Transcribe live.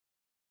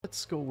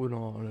What's going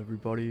on,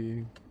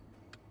 everybody?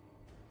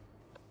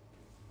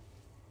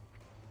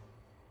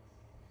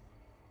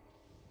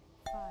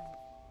 Five,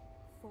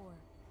 four,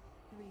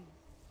 three,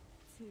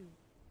 two,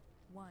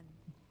 one.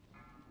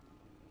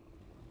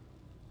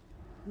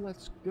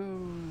 Let's go.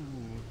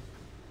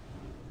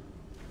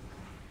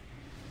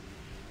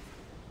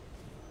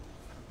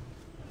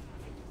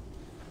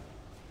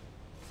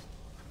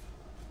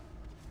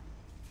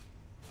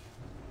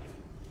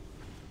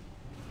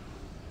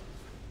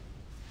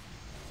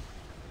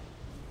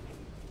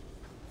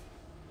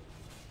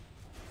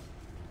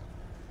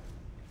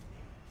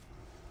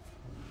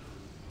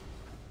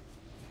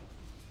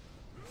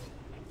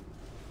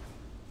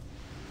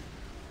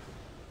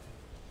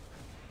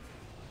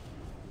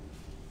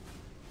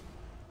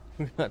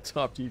 We got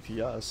top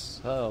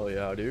DPS. Hell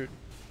yeah, dude.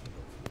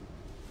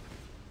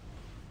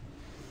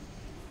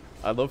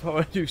 I love how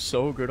I do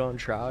so good on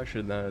trash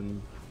and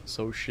then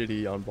so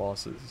shitty on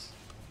bosses.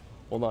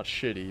 Well, not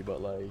shitty,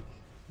 but like,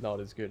 not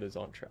as good as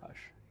on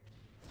trash.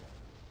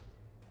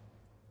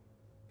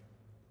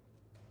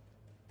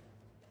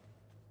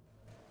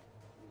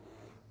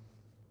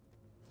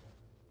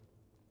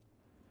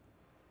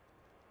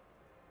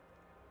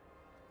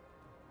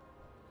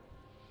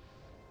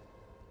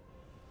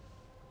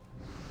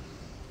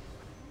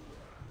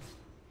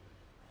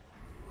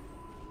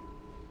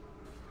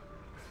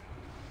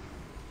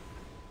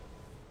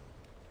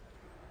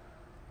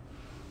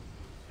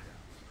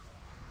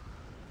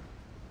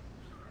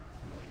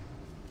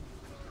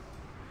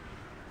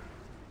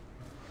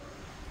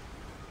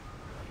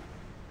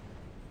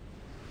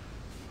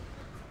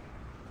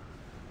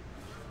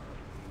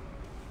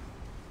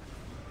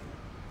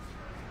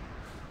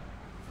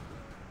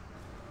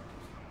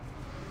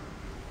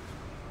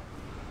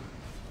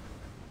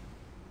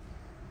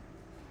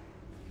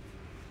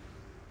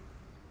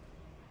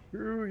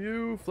 Screw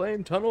you,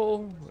 flame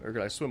tunnel. Or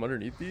can I swim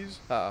underneath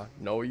these? Ah,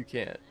 no, you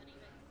can't.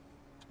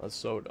 That's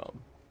so dumb.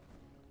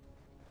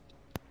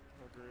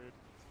 Agreed.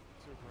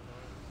 Super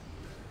annoying.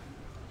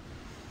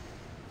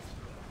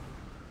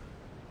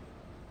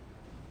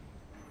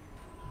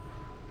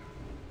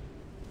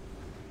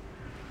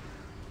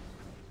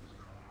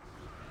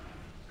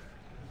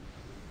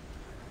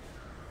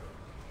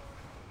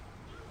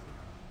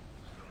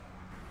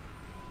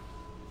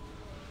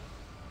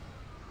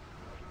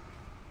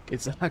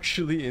 It's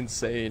actually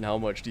insane how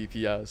much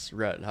DPS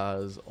Ret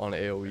has on Full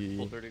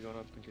AoE 30 going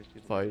up in case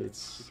people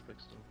fights. keep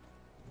fixed them.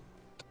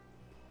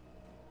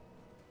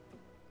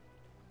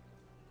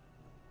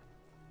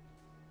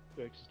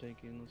 Drax is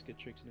tanking, let's get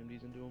tricks and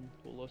MDs into him.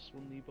 Pull us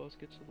when the boss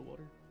gets to the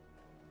water.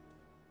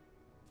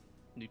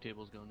 New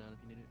table's going down if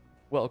you need it.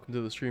 Welcome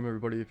to the stream,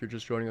 everybody. If you're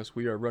just joining us,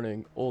 we are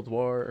running Old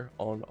War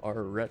on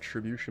our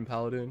Retribution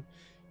Paladin.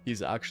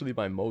 He's actually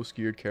my most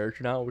geared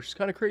character now, which is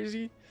kind of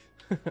crazy,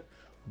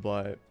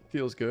 but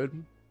feels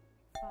good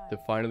to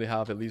finally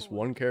have at least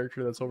one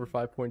character that's over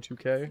 5.2k.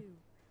 2,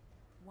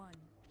 1.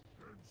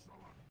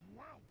 Insolent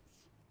whelps!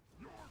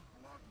 Your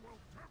blood will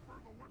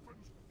temper the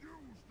weapons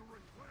used to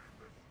reclaim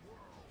this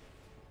world!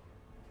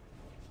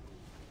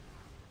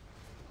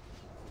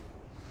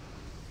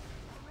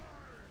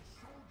 Arise,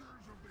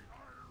 soldiers of the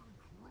Iron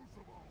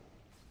Crucible!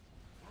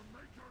 The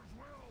Maker's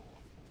will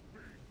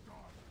be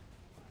done!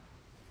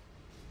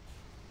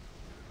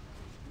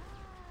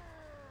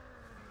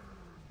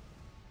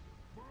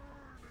 Burn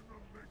in the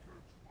Maker's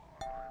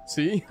fire!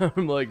 See,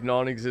 I'm like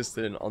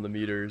non-existent on the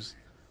meters,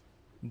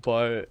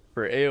 but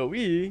for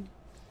AoE,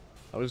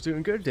 I was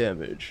doing good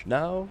damage.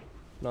 Now,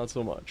 not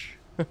so much.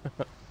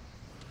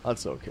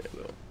 That's okay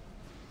though.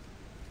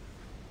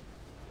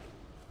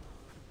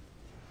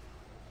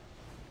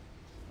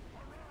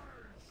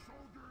 Arise,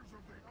 soldiers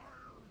of the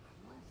Iron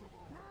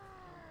Crucible!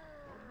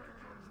 The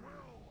Maker's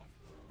will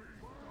be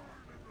done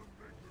in the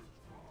Maker's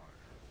fire!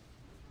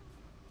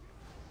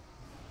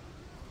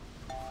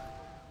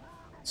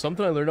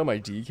 Something I learned on my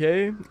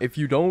DK, if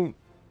you don't,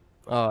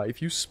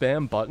 if you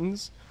spam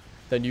buttons,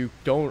 then you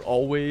don't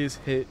always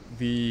hit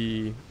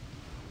the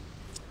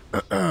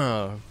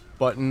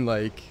button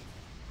like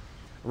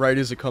right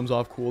as it comes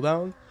off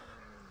cooldown.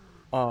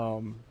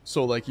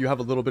 So like you have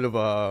a little bit of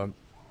a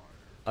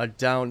not a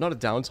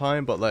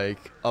downtime, but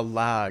like a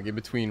lag in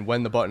between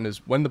when the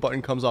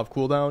button comes off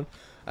cooldown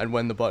and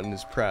when the button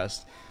is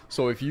pressed.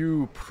 So if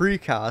you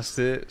precast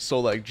it, so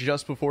like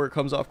just before it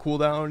comes off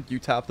cooldown, you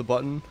tap the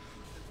button,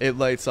 it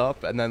lights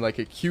up, and then like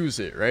it cues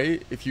it,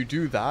 right? If you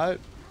do that,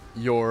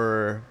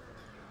 I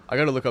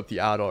gotta look up the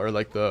add or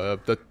like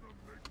the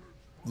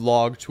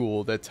log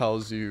tool that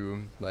tells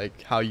you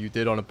like how you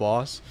did on a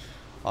boss.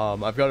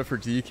 I've got it for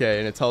DK,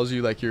 and it tells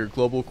you like your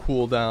global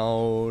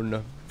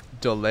cooldown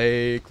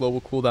delay,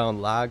 global cooldown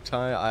lag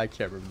time. I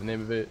can't remember the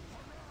name of it.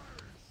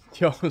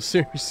 Yo,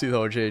 seriously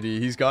though, JD,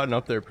 he's gotten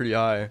up there pretty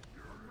high.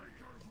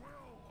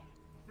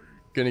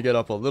 Gonna get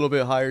up a little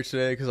bit higher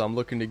today because I'm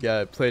looking to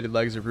get Plated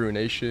Legs of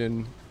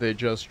Ruination. They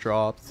just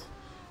dropped.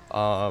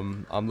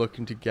 I'm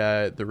looking to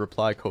get the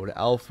reply code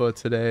alpha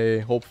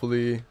today,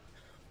 hopefully.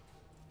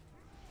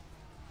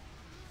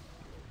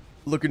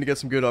 Looking to get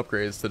some good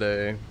upgrades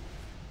today.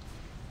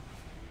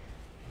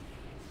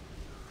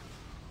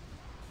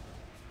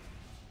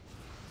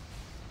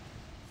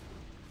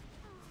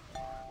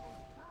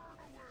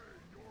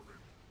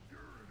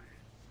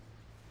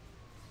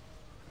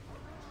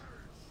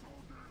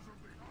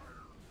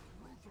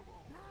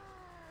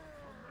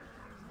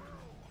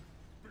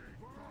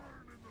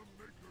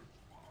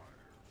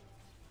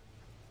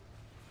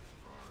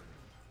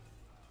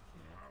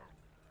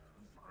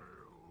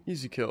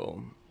 Easy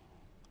kill.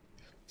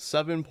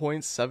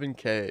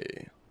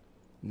 7.7k.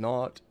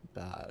 Not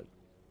bad.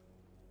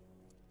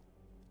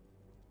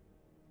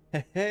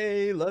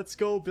 Hey, let's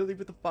go, Billy,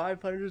 with the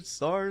 500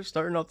 stars.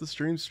 Starting off the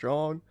stream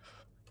strong.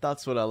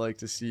 That's what I like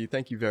to see.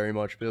 Thank you very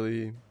much,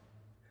 Billy.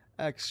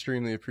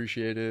 Extremely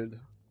appreciated.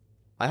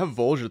 I have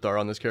Voljathar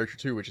on this character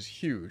too, which is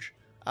huge.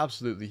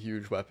 Absolutely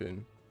huge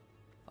weapon.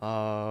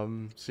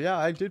 So yeah,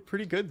 I did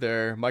pretty good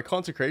there. My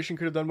Consecration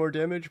could have done more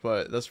damage,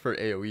 but that's for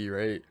AoE,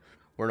 right?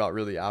 We're not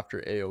really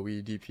after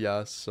AoE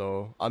DPS,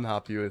 so I'm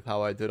happy with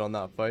how I did on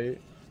that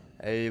fight.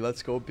 Hey,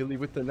 let's go, Billy,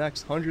 with the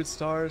next 100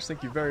 stars.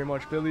 Thank you very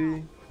much,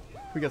 Billy.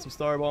 We got some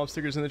Star Bomb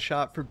stickers in the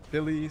chat for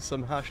Billy.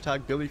 Some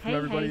hashtag Billy from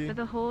everybody. Hey, for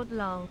the horde,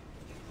 lol.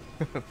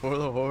 For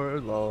the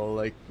horde, lol.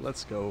 Like,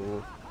 let's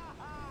go.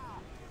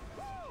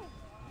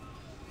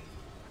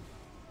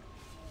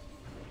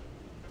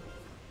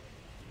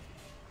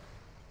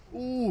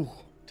 Ooh,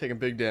 taking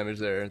big damage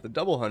there. The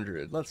double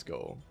 100. Let's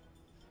go.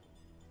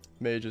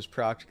 Mage is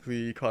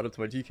practically caught up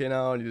to my DK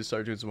now. I need to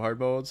start doing some hard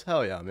modes.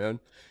 Hell yeah, man.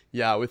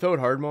 Yeah, without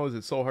hard modes,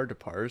 it's so hard to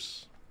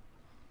parse.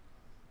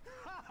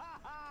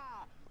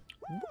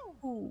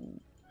 Woo!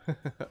 I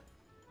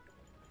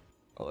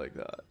like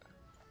that.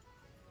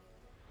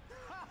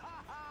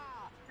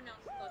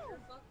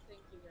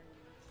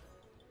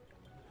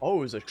 Oh, it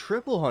was a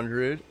triple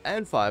 100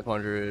 and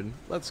 500.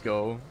 Let's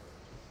go.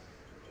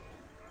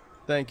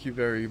 Thank you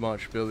very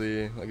much,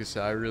 Billy. Like I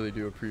said, I really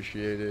do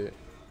appreciate it.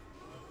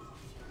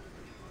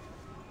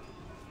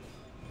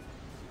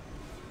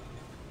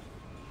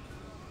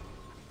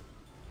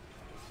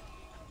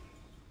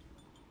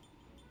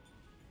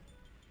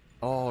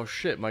 Oh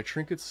shit, my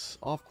trinket's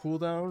off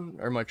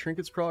cooldown? Or my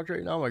trinket's proc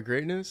right now, my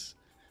greatness?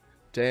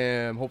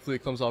 Damn, hopefully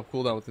it comes off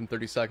cooldown within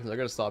 30 seconds. I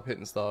gotta stop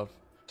hitting stuff.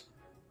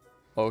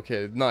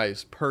 Okay,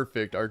 nice,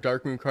 perfect. Our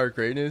Dark Moon card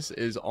greatness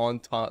is on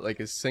top,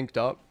 like is synced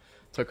up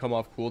to come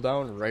off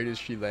cooldown right as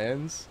she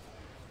lands.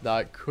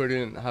 That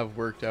couldn't have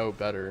worked out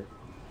better.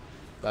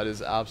 That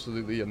is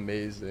absolutely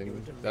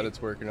amazing that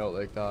it's working out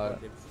like that.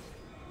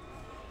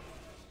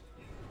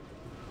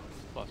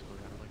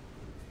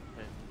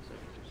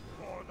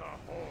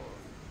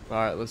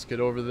 Alright, let's get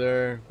over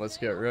there. Let's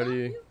get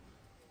ready.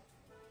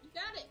 You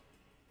got it.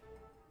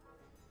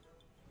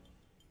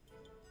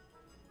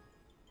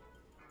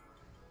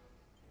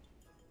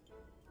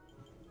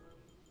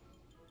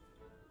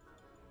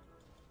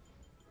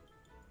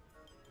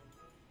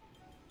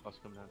 Boss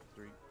coming out.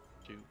 3,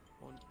 2,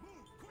 1. Move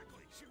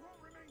quickly. She won't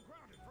remain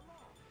grounded for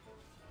long.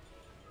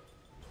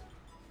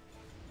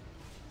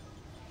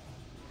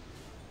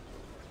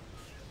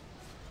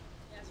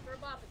 Ask for a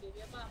bop, I'll give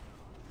you a bop.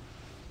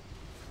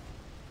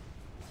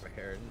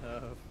 Fair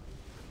enough.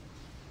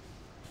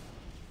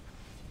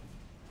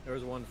 There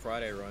was one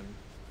Friday run.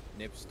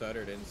 Nip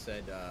stuttered and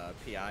said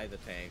PI the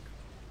tank.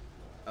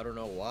 I don't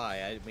know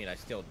why. I mean, I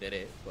still did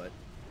it, but...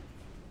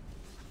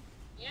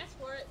 You ask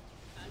for it,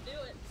 I'll do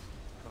it.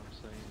 I'm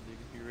saying, dude,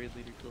 if your raid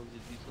leader tells you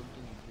to do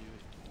something, you do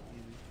it.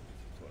 Easy.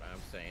 That's what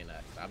I'm saying.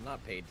 I'm not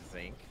paid to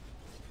think.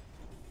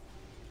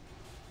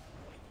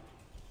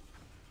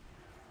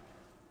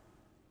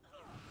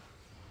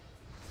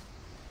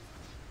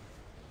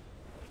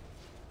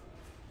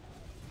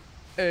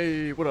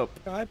 Hey, what up?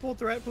 I pulled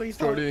threat, please.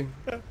 Jordy. Maybe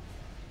I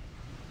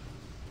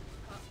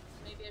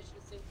should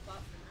have saved the bop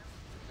for now.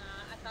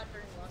 Nah, I thought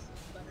during loss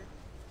was better.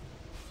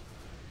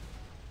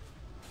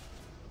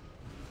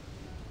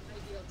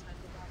 Ideal time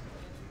to bop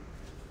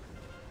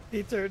again.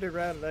 He turned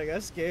around and I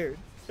got scared.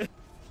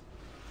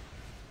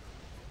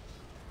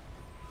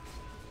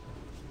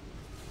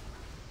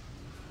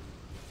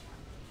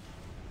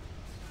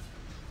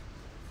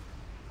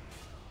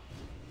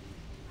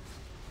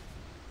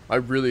 I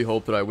really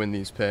hope that I win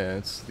these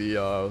pants. The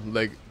oh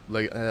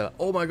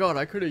my god,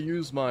 I could have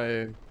used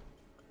my.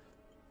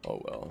 Oh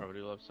well.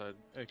 Probably left side.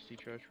 XT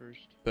trash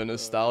first. The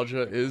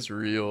nostalgia is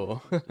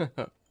real.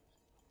 You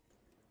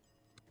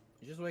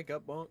just wake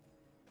up, Bonk?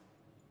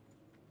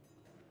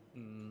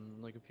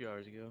 Like a few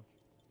hours ago,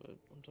 but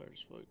I'm tired as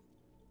fuck.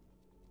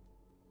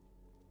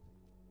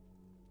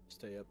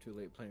 Stay up too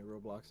late playing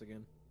Roblox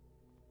again.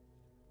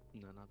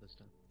 No, not this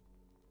time.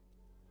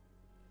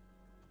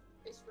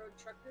 Base road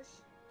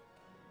truckers.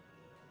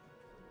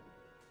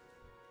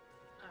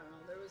 I don't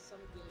know, there was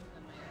some game that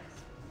my ex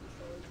used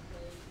to always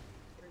play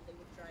where they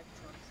would drive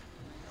trucks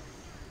in my house.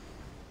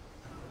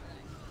 I don't know why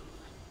that came to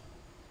mind.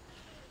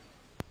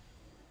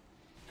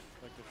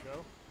 Like the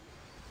show?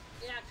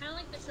 Yeah, kind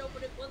of like the show,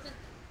 but it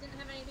didn't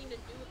have anything to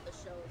do with the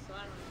show, so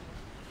I don't know.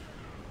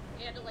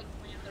 They had to like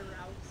plan their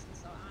routes and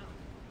so I don't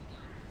know. The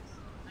game was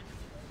kind of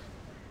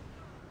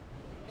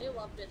good. They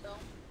loved it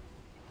though.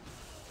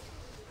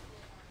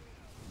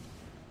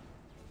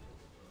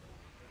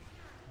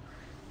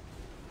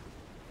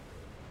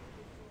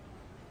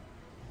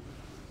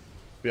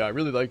 Yeah, I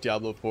really like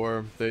Diablo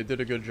 4. They did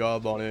a good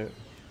job on it.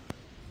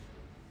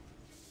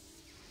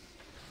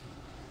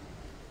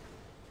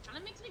 Kind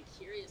of makes me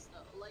curious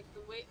though, like the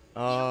way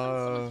you know,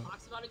 when someone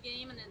talks about a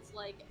game and it's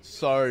like.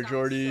 Sorry, it sounds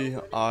Jordy. so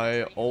good and I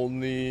it's like,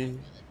 only.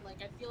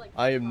 like I feel like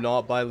I am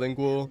not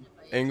bilingual.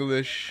 if I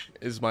English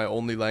is my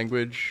only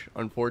language,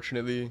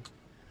 unfortunately.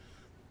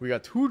 We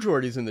got 2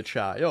 Geordies in the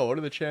chat. Yo, what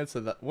are the chances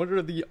of that? What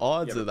are the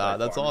odds You ever of that?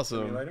 play That's Farming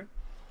awesome. Simulator?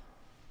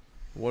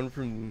 One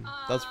from...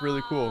 That's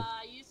really cool.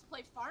 I used to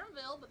play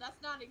Farmville, but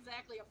that's not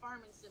exactly a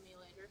farming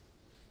simulator.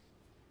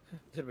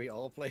 Did we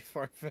all play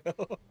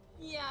Farmville?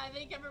 Yeah, I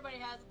think everybody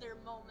has their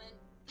moment.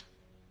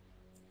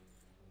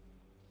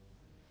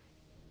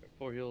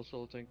 4 heals,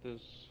 solo tank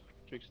this.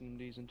 Tricks and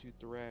MDs into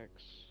Thorax.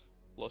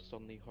 Lust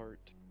on the heart.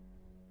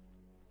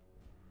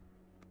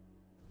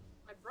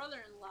 My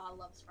brother-in-law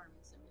loves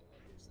farming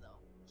simulators, though.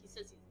 He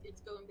says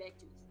it's going back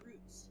to its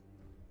roots.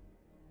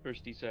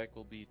 First DSAC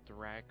will be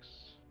Thorax.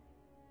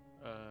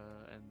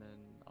 And then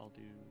I'll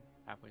do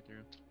halfway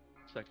through.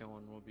 Second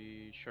one will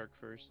be Shark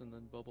first and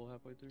then Bubble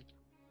halfway through.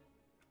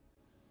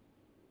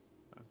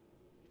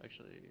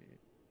 Actually,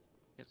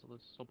 cancel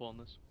this. I'll pull on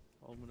this.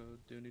 I'm gonna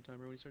do a new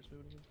timer when he starts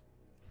moving again.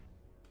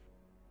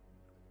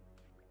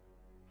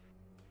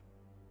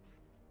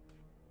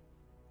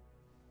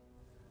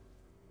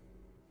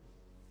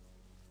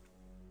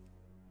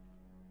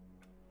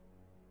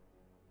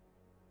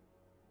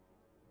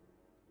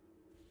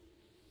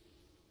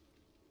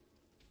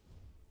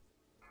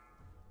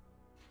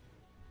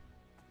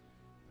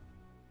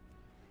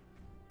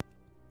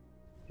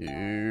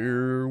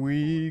 Here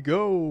we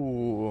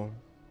go.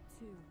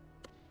 2,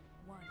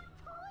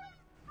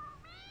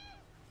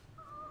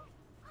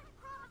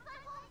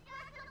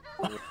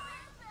 1.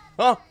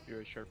 Huh?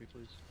 You're a Sharpie,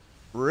 please.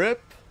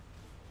 Rip.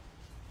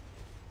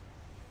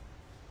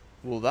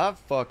 Well, that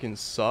fucking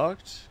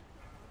sucked.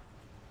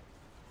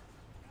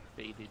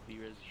 Faded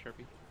B-Res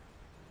Sharpie.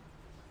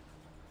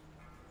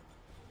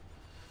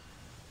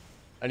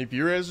 Any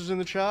B-Razers in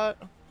the chat?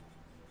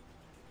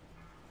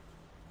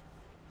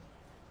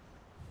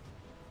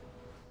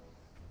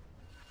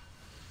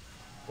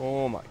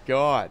 Oh my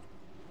god.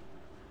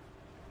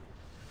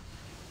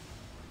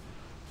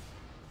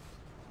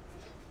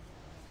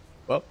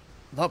 Well,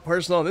 not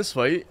personal in this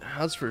fight,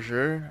 that's for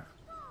sure.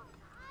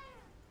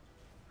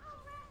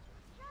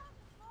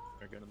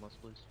 Or gun and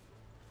must, please.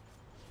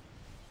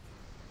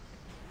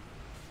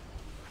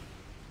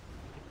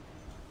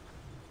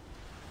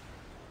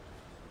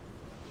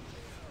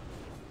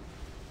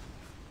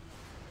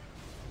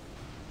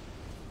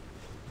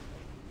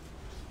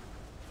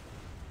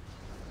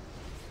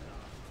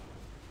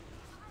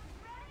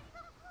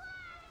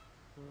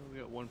 We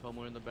got one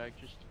pummeler in the back,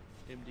 just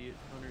MD at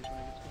hunters when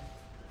it gets done.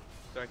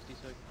 Back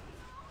D-sec.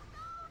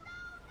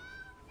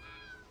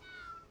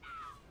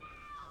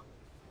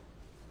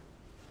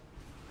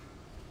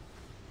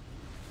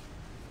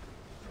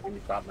 Only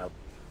problem out.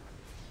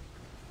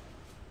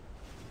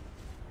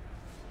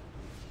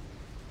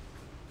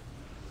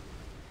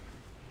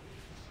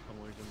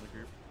 Pummelers in the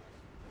group.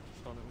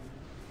 On it.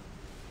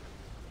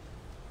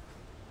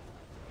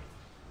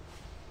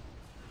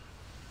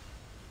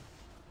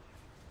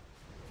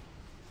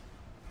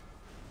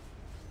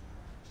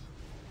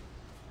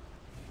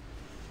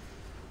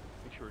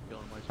 Make sure we're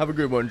killing my. Have a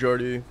good one,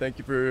 Jordy. Thank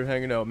you for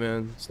hanging out,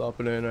 man.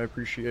 Stopping in, I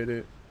appreciate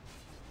it.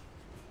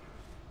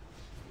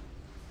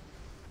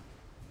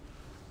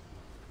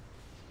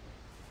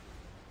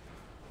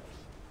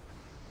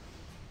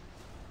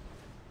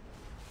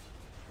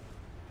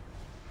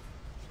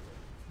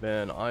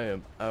 Man, I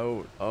am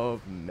out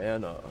of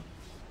mana.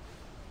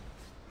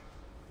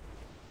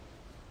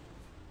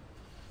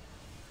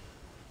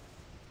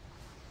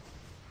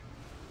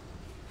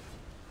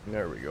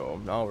 There we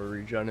go. Now we're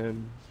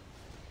regenning.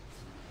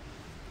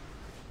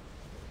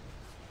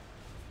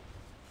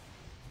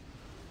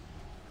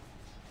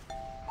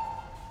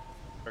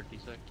 Dark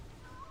D-sec.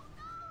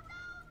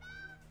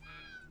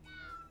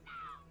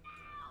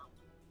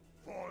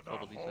 For the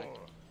Double D-sec. Horde.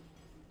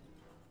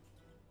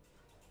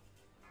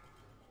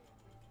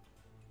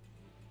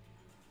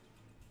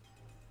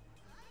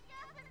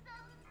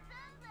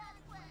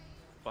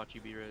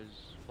 Bocce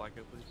B-Res,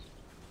 blackout, please.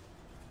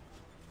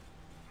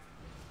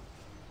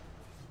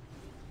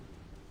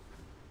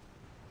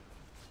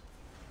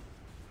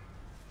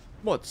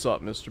 What's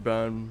up, Mr.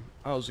 Ben?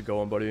 How's it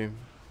going, buddy?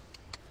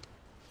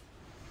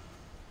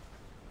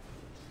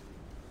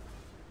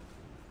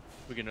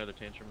 We get another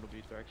tantrum, it'll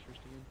be Thrax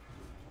first again.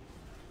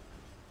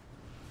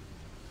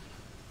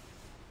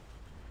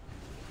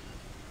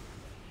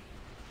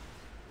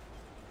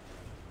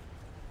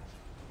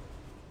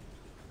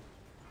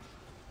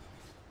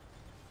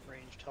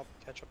 Ranged help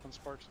catch up on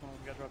Sparks when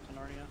we got dropped to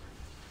Narnia.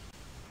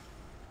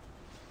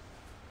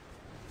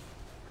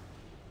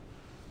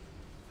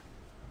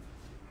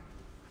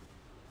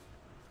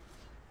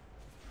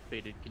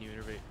 Faded, can you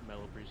innervate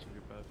Mellow Priest in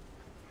group 5?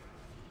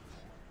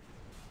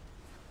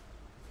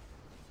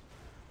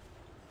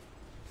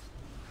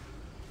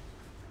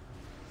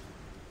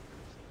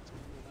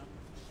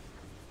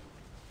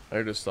 I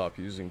need to stop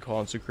using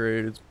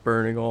Consecrate. It's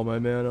burning all my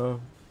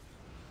mana.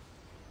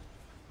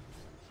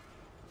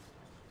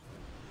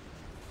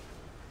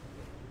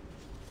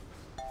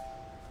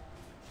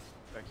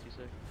 Thrax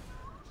D-sec.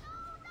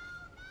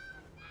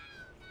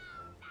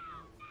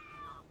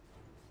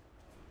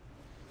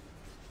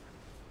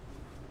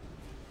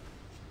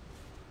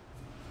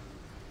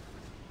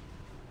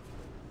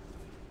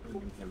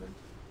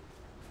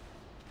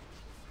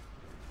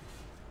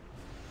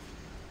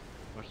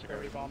 much to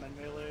Gravity gravity bomb and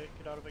melee.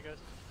 Get out of it, guys.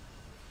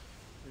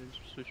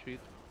 Switch feet.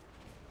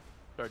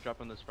 Start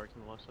dropping the sparks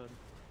on the left side.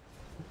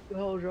 Who the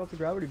hell dropped the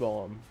gravity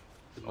bomb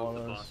Move on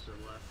the us? boss to the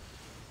left.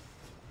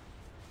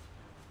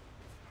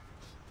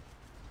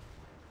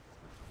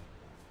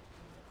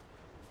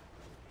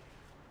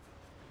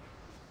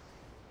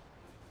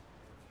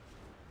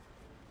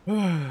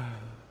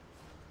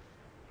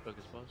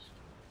 Focus boss.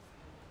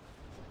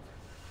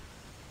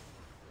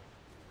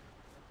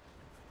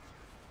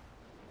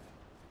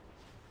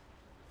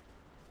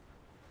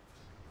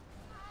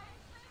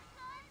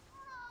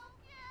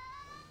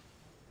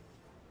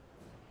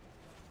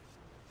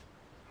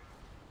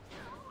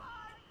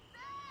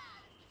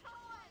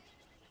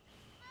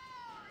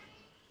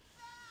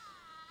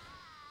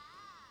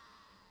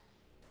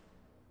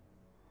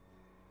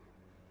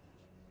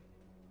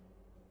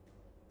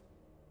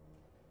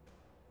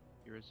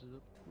 Your res is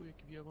up quick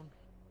if you have one.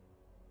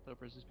 That'll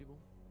press these people.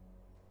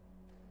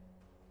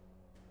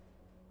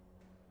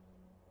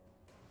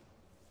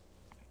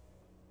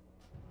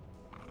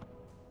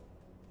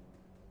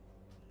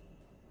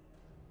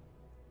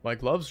 My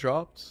gloves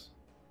dropped.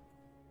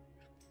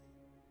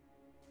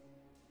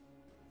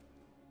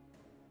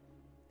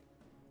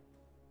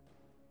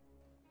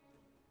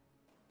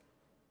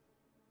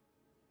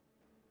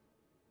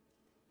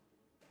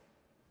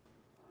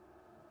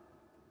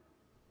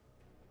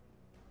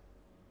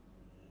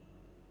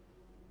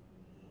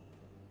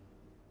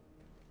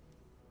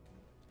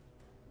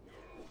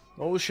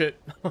 Oh shit.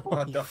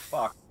 What the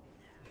fuck?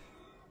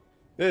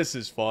 This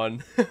is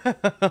fun. We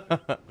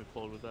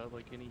pulled with that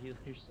like any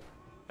healers.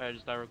 Alright,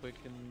 just die real quick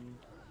and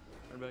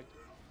run back.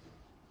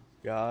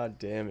 God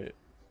damn it.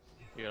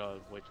 You gotta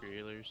wait for your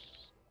healers.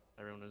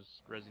 Everyone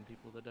was rezzing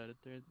people that died at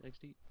their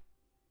XD.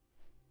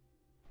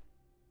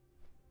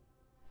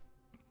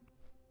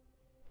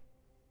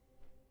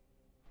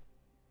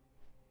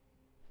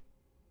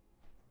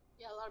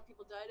 Yeah, a lot of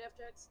people died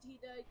after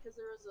XT died because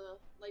there was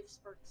a life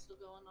spark still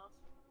going off.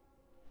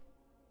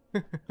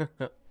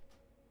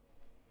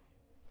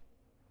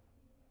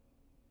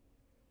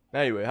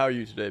 Anyway, how are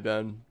you today,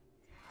 Ben?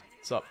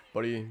 What's up,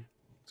 buddy?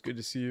 It's good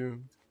to see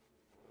you.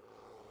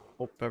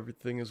 Hope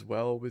everything is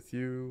well with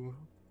you.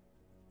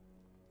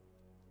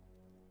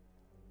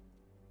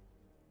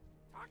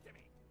 Talk to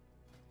me.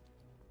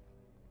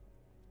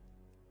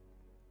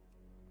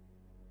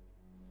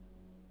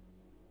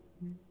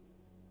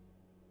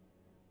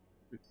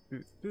 Get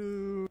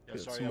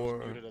Yeah, sorry, some I was more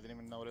muted. I didn't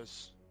even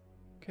notice.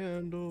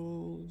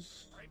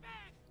 candles. Right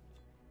back.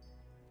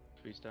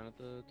 Freeze down at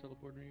the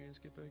teleport when you guys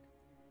get back.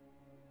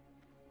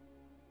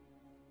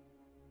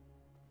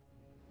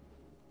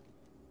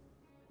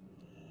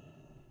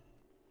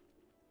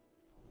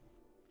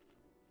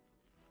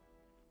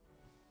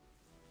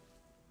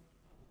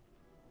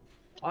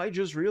 I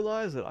just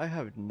realized that I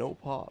have no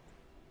pop.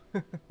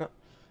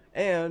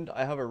 And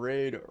I have a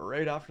raid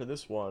right after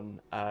this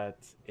one at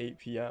 8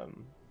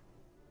 p.m.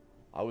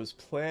 I was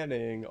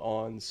planning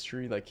on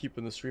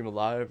keeping the stream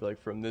alive,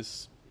 like from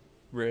this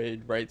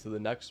raid right to the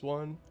next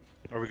one,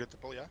 Are we good to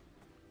pull? Yeah.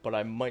 but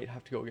I might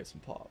have to go get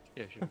some pop.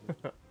 Yeah, sure.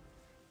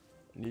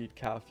 Need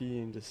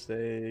caffeine to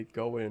stay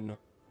going.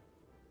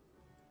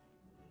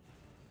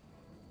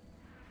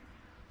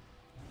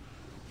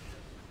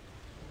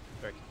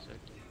 Back to the sec.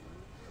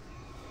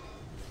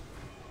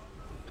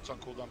 It's on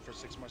cooldown for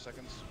 6 more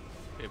seconds.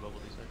 Okay, bubble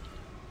these sec.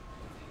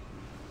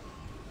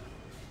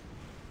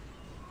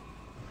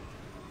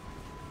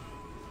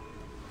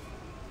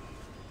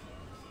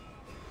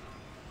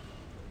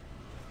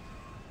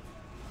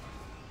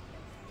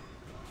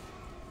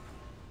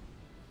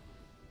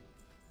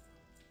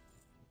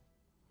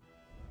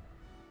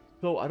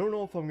 So I don't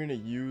know if I'm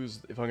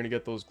gonna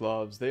get those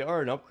gloves. They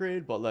are an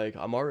upgrade, but like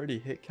I'm already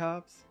hit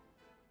capped.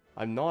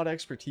 I'm not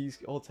expertise.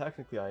 Oh,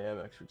 technically I am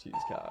expertise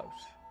capped.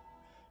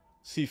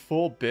 See,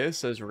 full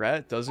bis as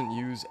ret doesn't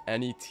use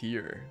any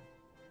tier,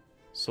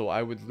 so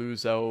I would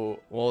lose out.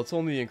 Well, it's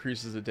only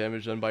increases the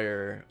damage done by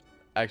your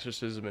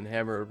exorcism and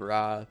hammer of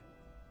wrath.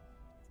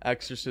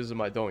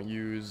 Exorcism I don't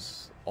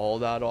use all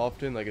that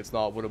often. Like it's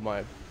not one of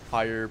my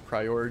higher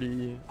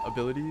priority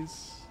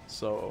abilities,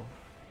 so.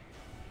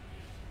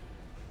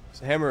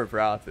 Hammer of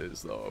Wrath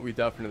is, though. We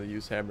definitely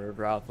use Hammer of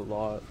Wrath a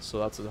lot, so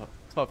that's a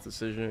tough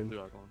decision. We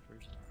are going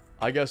first.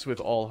 I guess with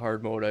all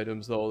hard mode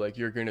items, though, like,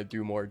 you're gonna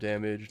do more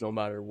damage no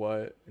matter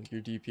what. Like, your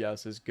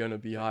DPS is gonna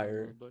be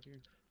higher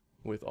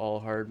with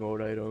all hard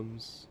mode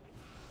items.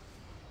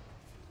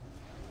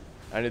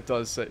 And it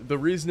does say, the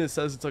reason it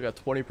says it's like a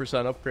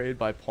 20% upgrade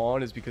by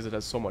pawn is because it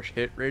has so much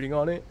hit rating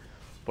on it,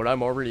 but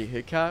I'm already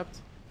hit capped.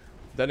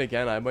 Then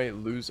again, I might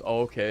lose.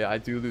 Oh, okay, I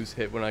do lose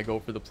hit when I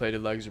go for the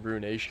Plated Legs of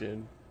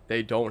Ruination.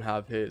 They don't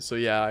have hit, so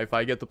yeah, if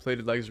I get the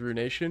Plated Legs of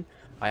Ruination,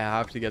 I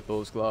have to get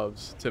those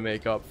gloves to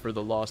make up for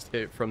the lost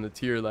hit from the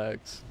tier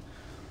legs.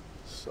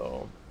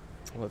 So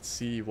let's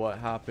see what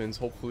happens.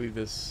 Hopefully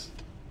this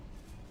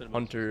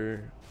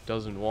hunter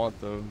doesn't want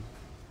them.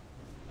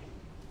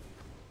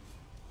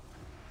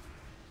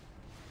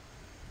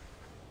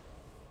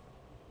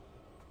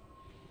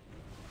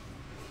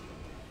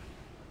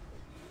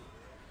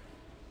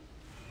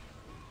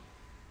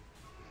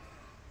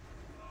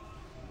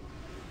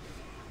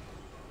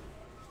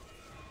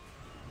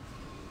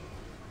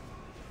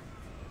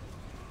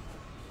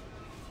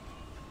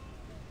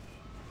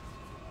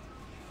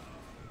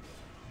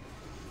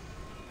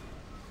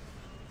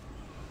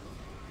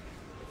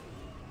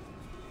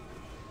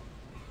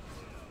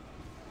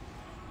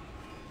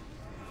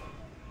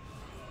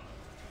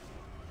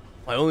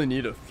 I only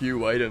need a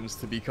few items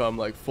to become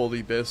like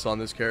fully bis on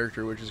this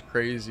character, which is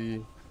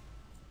crazy.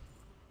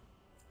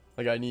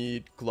 Like I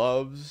need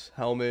gloves,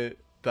 helmet,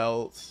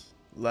 belt,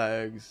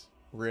 legs,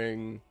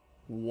 ring,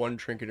 one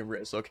trinket and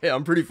wrist. Okay,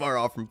 I'm pretty far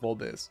off from full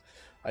bis.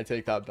 I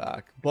take that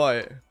back.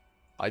 But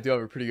I do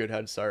have a pretty good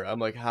head start. I'm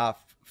like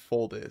half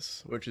full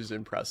bis, which is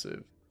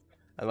impressive.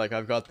 And like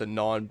I've got the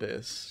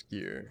non-bis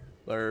gear.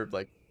 Or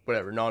like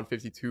whatever,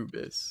 non-52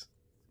 bis.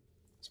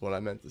 That's what I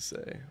meant to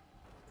say.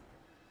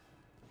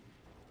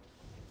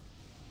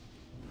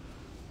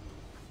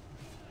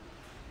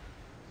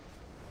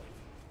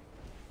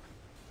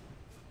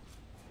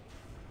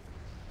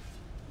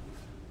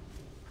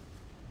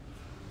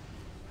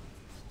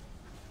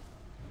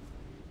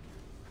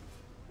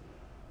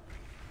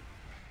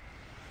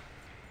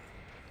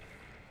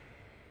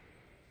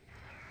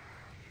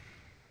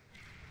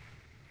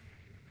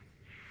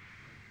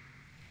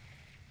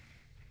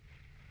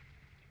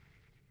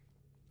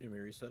 Did we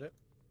reset it?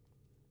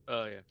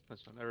 Oh yeah,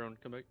 that's fine. Everyone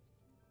come back.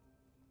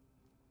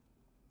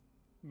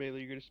 Melee,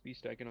 you're gonna be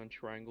stacking on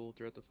triangle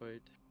throughout the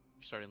fight.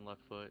 You're starting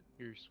left foot.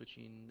 You're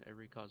switching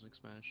every cosmic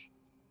smash.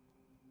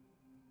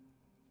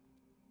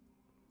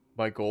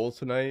 My goal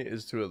tonight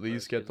is to at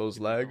least get kids those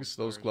get their own legs,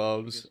 those stars, you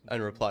gloves, get some and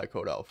gems. reply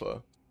code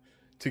alpha.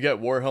 To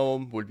get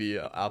Warhelm would be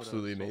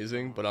absolutely Soul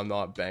amazing, Stone. but I'm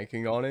not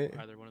banking on it.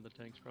 Either one of the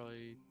tanks,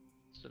 probably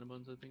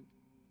Cinnamons, I think.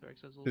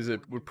 Thrax has a little Because bit it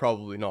more would too.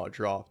 probably not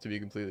drop, to be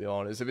completely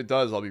honest. If it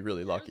does, I'll be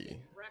really I was lucky.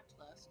 getting wrecked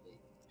last week.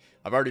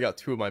 I've already got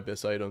 2 of my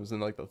bis items,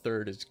 and like the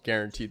third is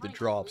guaranteed to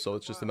drop, so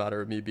it's just a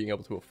matter of me being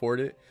able to afford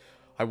it.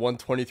 I won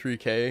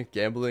 23k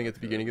gambling at the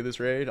beginning of this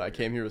raid. I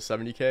came here with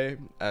 70k,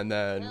 and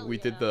then Hell we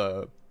did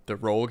yeah. the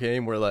roll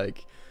game where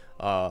like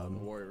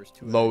Warriors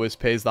 2.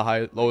 lowest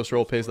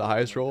roll pays the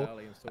highest roll,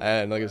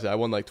 and like I said, I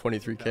won like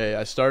 23k.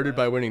 I started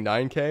by winning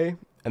 9k,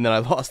 and then I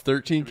lost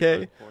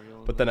 13k,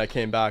 but then I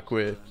came back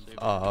with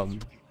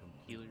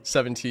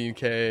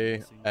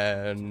 17k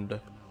and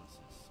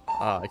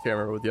I can't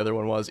remember what the other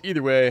one was.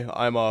 Either way,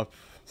 I'm up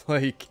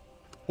like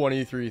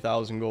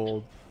 23,000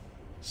 gold,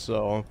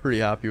 so I'm pretty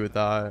happy with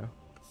that.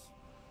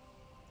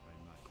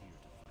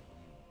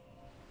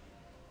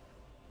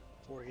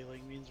 4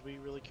 healing means we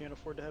really can't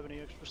afford to have any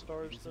extra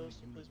stars though,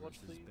 so please watch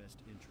the 2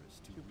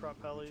 prop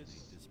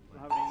pallies.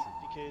 Don't have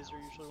any DKs, are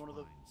usually one of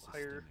the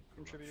higher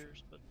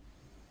contributors, but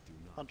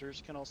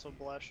hunters can also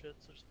blast shit,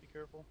 so just be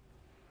careful.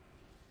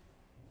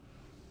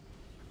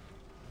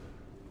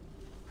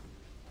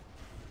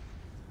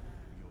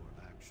 Your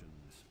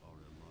actions are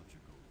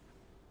illogical.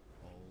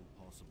 All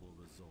possible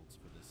results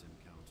for this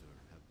encounter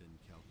have been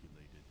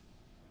calculated.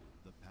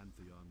 The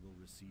Pantheon will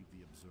receive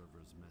the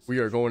observer's message. We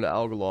are going to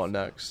Algalon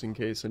next, in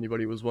case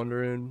anybody was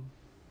wondering.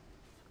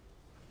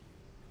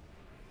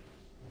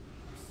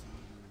 See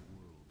your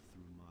world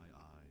through my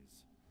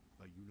eyes.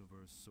 A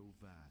universe so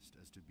vast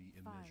as to be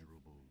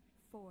immeasurable,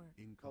 4,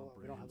 we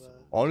don't have a-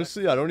 incomprehensible.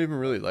 Honestly, I don't even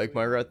really like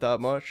my ret that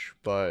much,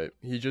 but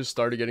he just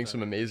started getting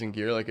some amazing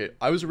gear. Like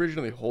I was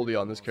originally holy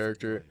on this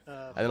character,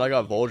 and then I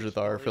got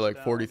Voljathar for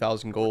like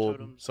 40,000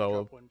 gold,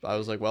 so I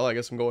was like, well, I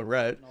guess I'm going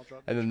ret.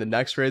 And then the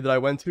next raid that I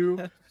went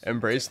to,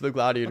 Embrace of the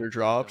Gladiator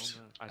dropped,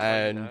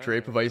 and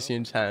Drape of Icy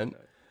Intent,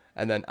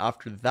 and then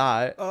after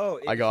that,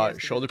 I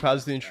got Shoulder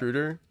Pads of the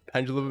Intruder,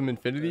 Pendulum of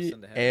Infinity,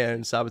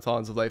 and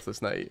Sabatons of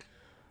Lifeless Night.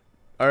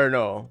 Or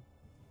no,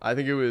 I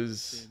think it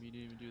was... Damn, you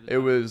didn't even do It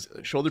was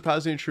Shoulder Pads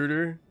of the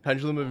Intruder,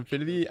 Pendulum of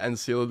Infinity, and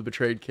Seal of the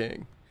Betrayed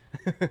King.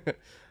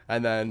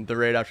 And then the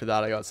raid after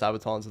that, I got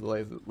Sabatons of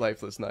the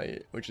Lifeless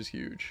Night, which is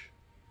huge.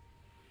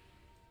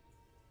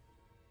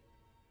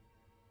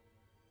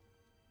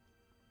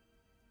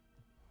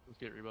 Let's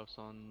get rebuffs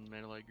on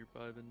Manalite Group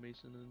 5 and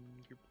Mason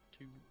and Group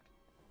 2.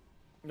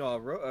 No,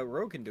 a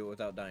rogue can do it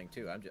without dying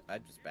too. I'm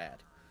just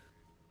bad.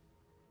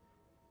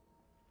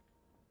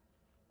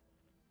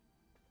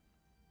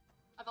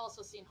 I've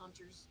also seen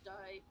hunters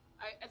die.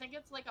 I think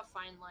it's like a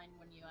fine line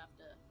when you have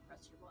to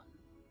press your button.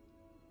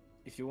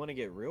 If you want to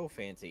get real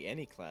fancy,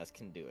 any class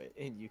can do it,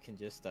 and you can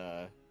just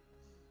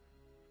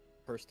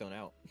Hearthstone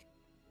out.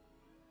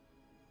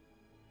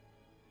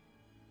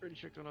 Pretty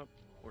strict on up.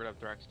 We're gonna have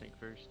Thrax tank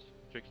first.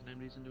 Fixing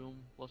enemies into him,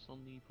 plus on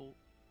the pult.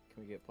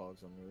 Can we get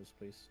Pogs on Rose,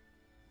 please?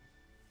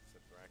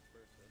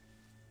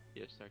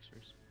 Yes, Thrax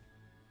first.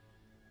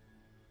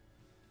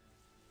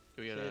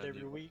 Can we get Say it a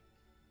every new week,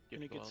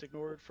 and gift it gets wild?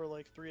 ignored for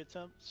like 3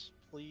 attempts.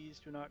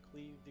 Please do not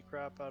cleave the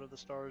crap out of the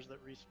stars that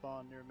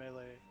respawn near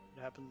melee.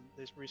 It happens,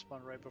 they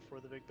respawn right before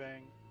the Big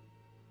Bang,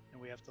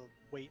 and we have to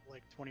wait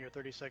like 20 or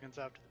 30 seconds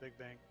after the Big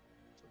Bang.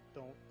 So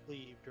don't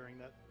cleave during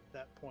that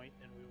point,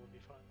 and we will be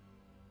fine.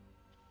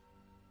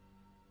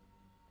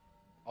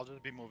 I'll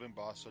just be moving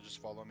boss, so just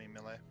follow me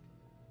melee.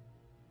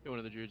 Get one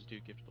of the druids do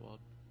gift the wild.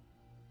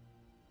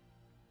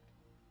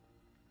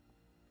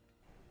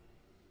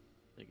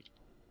 Thank you.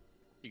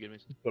 You good,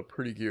 Mason? But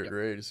pretty geared Yep.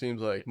 raid. It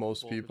seems like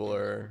most Bolt people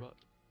 15 are robot.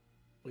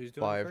 Please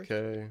do it first.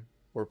 5k,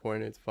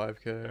 4.8 to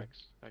 5k,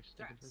 Thrax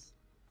taking first.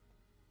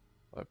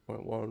 Thrax.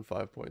 5.1,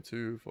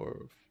 5.2,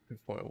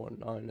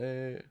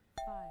 4.198.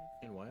 5,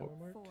 And why am I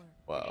marked? 4,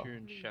 Wow. You're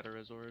in Shadow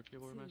Resor if you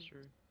have Two.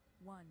 Master.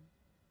 1.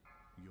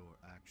 Your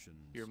actions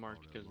You're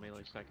marked are because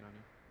melee illogical. stacking on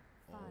you.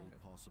 All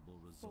Five, possible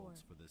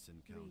results for this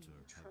encounter have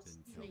been Trust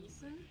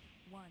Mason?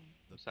 calculated. 1.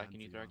 The Stacking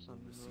you, Pantheon Thrax, will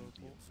on the receive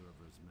the pool.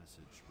 observer's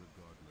message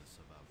regardless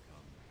of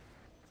outcome.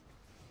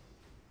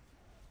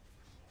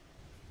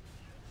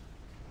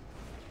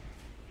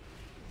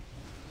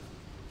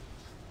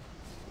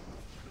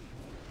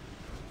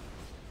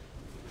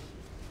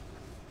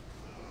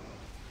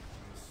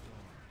 The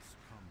stars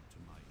come to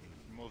my aid.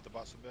 Move the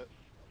boss a bit.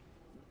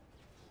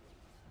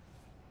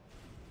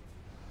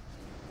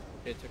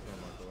 It took no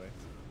mark away.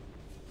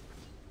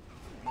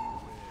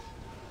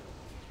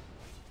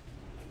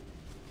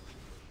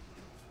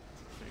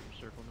 Clear your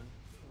circle now.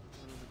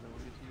 I don't think that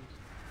one gets used.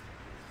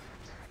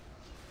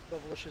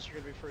 Bubblicious, you're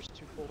gonna be first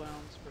 2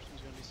 cooldowns. First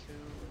one's gonna be soon.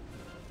 Go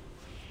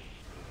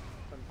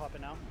ahead and pop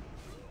it now.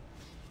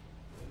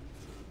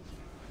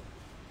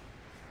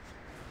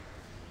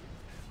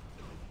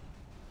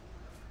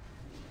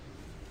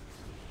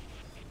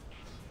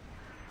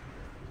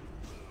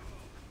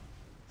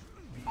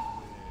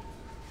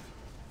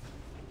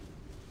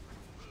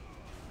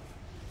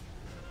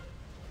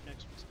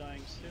 Next one's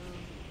dying soon.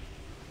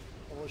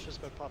 Bubblicious,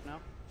 go ahead and pop now.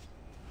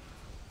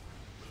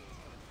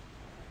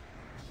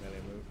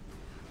 Melee move.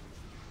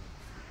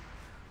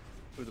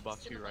 Move the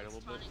boss to your right a little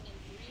bit. Spawning in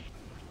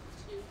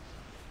 3, 2,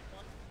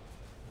 1.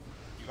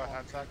 You got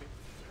hand sack?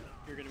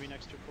 You're gonna be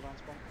next to cooldown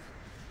spawn.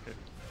 Okay.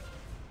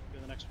 Do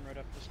the next one right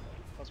after this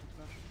Cosmic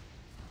Smash.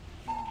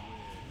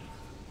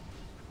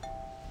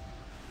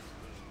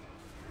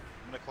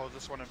 I'm gonna close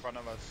this one in front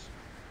of us.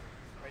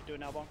 Alright, do it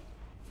now, Bonk.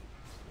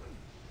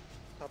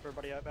 Top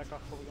everybody out, back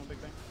off before we go in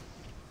Big Bang.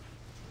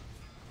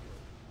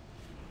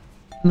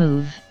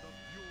 Move.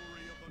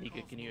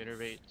 Nika, can you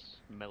innervate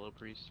Mellow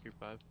Priest, group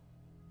 5?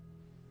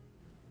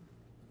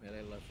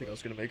 Melee left I think I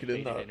was foot. gonna make it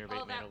in that.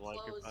 Innervate Oh, that Mana Blight,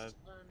 group 5. closed.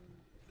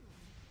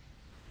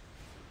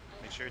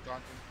 Make sure you're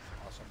taunting.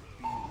 Awesome.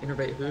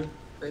 Innervate who?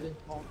 Faded?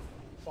 Bonk.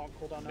 Bonk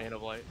cooldown now. Mana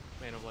Blight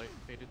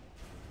faded.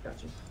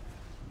 Gotcha.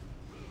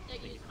 I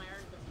used my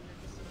Iron Defender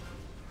just so you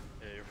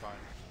know. Yeah, you're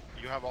fine.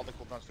 You have all the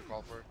cooldowns to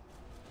call for.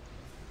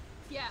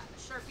 Yeah,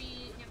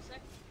 Sharpie,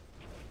 Hamsec.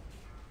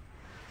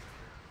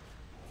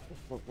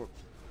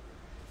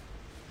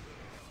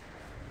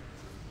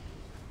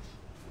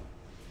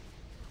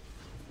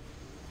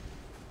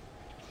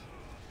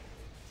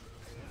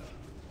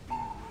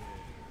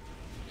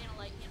 Mana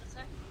Light,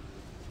 Hamsec.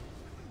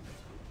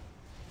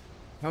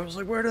 I was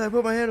like, where did I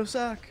put my hand of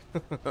sack?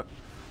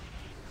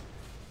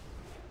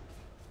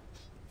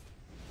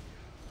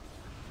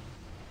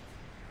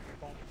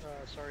 Bonk,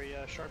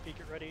 Sharpie,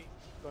 get ready.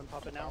 Go ahead and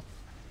pop it now.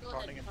 Go ahead,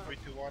 Taunting in pop. 3,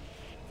 2, 1.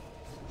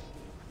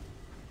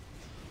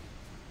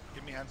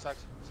 Give me hand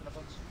sacks,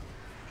 Cinnabons.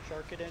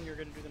 Shark it in, you're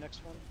gonna do the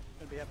next one.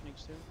 Gonna be happening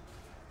soon.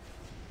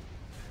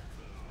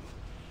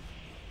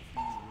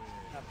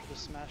 After the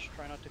smash,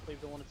 try not to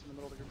cleave the one that's in the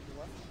middle of the group to the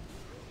left.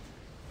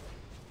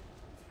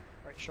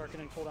 Alright, shark it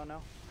in, cooldown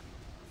now.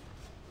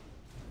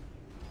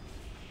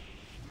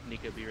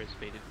 Nika, be res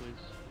faded,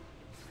 please.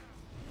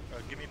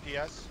 Give me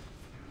PS.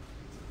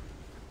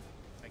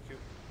 Thank you.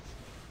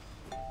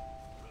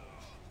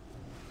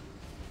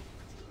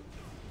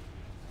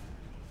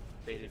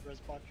 Faded. Res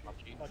bot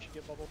you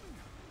get bubbled.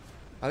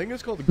 I think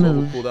it's called the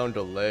global Move. cooldown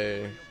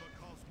delay. Of the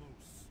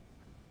cosmos.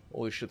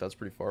 Holy shit, that's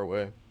pretty far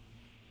away.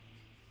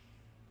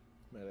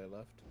 Melee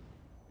left.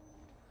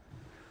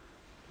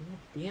 Oh,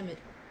 damn it.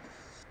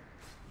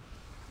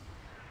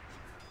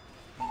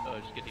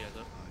 Just get the eyes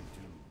up. I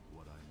do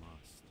what I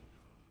must.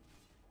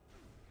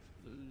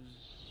 Lose.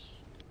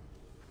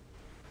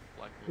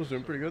 Black Was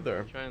doing pretty good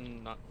there. Try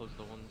and not close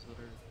the ones that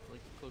are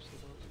like close to the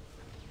boss.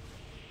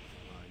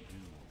 I do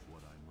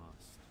what I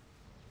must.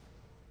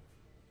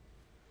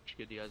 Just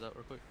get the eyes out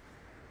real quick.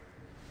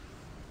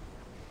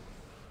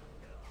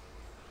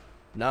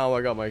 Now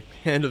I got my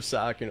hand of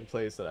sack in a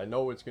place that I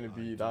know it's gonna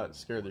be. That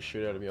scared the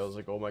shit out of me. I was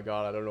like, oh my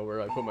god, I don't know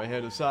where I put my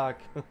hand of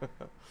sack.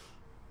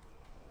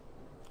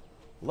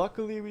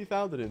 Luckily, we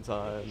found it in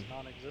time. It's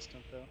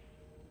non-existent though.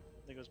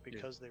 I think it was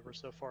because they were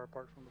so far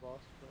apart from the boss.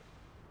 But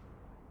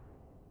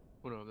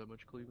We don't have that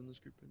much cleave in this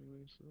group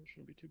anyway, so it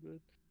shouldn't be too bad.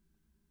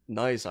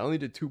 Nice. I only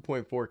did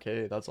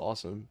 2.4k. That's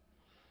awesome.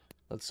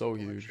 That's so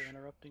people huge. actually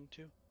interrupting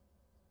too.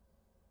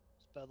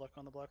 It's bad luck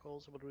on the black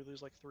holes. What did we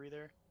lose, like 3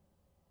 there?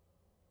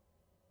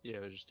 Yeah,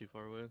 it was just too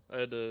far away. I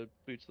had to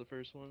boots the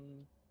first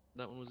one.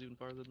 That one was even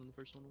farther than the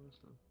first one was,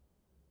 so.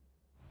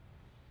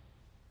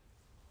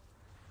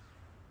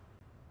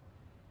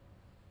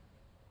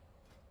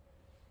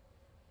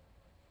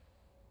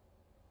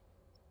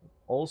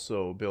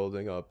 Also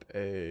building up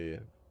a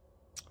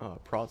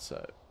prot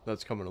set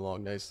that's coming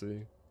along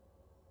nicely.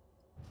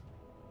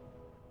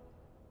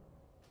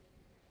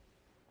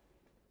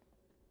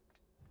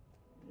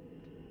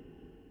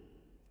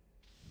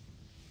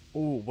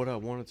 Oh, what I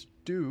wanted to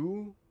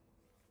do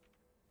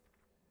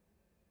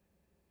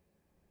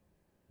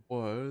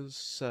was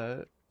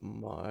set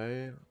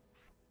my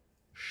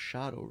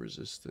shadow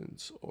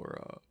resistance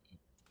or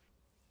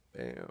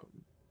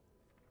bam.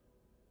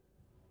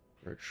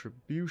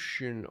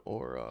 Retribution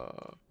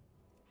or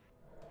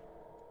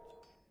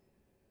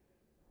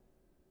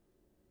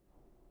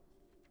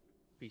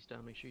Peace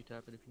down, make sure you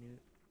tap it if you need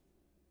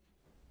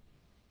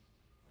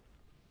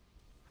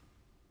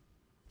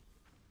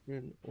it.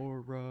 An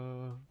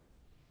aura.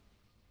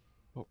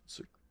 Oh,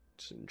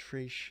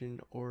 concentration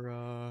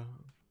aura.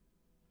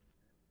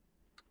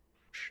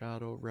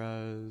 Shadow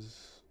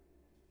res.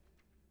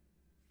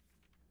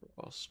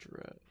 Frost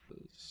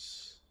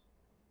res.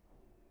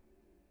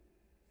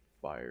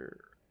 Fire.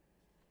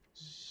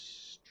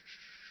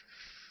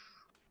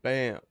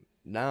 Bam!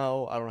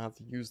 Now I don't have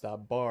to use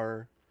that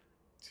bar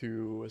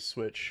to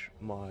switch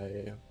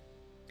my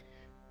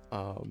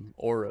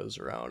auras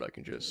around. I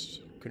can just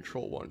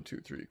control 1,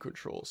 2, 3,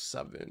 control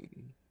 7.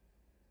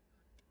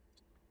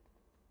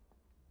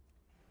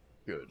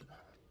 Good.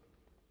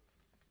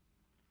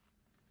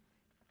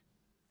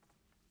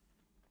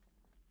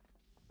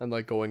 And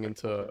like going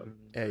into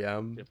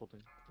AM,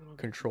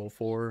 control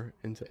 4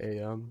 into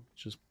AM,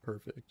 just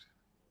perfect.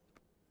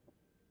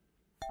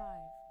 5,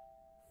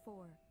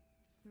 4,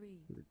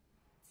 3,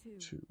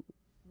 2,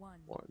 1.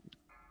 1,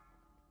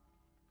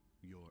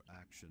 Your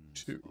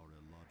actions 2, are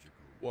illogical.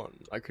 1.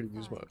 I could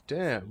use my.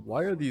 Damn,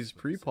 why are these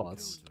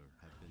pre-pots?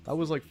 That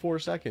was like 4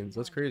 seconds.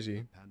 That's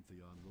crazy.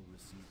 Pantheon will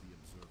receive the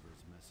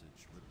observer's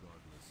message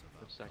regardless of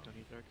Put stack on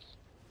you, Darks.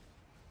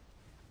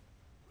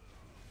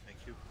 Thank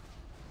you.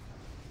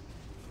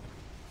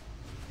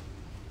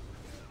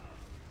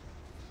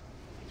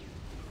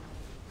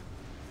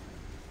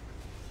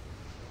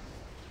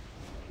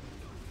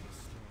 The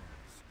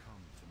stars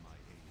come to my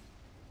aid.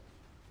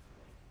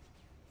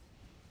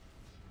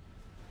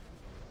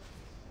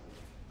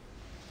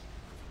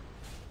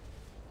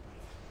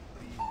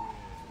 Beware.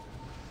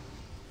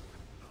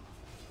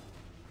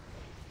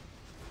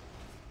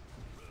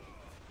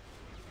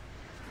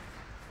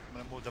 I'm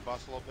gonna move the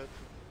boss a little bit.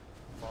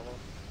 Follow.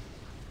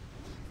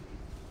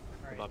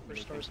 Alright, About first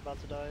making- star's about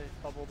to die.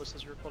 Bubble, this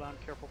is your cooldown.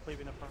 Careful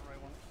cleaving the front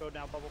right one. Go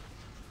now, Bubble.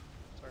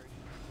 Sorry.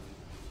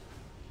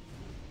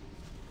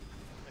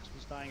 Next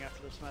one's dying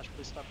after the smash.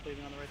 Please stop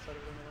cleaving on the right side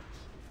of the middle.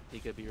 He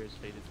could be raised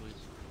faded, please.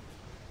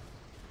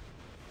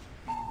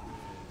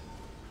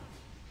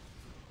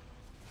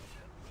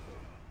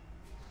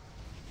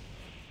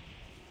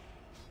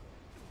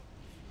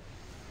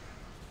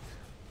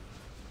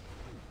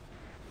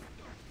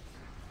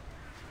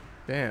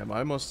 Damn,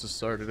 I must have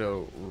started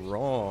out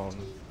wrong.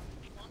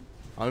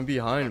 I'm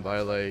behind by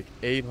like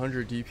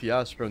 800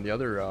 DPS from the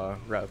other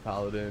Rat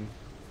Paladin.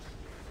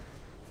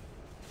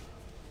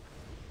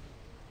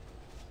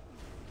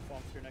 Bonk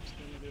your next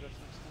thing, you do that next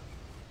time.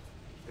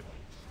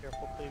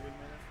 Careful cleaving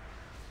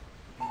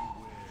melee. As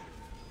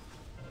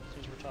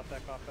soon as we're top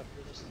back off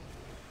after this.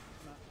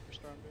 Not your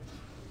storm dude.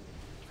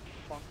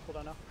 Bonk,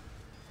 cooldown now.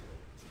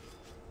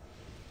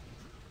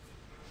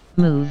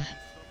 Move.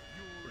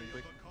 Fury of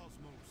the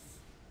cosmos.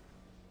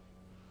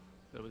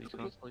 Over these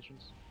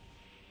constellations.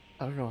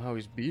 I don't know how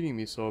he's beating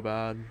me so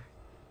bad.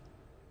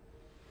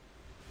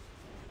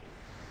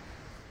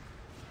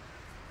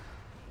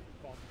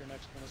 Bonk your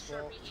next one as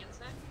Sure, well. me and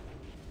Zach.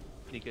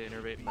 Nika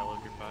innervate mellow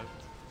if you're 5.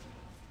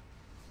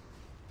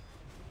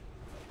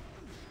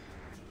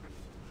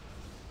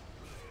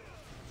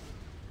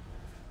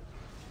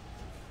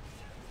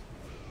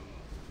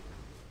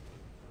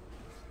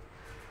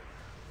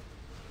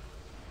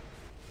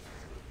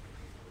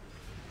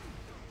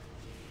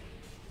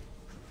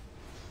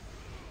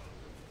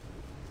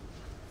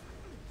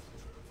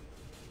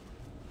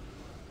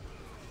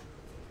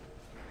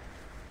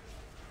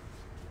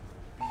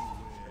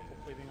 Careful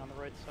cleaving on the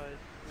right side.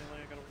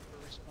 Melee, I gotta wait for a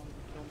respawn to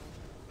kill me.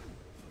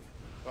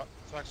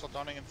 Flaxel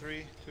downing in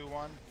 3, 2, 1.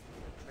 Alright,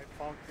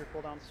 bonk your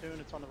cooldown soon.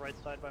 It's on the right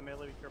side by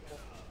melee, be careful.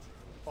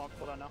 Bonk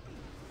cooldown now.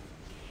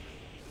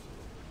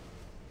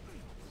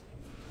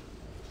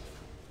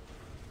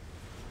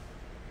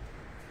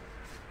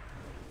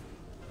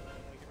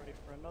 Get ready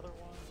for another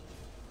one.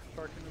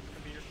 Sharkin is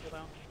gonna be your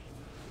cooldown.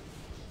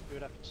 Do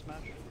it after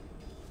smash.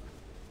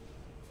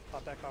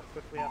 Pop back off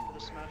quickly after the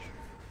smash.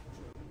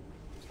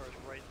 Star's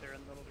right there in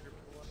the middle of the group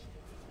to the left.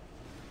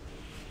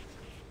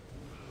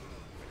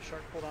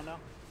 Shark cooldown now.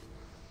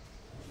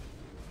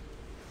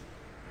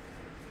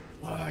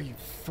 Ah, you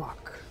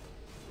fuck.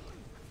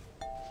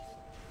 Big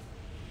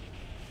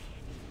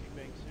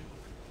bang soon.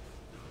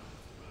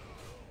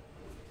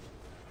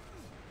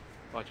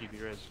 Watch you be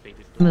res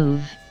faded.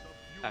 Move.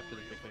 After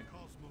the big bang.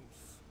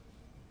 Cosmos.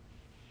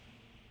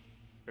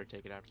 Or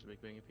take it after the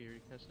big bang if you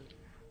recast it.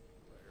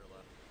 Right or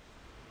left?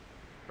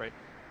 Right.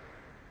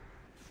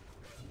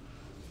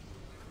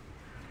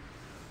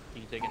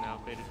 You can take it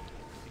now, faded.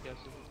 If you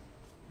cast it.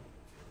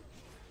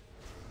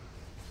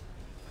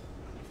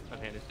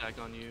 Okay, and attack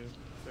on you,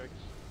 Darks.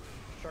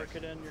 Shark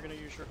it in, you're gonna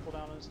use your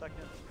cooldown in a second.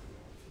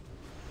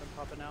 Then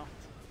pop it now.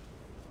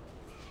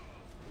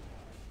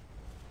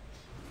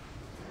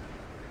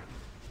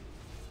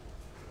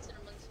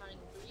 Cinnamon's hiding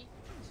 3,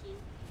 2,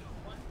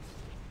 1.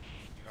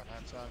 You got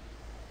hands on.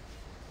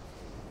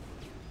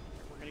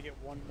 We're gonna get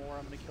one more,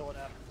 I'm gonna kill it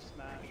after the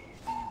smash.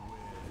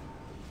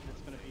 And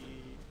it's gonna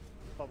be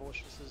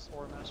Bubbleish's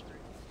Aura Mastery.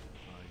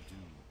 I do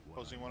what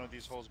Closing I one of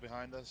these must. holes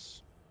behind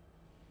us.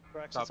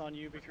 Brax, Top. it's on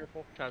you, be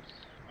careful. Caps.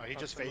 He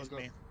just Sorry, phased go.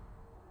 me.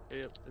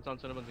 Yep, it's on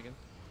Cinnamons again.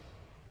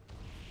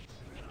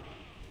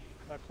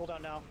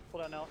 Cooldown now.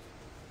 Cooldown now.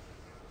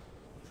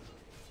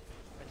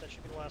 Right, that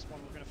should be the last one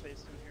we're gonna phase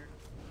soon here.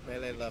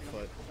 Melee left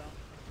foot. Cooldown.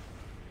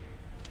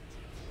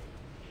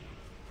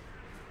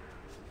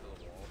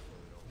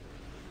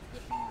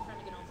 Yep, I'm trying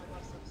to get all my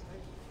left stuff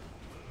started.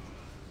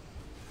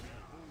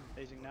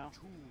 Phasing now.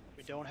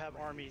 We don't have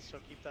armies, so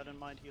keep that in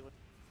mind, healer.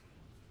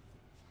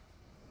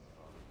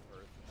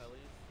 Earth Ellie.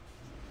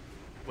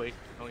 Wait,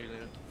 don't use it.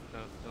 No,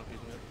 don't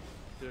use it.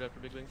 Do it after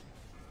Big Bang.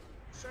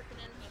 Sharking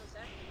in, heal a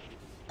sec.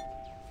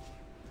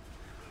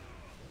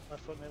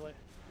 Left foot melee.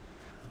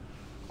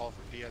 Call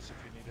for PS if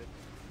you need it.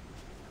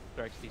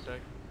 Drax D-Sec.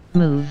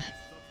 Move. The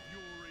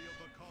fury of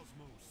the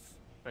cosmos.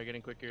 Alright,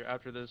 getting quick here.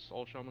 After this,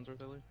 all Shamans are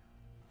Ellie.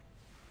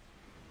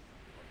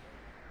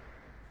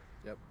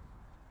 Yep.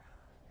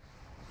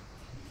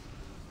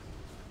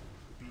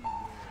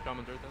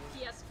 Shamans are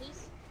Ellie. PS,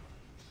 please.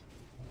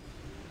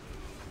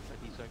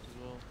 I D-Sec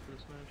as well for the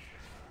smash.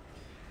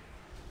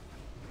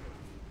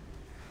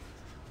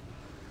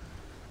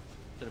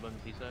 Cinnamon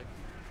D-Sec.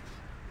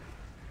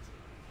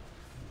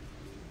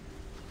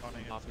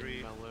 Taunting in Popping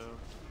 3. mellow.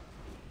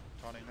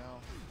 Taunting now.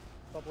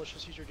 Publish,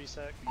 just use your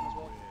DSAC as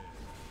well.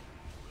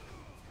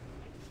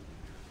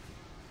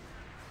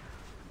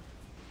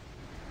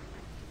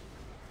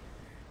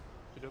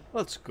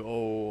 Let's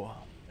go.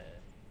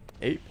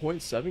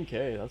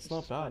 8.7k. That's not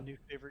This is my bad. new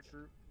favorite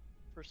group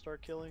for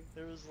start killing.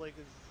 There was like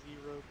a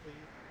 0 cleave.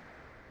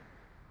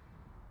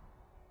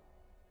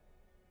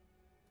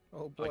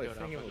 Oh boy, got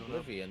freaking Alpha going up.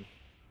 Oblivion.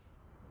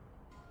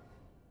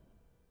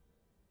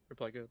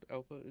 Reply good.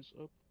 Alpha is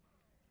up.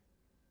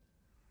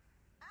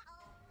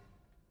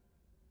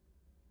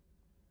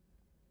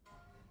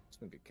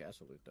 Some good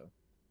castle loot though.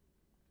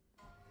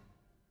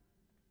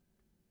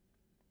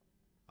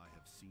 I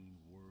have seen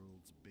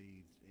worlds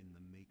bathed in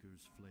the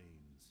Maker's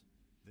flames,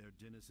 their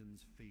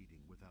denizens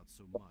fading without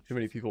so much. Too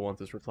many people want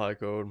this reply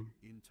code.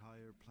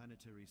 Entire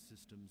planetary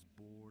systems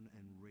born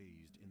and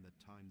raised in the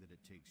time that it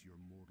takes your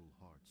mortal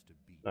hearts to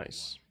beat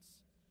Nice.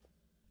 once.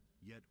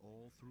 Yet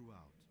all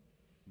throughout,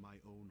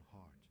 my own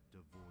heart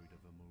devoid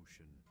of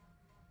emotion,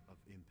 of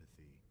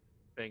empathy.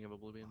 Bang of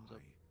Oblivion's up.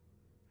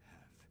 I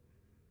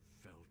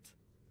have felt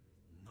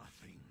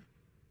nothing.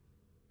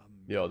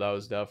 Yo, that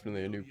was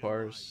definitely a new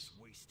parse.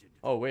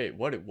 Oh wait,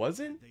 what? It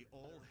wasn't? They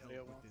all held Yeah,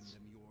 within once.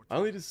 them your I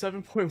only did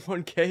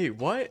 7.1k.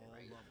 What? all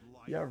of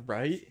life Yeah, as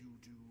right. you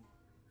do.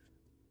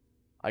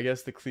 I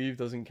guess the cleave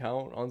doesn't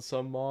count on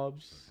some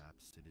mobs.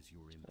 Perhaps it is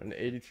your An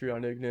 83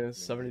 on Ignis,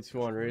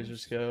 72 on Razor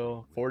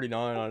Scale,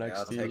 49 on Yeah,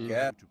 I'll take XT.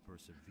 that. to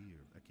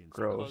persevere against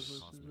Gross. those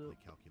cosmically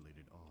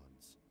calculated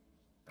odds.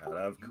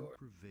 Of You course.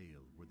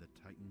 prevail where the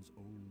Titan's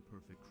own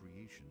perfect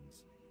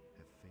creations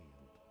have failed.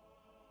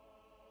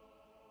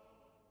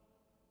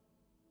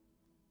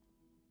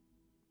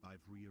 I've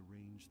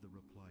rearranged the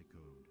reply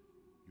code.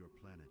 Your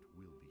planet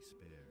will be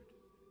spared.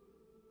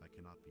 I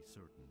cannot be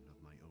certain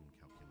of my own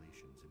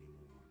calculations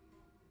anymore.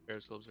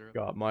 Bears gloves are up.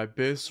 Got my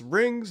bis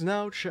rings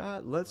now,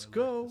 chat. Let's I lack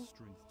go. the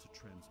strength to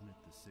transmit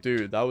the signal.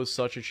 Dude, that was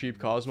such a cheap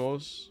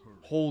Cosmos.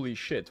 Holy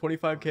shit,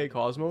 25k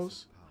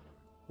Cosmos?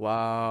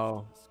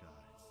 Wow.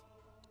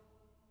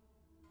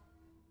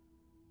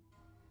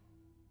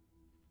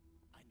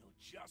 I know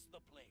just the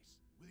place.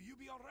 Will you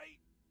be all right?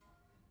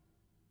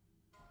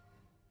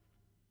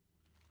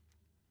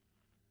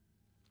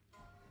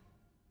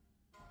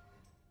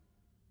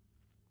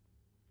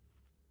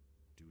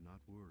 Do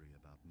not worry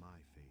about my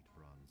fate,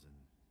 Bronzen.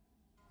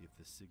 If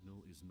the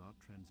signal is not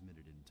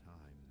transmitted in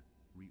time,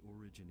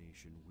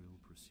 reorigination will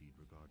proceed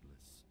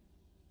regardless.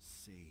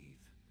 Save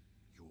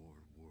your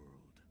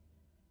world.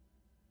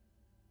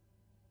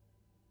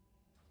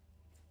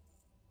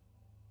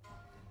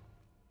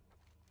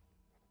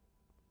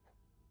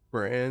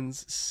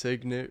 Brand's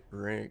signet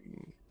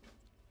ring.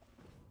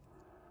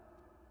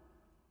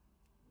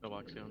 No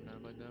Oxy on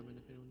down by Diamond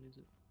if anyone needs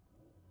it.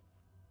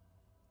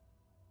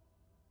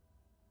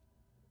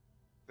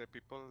 The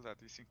people that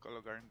is in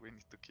Color Garden, we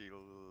need to kill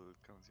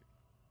Council.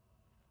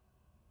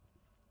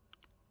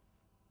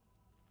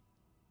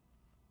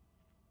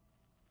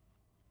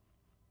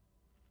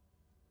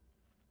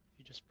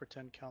 You just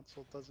pretend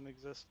council doesn't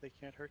exist, they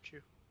can't hurt you.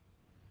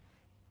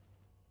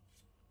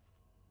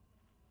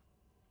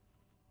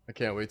 I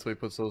can't wait till he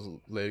puts those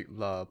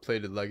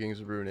plated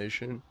leggings of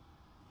Ruination.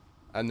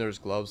 And there's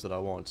gloves that I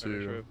want Alright,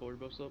 make sure I too. have forward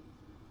buffs up.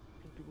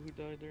 For people who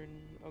died during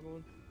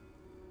Algoin.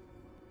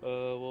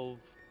 Well...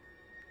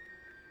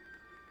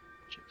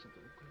 Check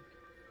something real quick.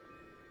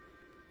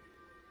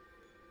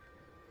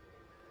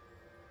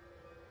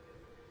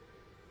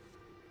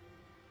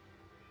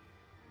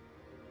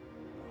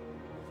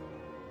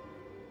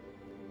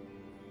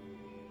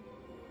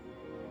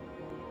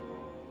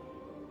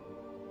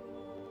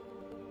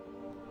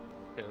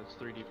 Yeah, that's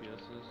 3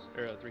 DPSs,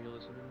 or 3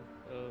 healers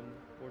and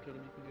 4 totem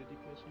you can get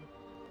DPS in.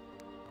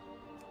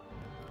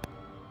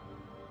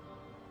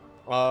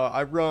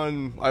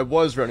 I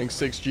was running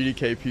 6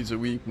 GDKPs a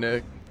week,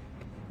 Nick.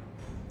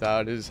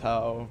 That is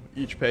how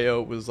each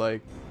payout was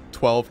like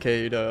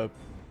 12k to,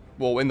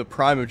 well, in the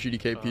prime of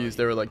GDKPs,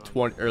 they were like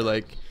 20, or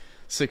like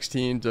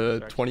 16 to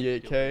They're actually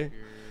 28k. still here.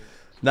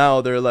 Now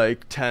they're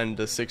like 10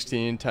 to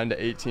 16, 10 to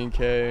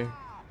 18k.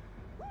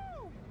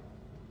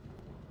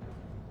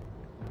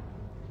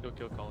 Go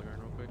kill Colligan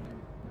real quick.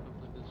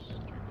 Hopefully this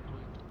streak will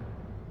play.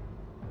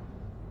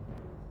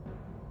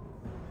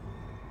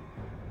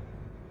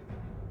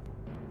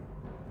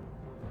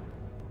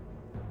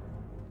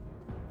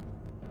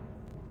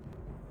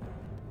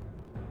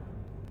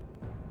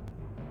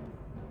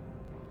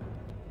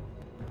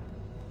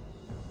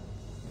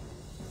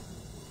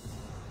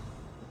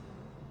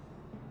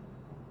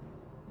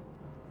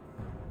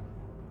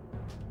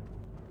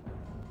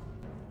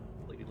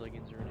 Lady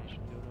leggings or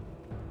nation going up.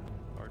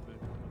 Hard move.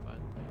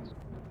 Fine.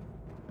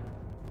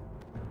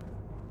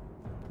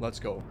 Let's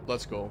go.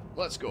 Let's go.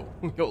 Let's go.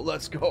 Yo,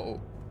 let's go.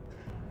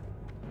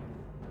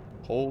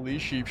 Holy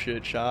sheep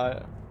shit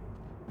shot.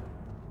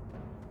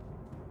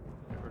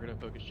 We're gonna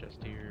focus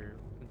chest here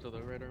until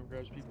the right arm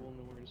grabs people, and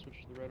then we're gonna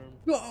switch to the right arm.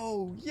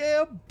 Go!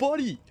 Yeah,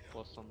 buddy!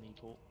 Plus on the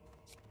tolt.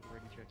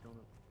 Ready check on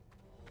it.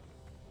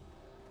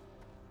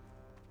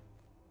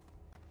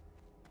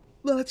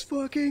 Let's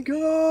fucking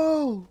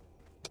go!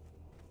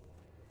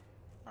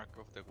 Mark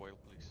off the whale,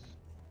 please.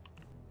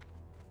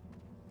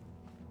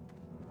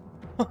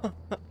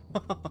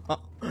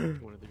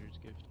 One of theirs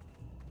gift.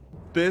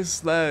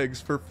 Bis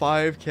legs for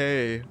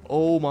 5k.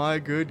 Oh my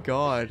good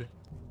god.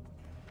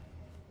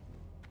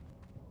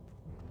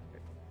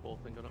 Whole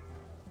thing got up.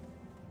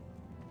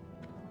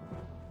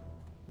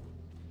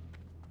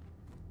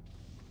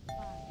 Five,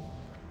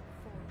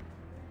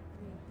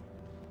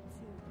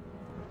 four,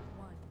 three, two,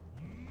 one.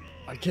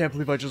 I can't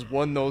believe I just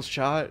won those,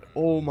 chat.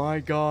 Oh my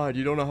god,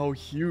 you don't know how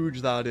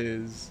huge that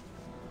is.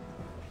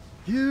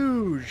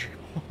 Huge!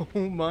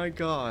 Oh my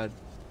god.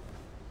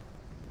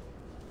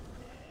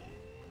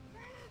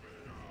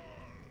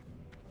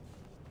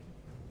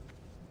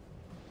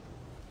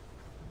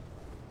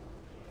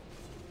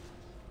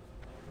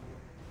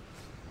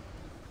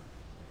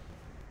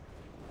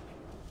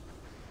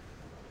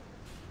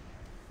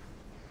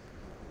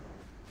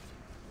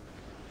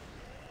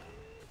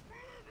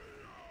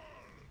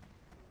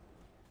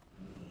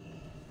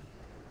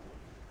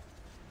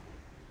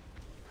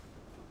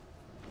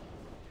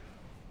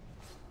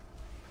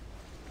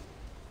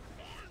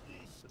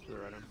 Switch to the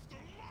right arm.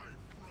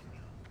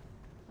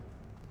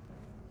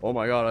 Oh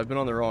my god, I've been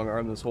on the wrong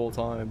arm this whole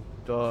time.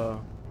 Duh.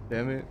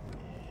 Damn it.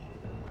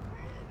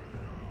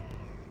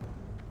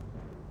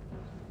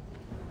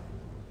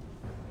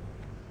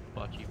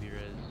 Bocce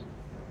V-Res.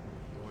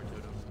 More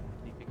totem.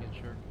 Sneak against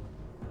shark.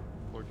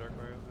 Or dark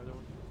Mario, either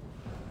one.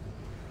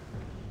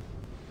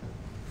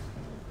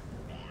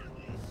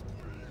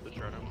 Switch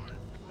right arm.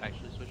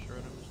 Actually switch to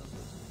right arm or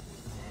something.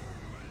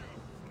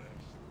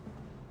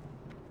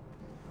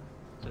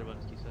 Instead of on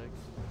D-Seg.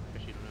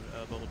 Actually, you don't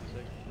have bubble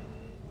D-Seg.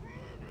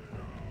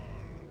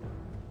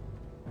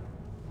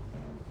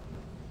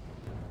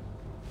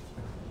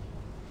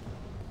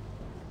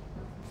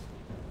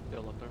 Go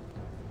left arm.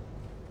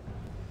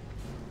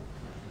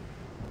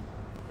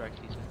 Drax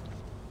D-Seg.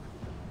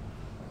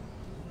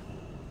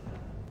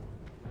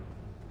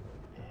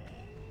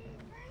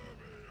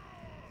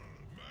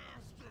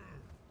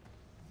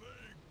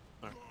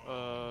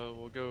 Alright,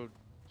 we'll go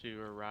to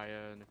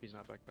Araya, and if he's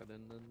not back by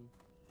then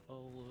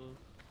I'll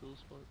fill the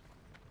spot.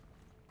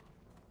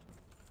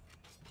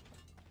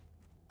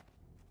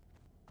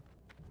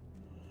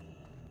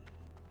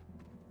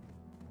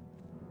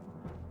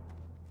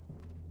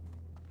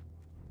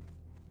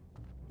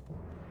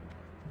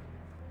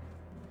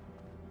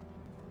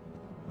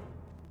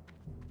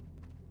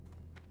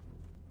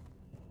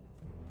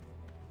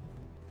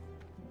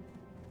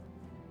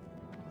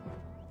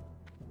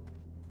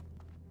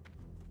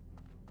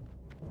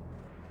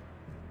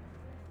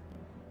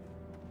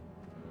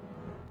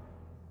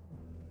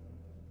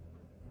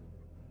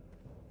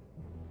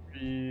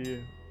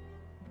 Three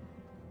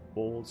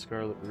bold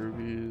scarlet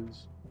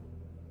rubies.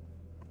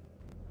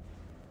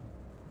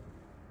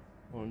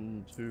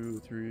 1, 2,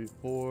 3,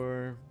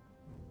 4.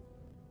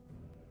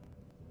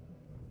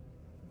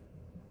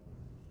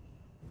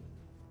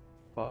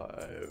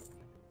 5.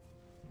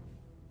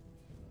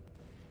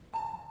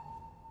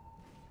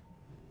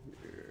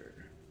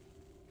 Here.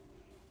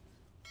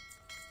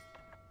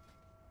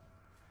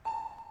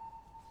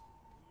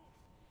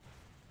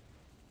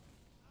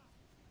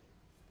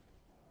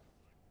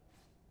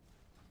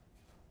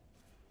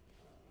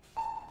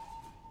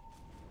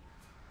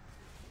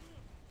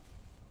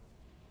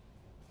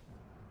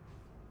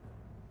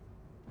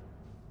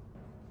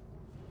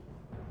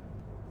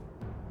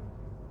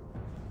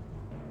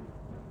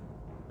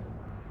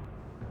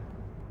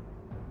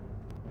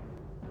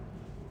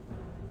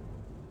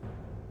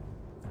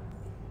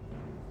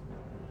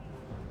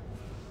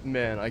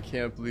 Man, I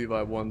can't believe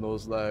I won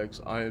those legs.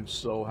 I am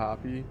so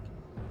happy.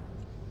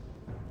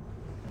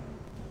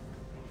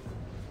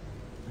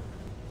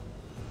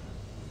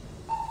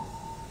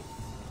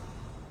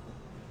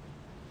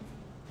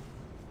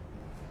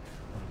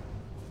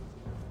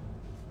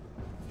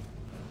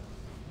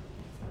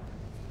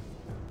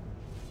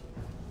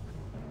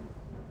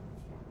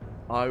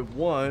 I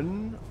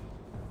won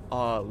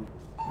Uh,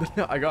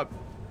 I got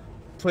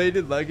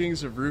plated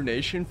leggings of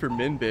Ruination for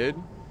min bid,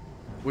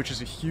 which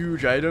is a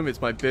huge item. It's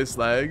my bis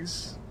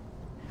legs.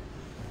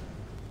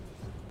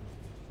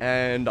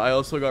 And I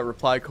also got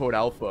reply code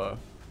alpha.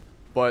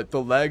 But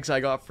the legs I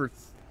got for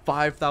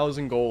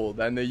 5,000 gold,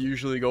 and they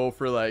usually go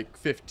for like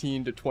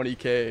 15 to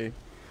 20k.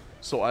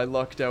 So I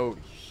lucked out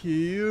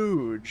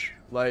huge,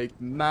 like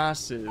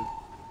massive.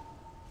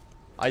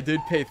 I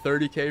did pay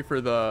 30k for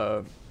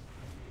the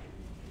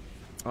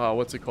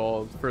what's it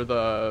called? For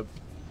the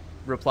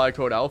reply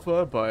code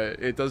alpha, but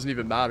it doesn't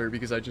even matter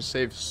because I just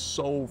saved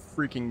so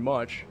freaking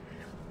much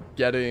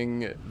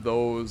getting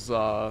those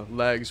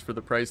legs for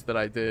the price that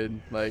I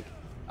did. Like,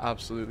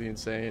 absolutely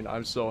insane.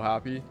 I'm so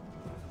happy.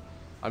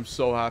 I'm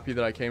so happy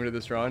that I came to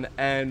this run,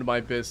 and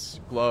my bis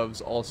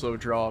gloves also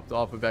dropped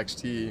off of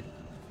XT.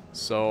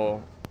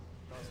 So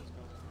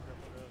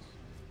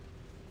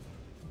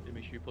Yeah,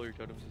 make sure you pull your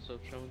totems and stuff,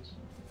 Shones.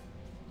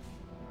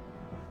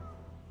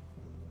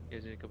 You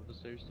guys need to come up the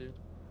stairs too.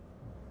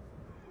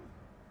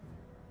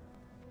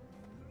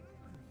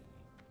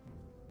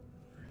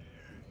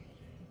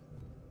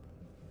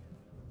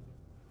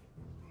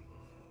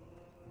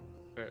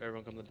 Alright,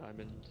 everyone come to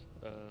Diamond.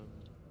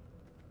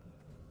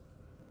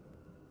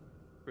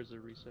 Where's the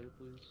reset,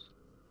 please?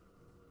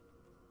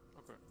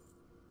 Okay.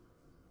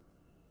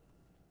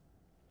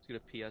 Let's get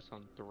a PS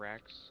on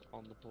Thrax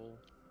on the pole.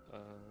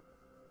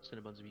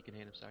 Cinnabons, if you can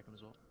hand him, stack him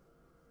as well.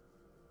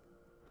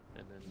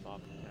 And then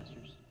Bob and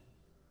Masters.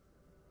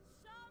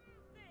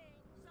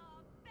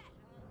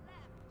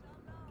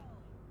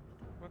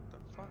 What the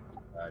fuck?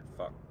 Alright,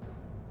 fuck.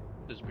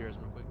 Disappear as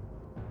real quick.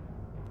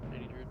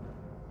 80 druid.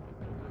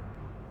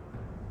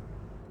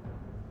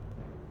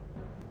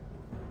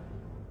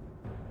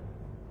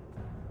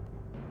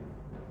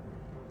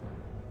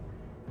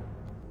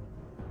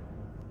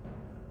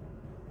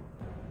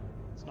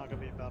 It's not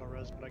gonna be a battle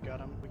res, but I got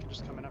him. We can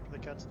just come in after the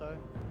cats die.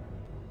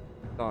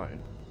 9,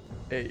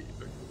 8,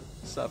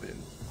 7,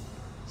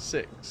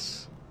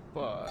 6,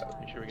 5,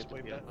 Make sure we get Just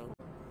wait the back.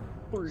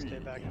 3, Stay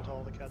back until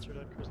all the cats are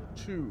dead, Grizzly.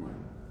 2,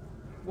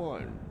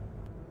 1.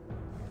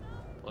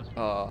 Bless you.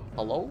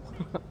 Hello?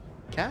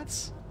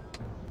 Cats?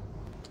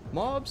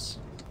 Mobs?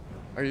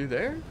 Are you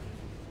there?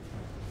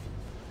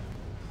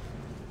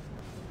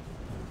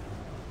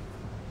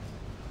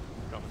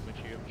 Drop as much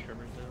you have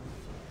trimmers down.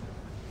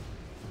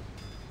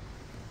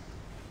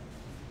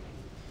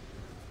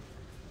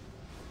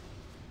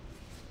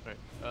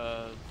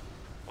 Alright,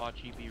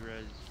 Wachi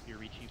B-Res,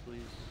 Yorichi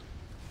please.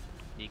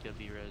 Nika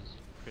B-Res,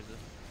 Kriza.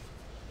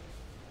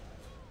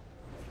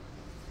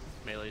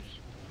 Melee, just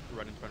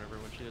run in front of her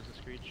when she does the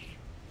screech.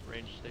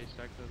 Range, stay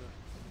stacked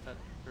at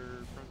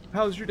her front.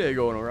 How's your day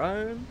going,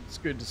 Orion? It's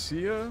good to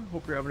see you.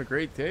 Hope you're having a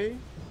great day.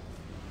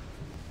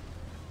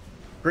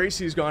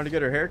 Gracie's gone to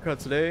get her haircut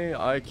today.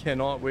 I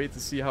cannot wait to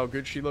see how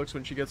good she looks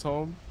when she gets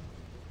home.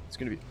 It's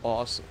gonna be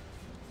awesome.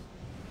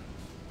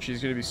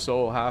 She's gonna be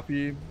so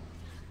happy.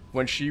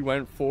 When she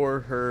went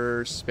for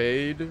her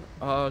spade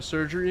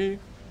surgery,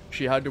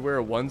 she had to wear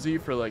a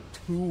onesie for like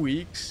 2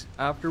 weeks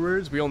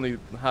afterwards. We only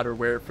had her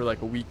wear it for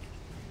like a week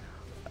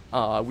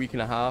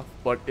and a half,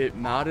 but it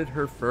matted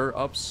her fur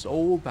up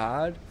so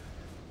bad.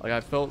 Like, I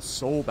felt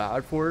so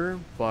bad for her,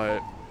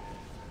 but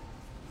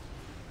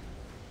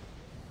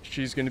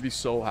she's gonna be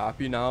so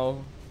happy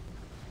now.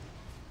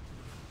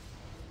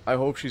 I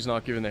hope she's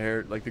not giving the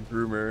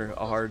groomer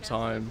a hard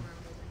time.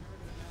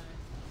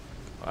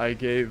 I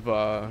gave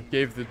the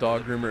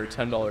dog groomer a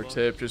 $10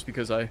 tip just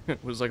because I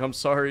was like, I'm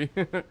sorry.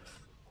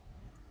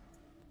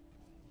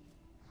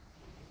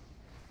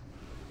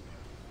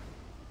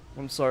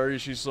 I'm sorry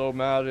she's so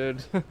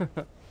matted.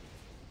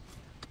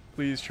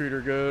 Please treat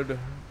her good.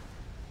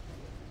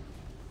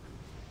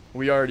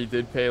 We already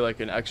did pay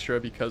like an extra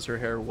because her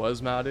hair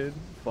was matted,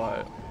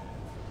 but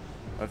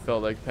I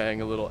felt like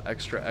paying a little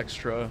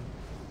extra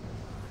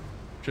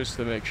just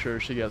to make sure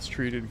she gets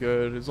treated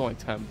good. It's only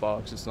 10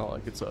 bucks. It's not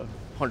like it's a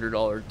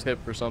 $100 tip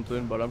or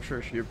something, but I'm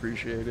sure she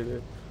appreciated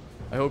it.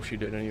 I hope she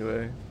did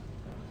anyway.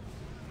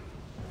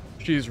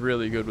 She's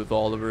really good with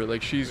Oliver.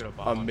 Like, she's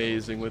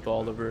amazing with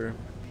Oliver.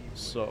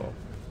 So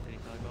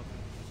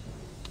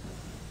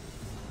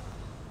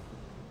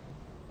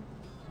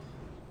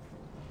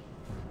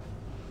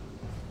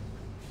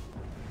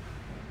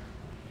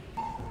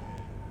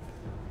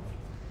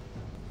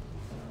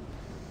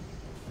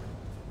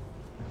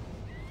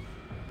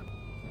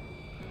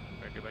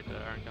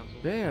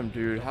damn,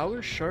 dude, how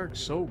is Shark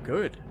so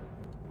good?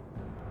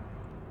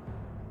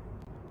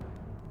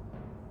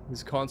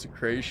 His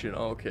consecration,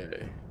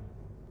 okay.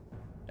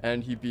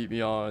 And he beat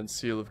me on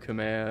Seal of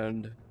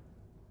Command,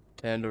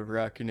 Hand of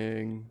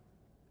Reckoning,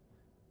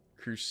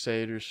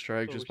 Crusader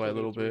Strike just by a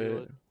little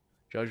bit,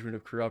 Judgment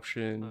of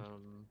Corruption,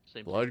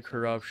 Blood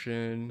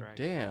Corruption,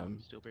 damn.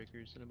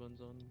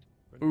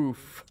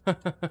 Oof.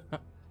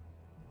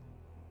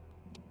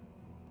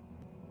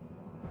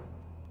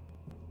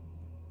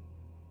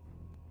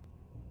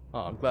 Oh,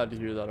 I'm glad to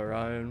hear that,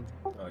 Orion.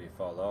 Oh, you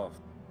fall off.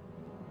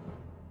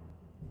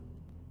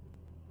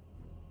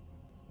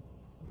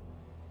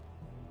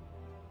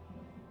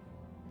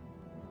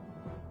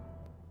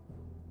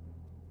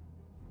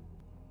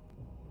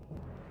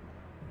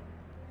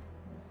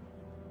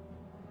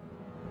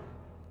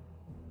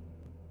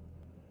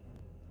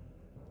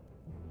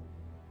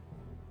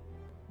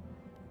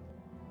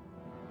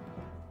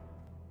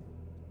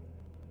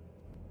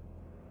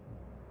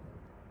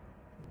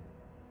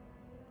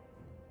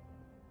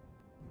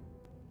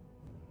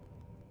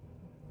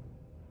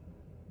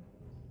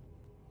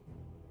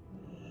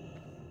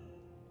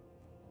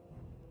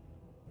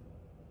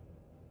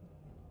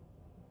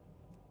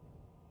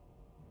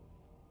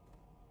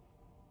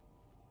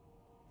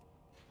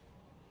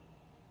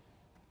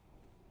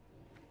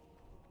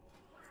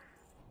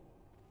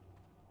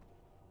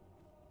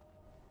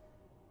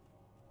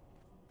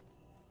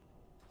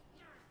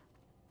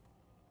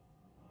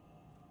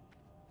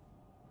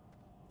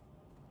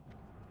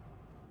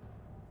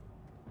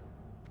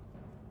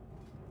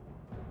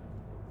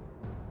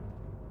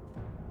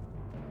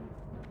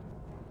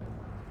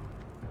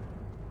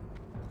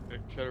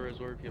 Try to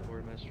resort if you have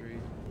War Mastery.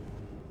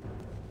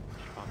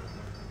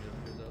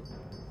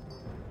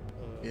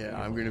 Yeah,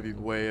 I'm gonna be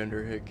way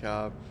under hit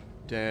cap.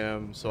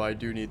 Damn, so I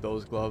do need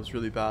those gloves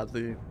really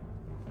badly.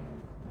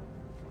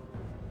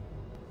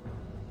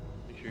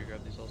 Make sure you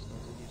grab these all stones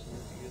and use them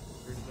if you get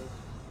rid of those.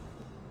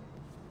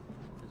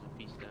 There's a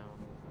piece down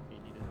if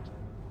you need it.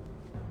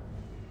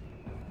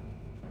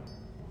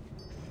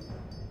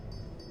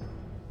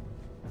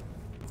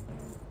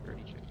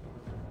 Already checked on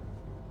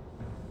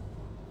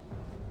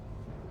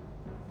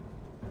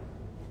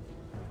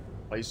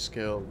it. Ice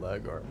scale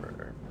leg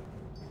armor.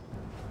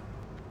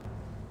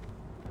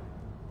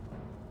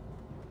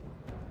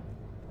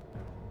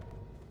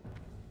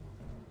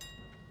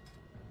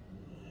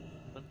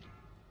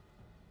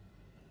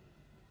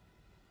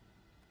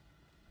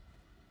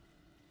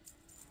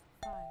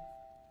 Five,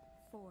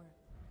 four,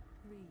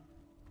 three,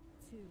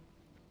 two,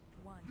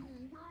 one. You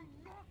will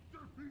not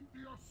defeat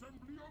the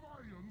assembly of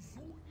iron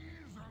so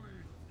easily,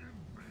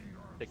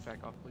 invader! Take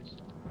back off, please.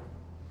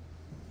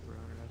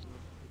 Runner has no.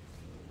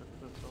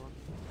 That's on.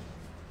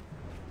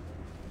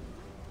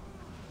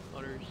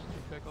 Others,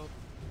 take back off.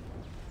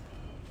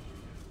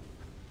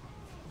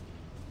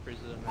 Freeze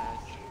the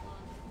match.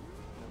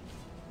 No.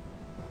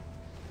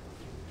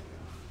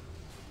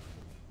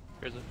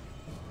 Here's it.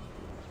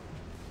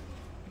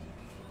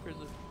 Here's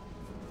it.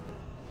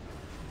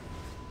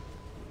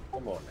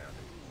 Come on now.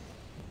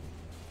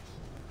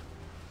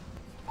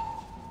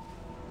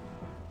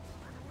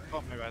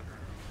 Oh, my bad.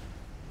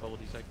 Bubble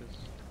dissect this.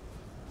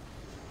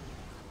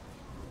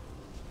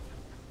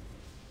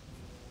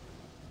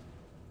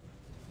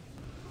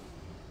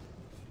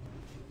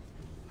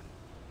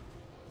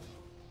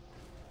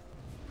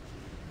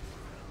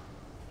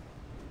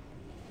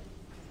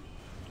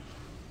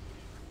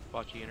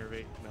 Bocce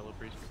innervate, Mellow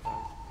Breeze group 5.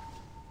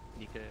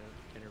 Nika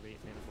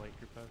innervate, Man of Light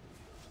group 5.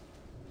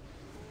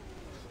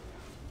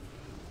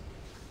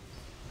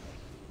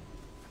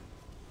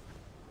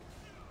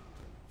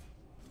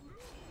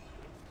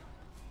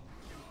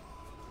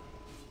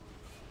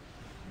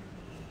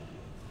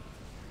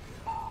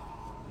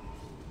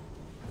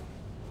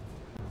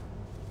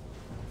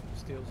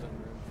 Steals in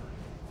room.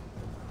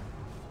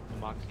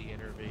 Moxie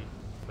innervate,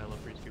 Mellow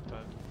Breeze group 5.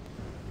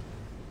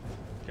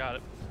 Got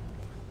it.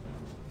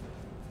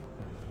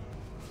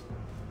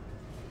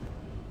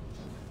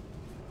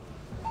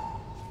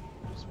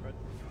 Just spread.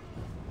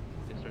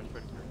 They start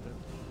spreading for a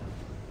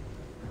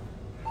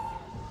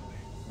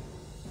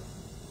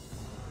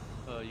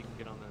bit. You can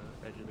get on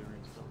the edge of the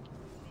rune still.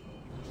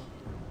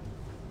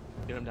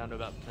 Get them down to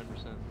about 10%. We're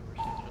still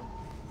chill.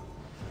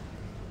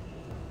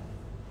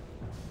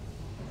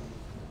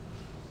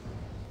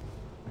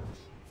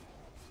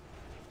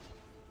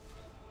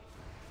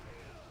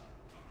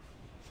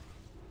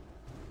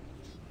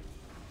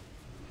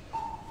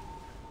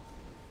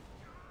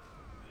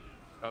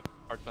 Up,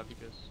 hard stop you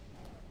guys.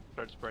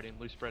 Start spreading,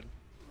 loose spread.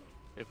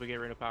 If we get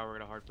rid of power, we're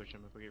gonna hard push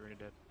him. If we get rid of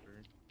death,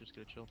 we're just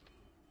gonna chill.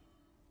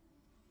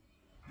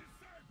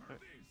 Alright.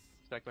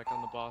 Stack back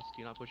on the boss.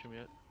 Do not push him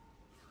yet.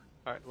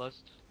 Alright,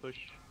 Lust, push.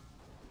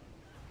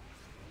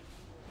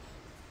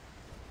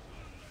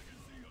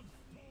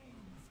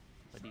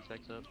 My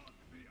D-Sec's up.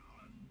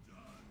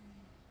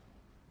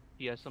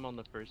 He has some on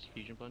the first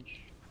fusion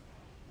punch.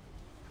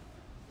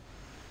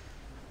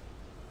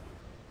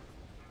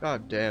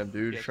 God damn,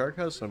 dude. Yeah. Shark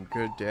has some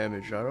good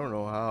damage. I don't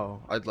know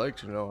how. I'd like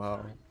to know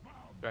how.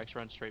 Thrax,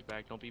 run straight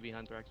back. Don't be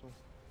behind Thraxel.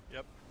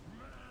 Yep.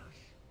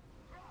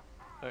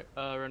 Alright,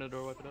 run the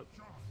door, wipe it up.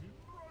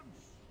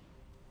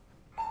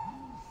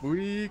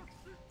 Weak.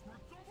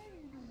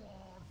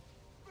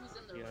 Who's in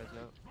the Yeah, room? it's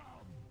out.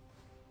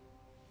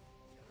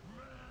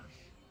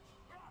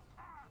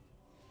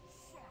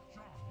 Such a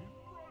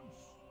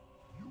hindrance!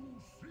 You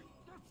seek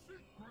the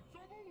secrets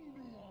of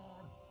Ulduar!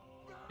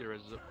 Get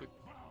res up quick.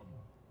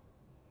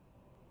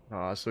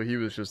 So he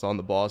was just on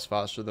the boss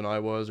faster than I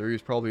was, or he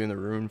was probably in the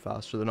rune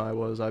faster than I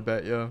was, I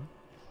bet ya.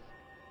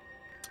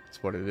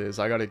 That's what it is.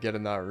 I gotta get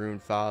in that rune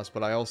fast,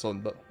 but I also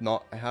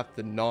I have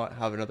to not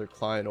have another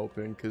client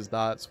open, because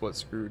that's what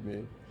screwed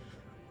me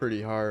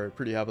pretty hard,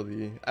 pretty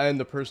heavily. And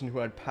the person who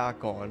had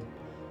pack on.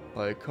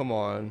 Like, come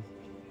on.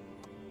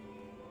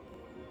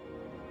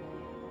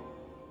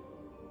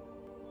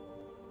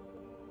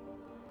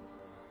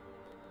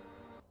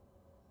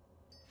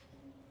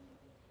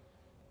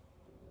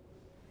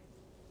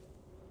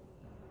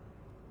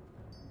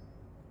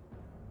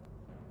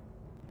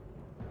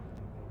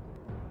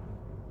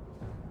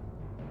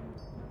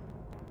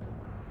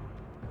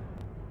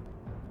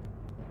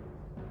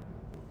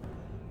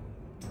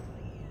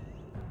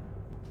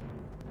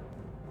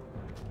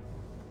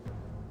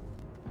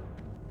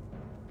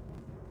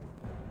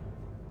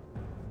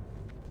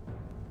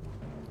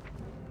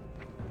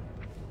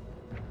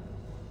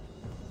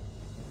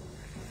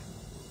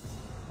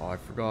 Oh, I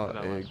forgot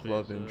That a last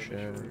glove phase, make sure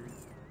enchant.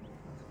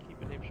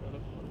 keep a name shot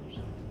up.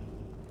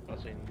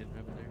 Not saying you didn't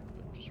have it there,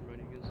 but just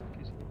reminding you guys in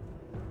case you did.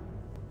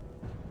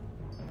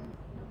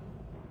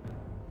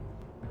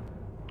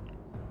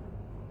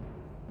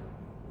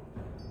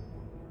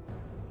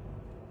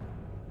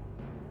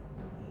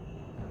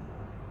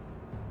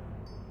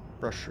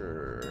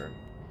 Pressure.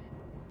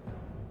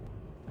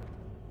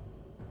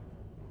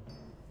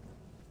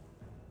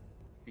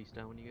 Beast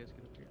down when you guys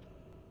get up here.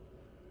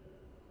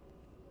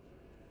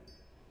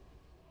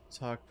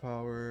 Attack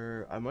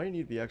power. I might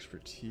need the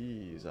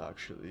expertise,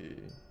 actually.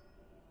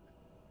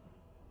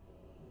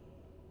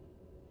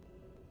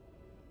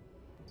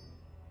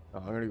 Oh,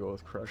 I'm gonna go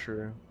with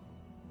Crusher.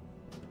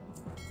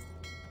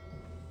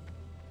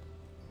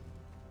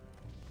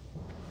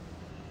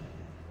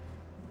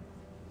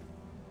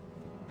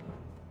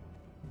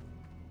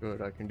 Good,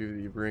 I can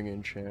do the Bring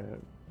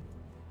enchant.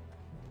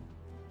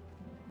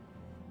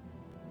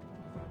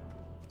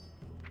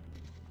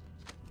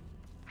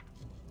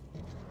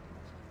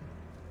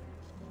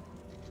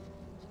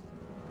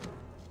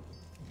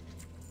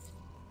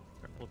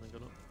 Grapple, then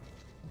go up.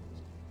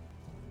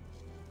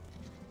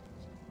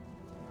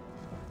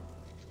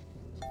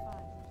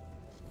 Five,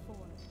 four,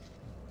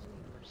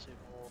 Or save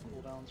all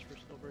cooldowns for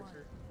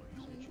Spellbreaker.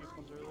 Use any cheap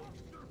ones early.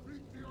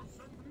 Defeat the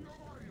assembly of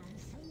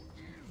ions so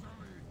easily,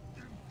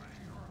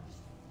 invaders!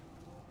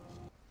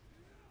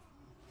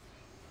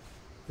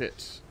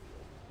 Hit.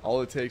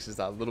 All it takes is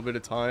that little bit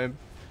of time,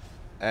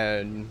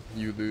 and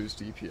you lose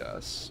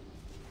DPS.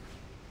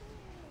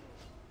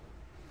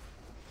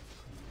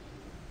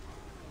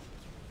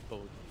 Oh,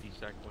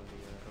 desack when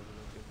the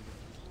overload goes again.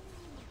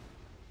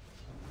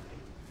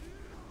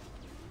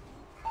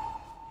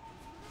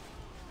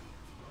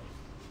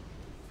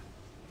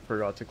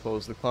 Forgot to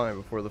close the client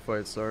before the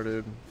fight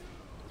started,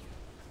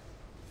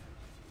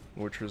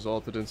 which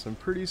resulted in some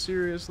pretty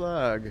serious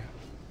lag.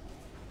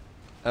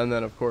 And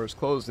then, of course,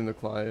 closing the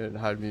client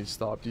had me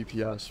stop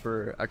DPS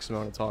for X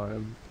amount of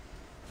time.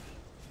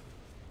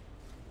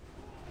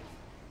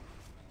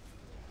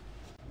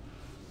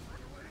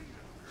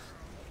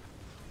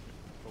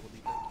 Bubble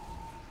desack.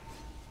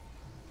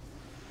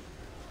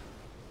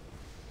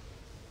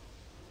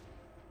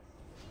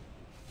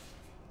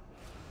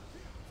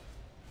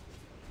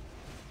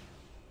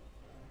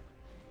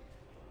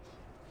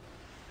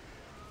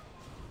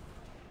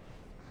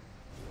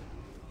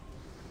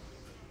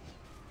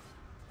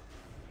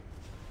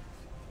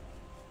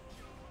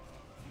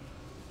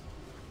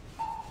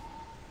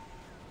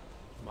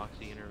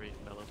 Moxie, Innervate,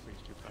 Mellow, Freeze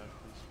 2-5,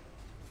 please.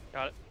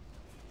 Got it.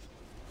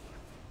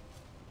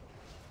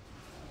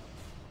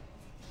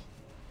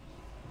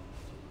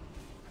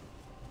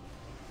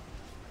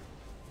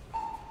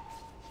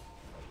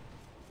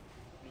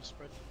 New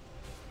spread.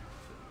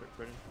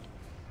 Brennan,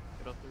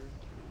 get off the room.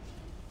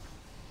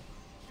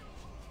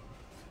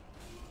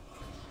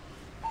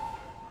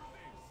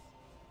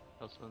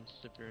 House funds,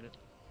 if you're in it.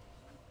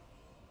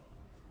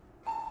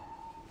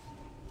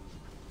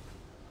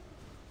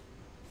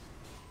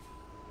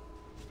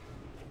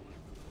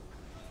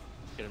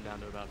 Get him down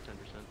to about 10%.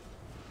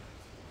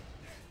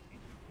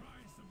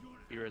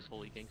 You're as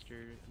holy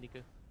gangster,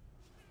 Nika.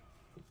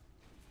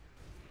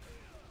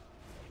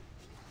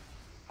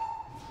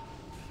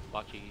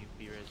 Bachi,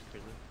 be res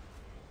Grizzly.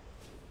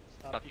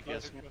 Stop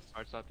DPS.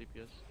 Hard stop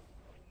DPS.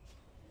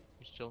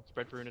 Just chill.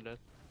 Spread for Rune to death.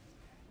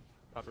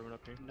 Pop everyone up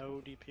here.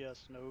 No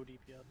DPS, no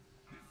DPS.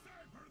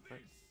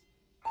 Right.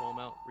 Pull him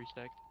out,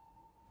 restack.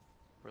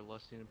 We're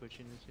lusting and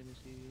pushing as soon as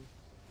he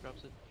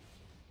drops it.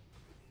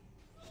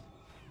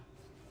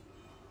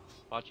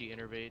 Bachi,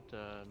 Innervate,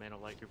 Mana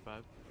Light Group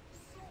 5.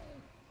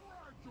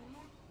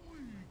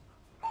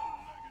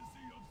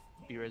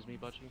 Be res me,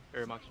 Bachi.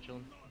 Or Moxie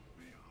chillin'.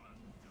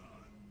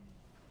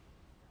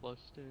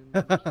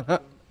 Lustin'.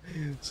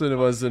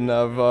 Cinemas didn't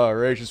have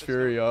Righteous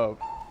Fury up.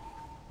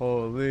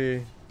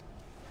 Holy.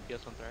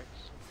 Yes on Thrax.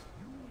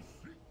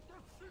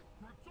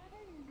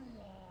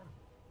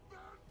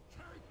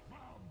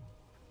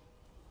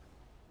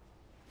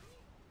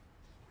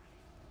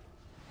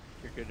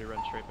 You're good to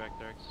run straight back,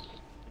 Thrax.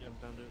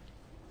 Yep. Down to it.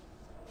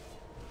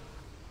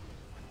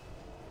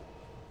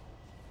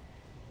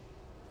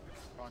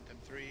 Taunt in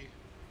 3,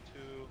 2,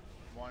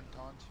 1,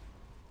 taunt.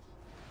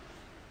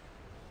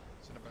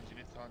 Cinnabons, you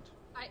need taunt.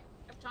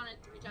 I've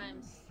taunted 3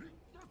 times.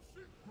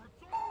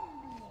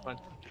 Fine,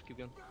 just keep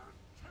going.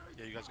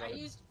 Yeah, you guys I got it.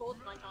 used both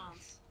my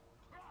taunts.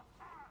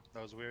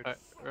 That was weird. Alright,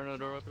 run the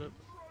door, open it up.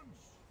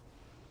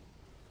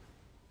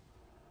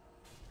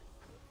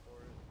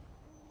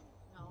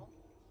 No.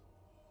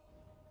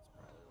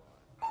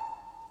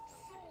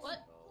 What?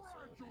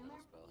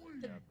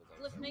 The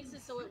glyph makes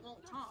it so it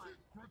won't taunt.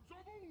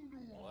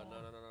 What? No.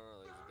 There's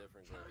a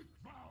different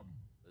glyph.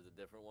 There's a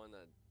different one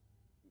that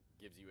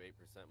gives you 8%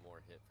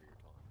 more hit for your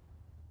taunt.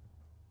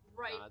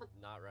 Right, not, but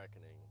not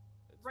reckoning.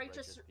 It's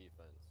Righteous- righteous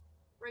defense.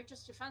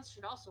 Righteous Defense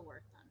should also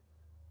work then.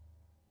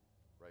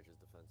 Righteous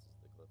defense is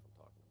the glyph I'm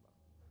talking about.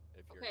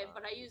 If you're Okay, not,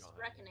 but I you used don't have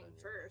Reckoning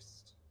anything, you're-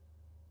 first.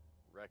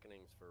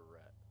 Reckoning's for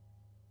ret.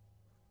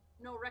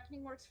 No,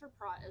 Reckoning works for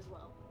Prot as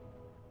well.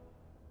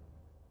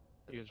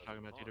 You guys are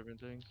talking about 2 different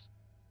things?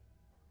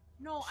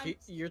 No, I'm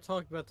You're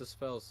talking about the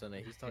spell,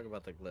 Senna. He's talking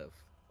about the glyph.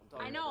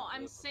 I know,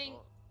 I'm saying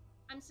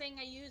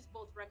I use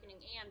both Reckoning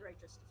and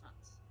Righteous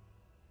Defense.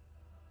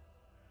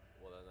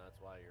 Well, then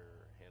that's why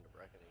your Hand of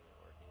Reckoning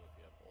isn't working if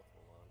you have both of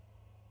them on.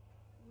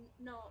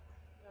 No.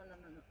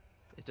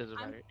 It doesn't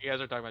I'm- matter. You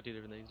guys are talking about two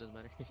different things. Doesn't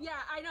matter. Yeah,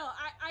 I know.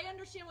 I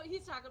understand what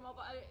he's talking about,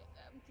 but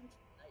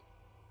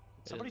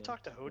Somebody doesn't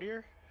talk to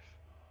Hodier?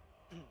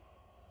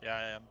 Yeah,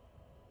 I am.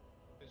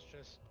 It's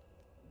just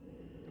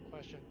the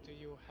question, do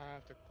you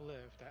have the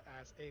glyph that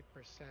adds 8%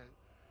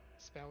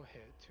 spell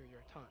hit to your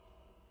taunt?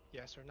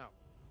 Yes or no?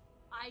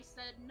 I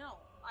said no.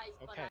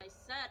 But Okay. I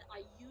said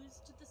I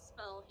used the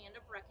spell Hand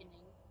of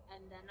Reckoning,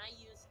 and then I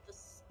used the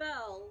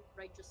spell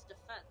Righteous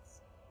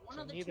Defense. One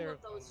So of the neither two of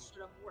of those them-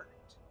 should have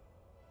worked.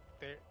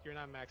 You're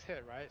not max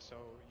hit, right? So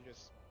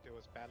it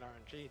was bad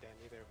RNG. Then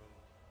neither of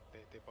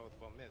them, they both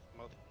will miss.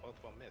 Both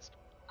of them missed.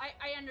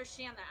 I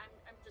understand that.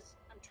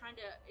 I'm trying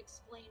to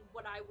explain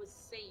what I was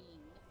saying.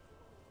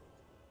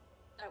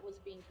 That was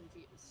being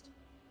confused.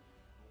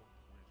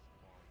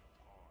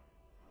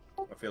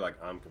 I feel like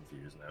I'm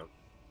confused now.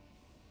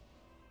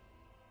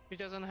 He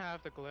doesn't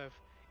have the glyph,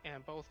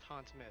 and both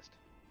taunts missed.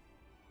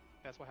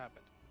 That's what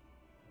happened.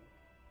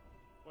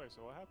 Wait,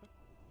 so what happened?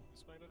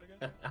 Explain it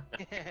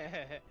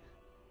again.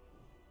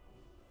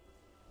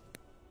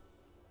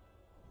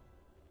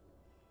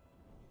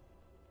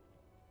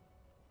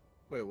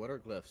 Wait, what are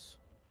glyphs?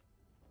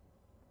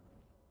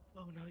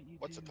 Oh, not you.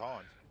 What's a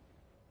taunt?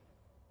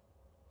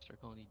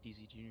 Start calling you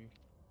DZ Junior.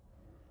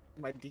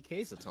 My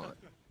DK's a taunt.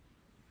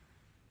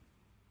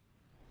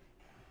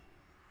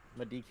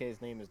 My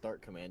DK's name is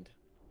Dark Command,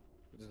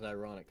 which is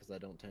ironic because I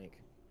don't tank.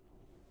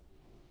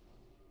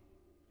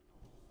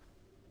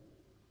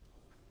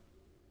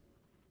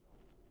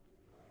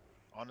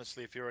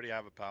 Honestly, if you already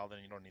have a paladin,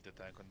 you don't need to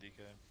tank on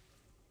DK.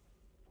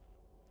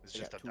 It's I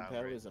just a got two downgrade.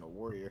 paladins and a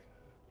warrior.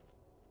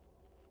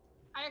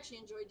 I actually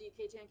enjoy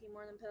DK tanking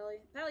more than Pally.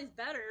 Pally's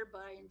better,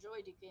 but I enjoy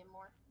DK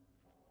more.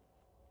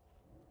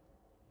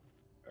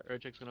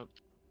 Urchek's gonna.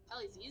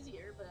 Pally's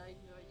easier, but I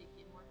enjoy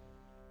DK more.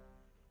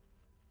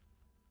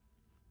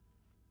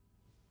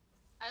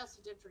 I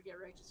also did forget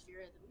Righteous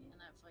Fury at the beginning of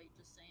that fight,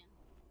 just saying.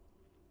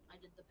 I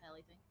did the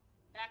Pally thing.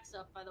 Backs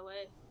up, by the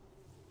way.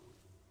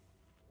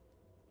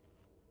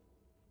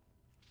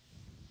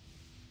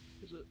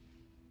 Is it?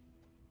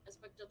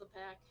 Aspect of the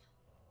pack.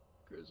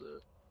 Is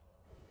it?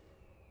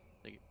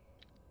 Thank you.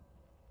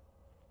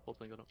 Whole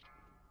thing got up.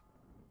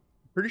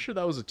 Pretty sure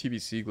that was a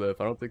TBC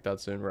glyph. I don't think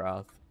that's in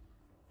Wrath.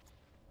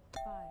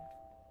 5,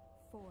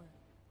 4,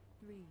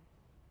 3,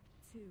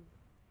 2,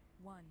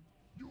 1.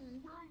 You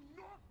will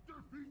not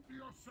defeat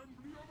the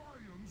Assembly of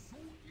Iron so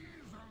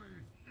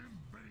easily,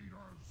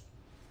 invaders!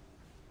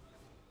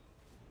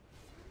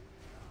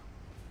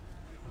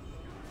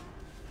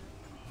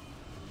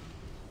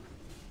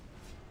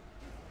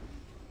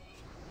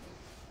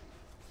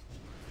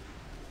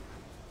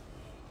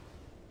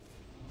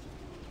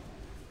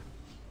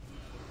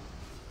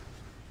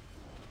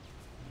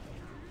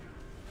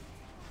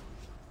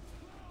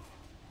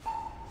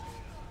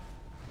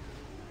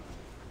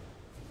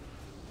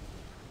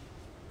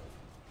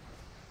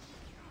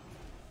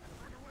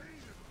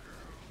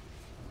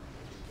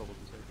 Bubble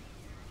dessert.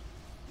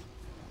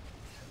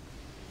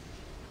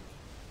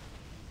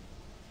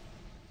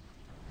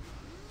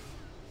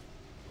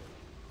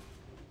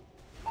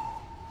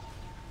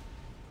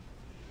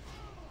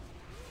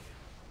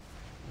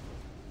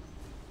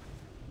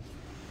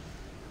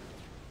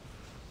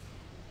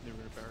 New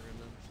rune of power in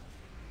them.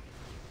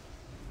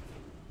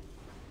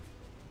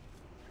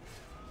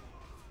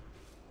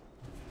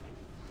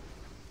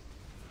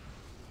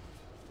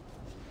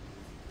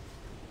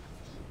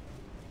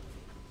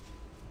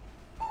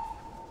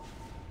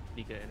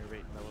 Nika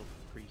Innervate Mellow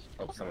Priest.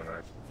 Oh, someone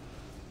right.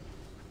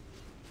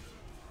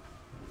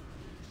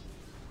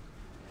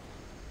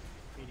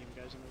 Medium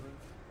guys in the room.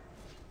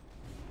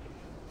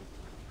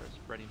 Start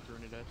spreading through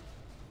into death.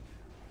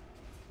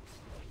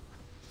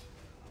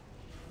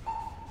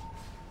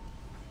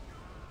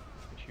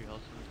 Make sure your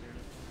health's in there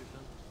next time you're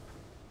done.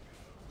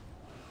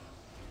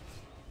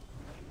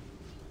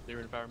 They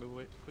were in power, move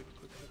away. Quick.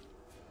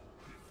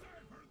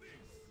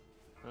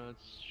 It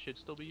should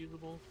still be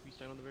usable if you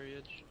stand on the very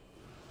edge.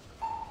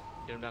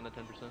 Get him down to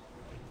 10%.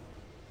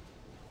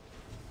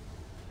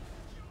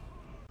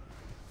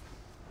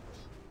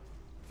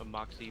 A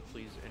Moxie,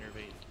 please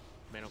innervate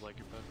Mana Black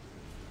your puck.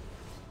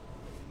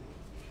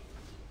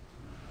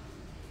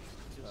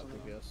 Stop,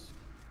 I guess.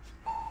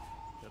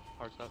 Yep,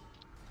 hard stop.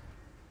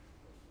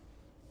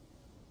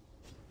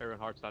 Everyone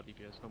hard stop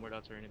DPS, no more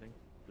dots or anything.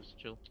 Just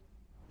chill.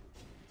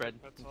 Spread,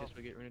 That's in all. case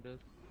we get Runa dead.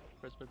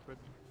 Spread.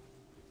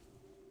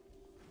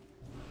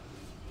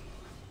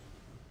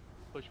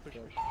 Push.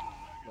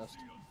 Left.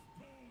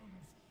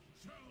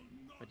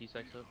 My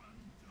D-Sex up.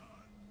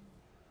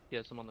 He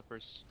has some on the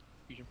first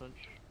fusion punch.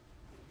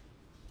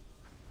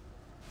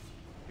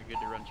 You're good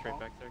to run straight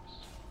back Dex.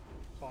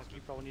 Bonk,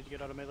 you probably need to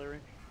get out of melee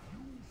range.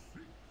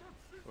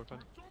 Or fine.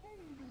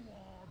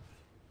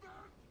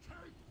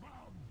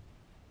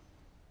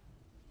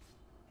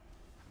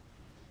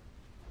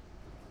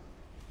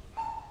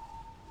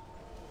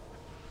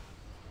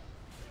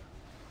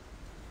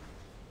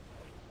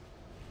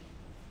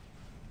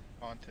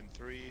 Taunt in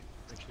 3,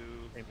 2,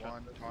 Same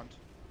 1, shot. taunt.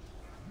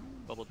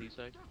 Bubble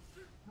D-Sec.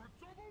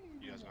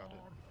 You guys got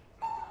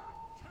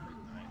it.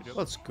 Nice.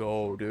 Let's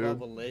go, dude.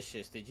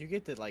 Bubblicious, did you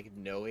get to like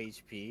no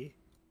HP?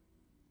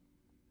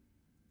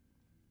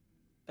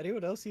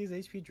 Anyone else see his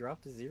HP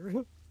drop to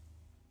 0?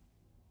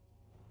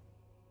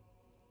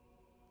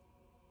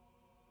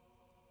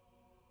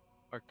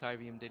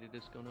 Archivium data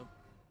disk going up.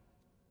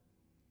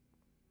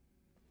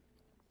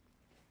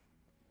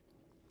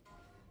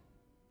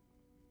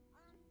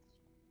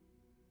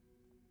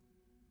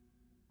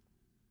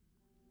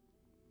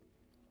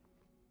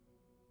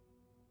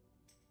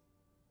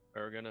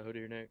 We're gonna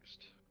Hoodier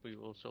next. We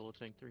will solo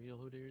tank 3 heal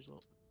Hoodier as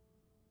well.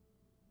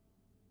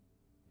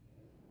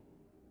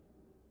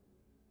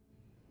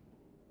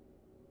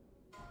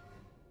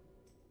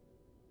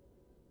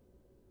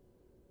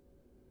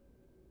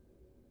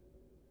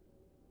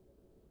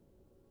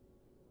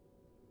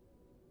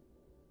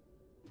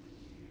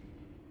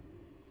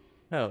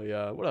 Hell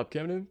yeah. What up,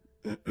 Camden?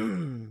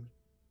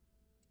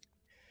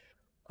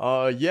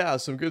 Yeah,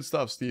 some good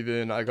stuff,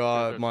 Steven. I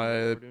got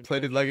my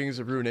plated leggings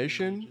of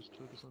ruination. Just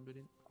focus on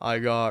bidding. I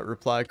got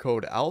reply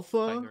code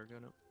alpha. Tiger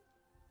going up.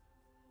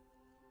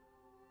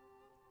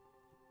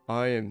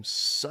 I am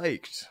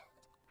psyched.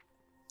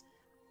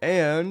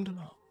 And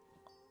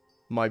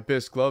my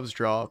bisque gloves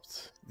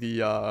dropped.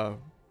 The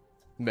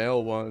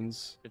male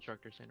ones.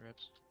 Constructor sand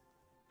reps.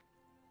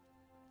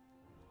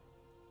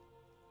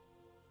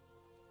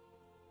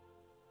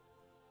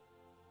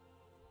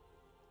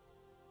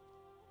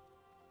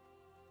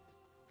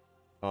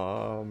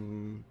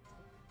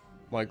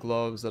 My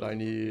gloves that I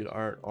need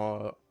aren't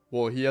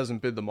well, he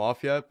hasn't bid them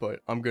off yet,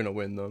 but I'm gonna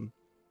win them.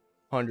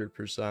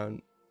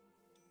 100%.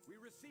 We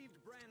received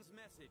Brand's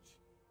message,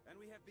 and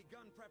we have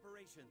begun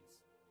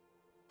preparations.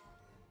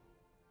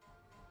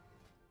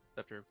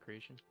 Scepter of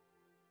creation.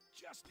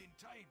 Just in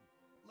time.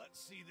 Let's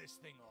see this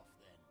thing off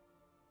then.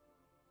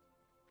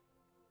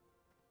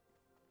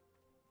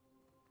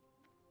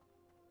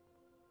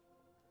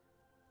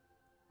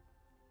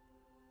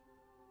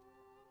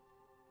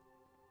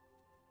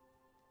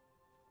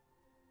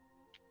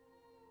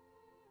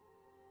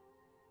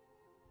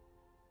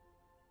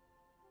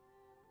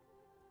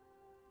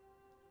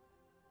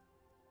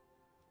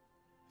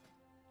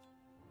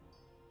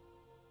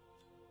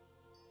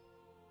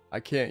 I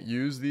can't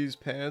use these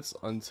pants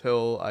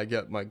until I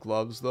get my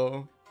gloves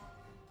though,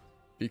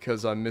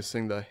 because I'm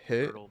missing the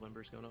hit. Turtle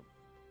members going up.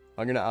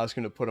 I'm gonna ask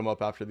him to put them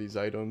up after these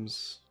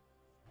items.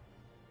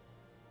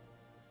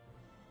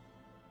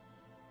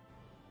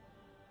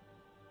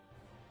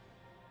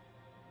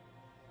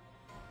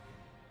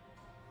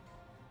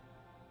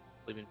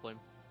 Leaving flame.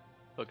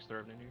 Focus the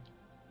revenue here.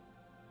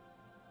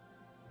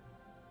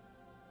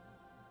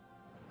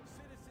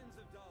 Citizens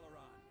of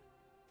Dalaran,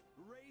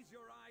 raise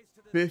your eyes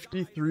to the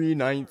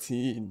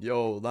 5319.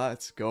 Yo,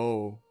 let's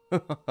go.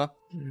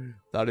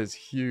 That is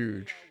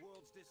huge.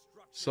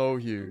 So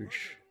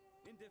huge.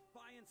 in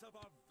defiance of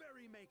our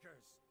very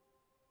makers.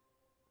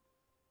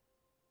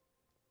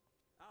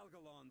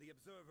 Algalon, the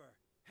Observer,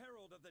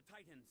 Herald of the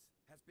Titans,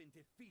 has been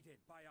defeated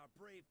by our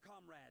brave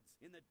comrades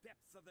in the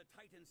depths of the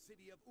Titan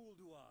city of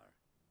Ulduar.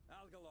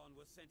 Algalon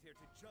was sent here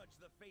to judge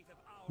the fate of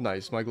our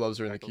Nice, my world. gloves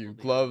are in the queue.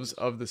 Gloves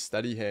of the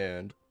steady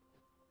hand.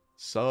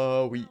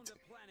 Sweet. Found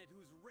a planet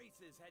whose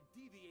races had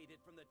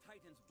deviated from the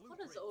Titan's What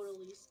blueprints. does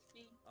Odalise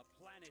mean? A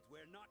planet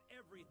where not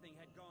everything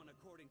had gone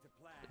according to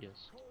plan.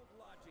 Yes. Cold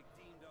logic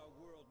deemed our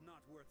world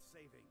not worth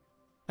saving.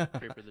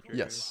 Pray for the trigger.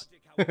 Yes.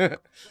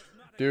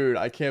 Dude,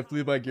 I can't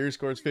believe my gear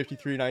score is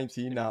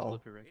 5319 now.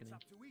 Flip your reckoning.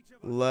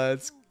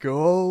 Let's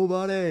go,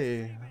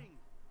 buddy.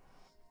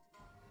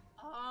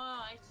 Oh,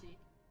 I see.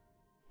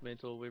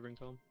 Mantle wavering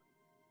column.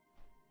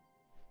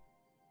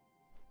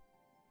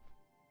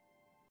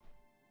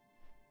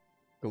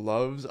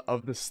 Gloves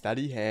of the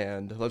steady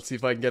hand. Let's see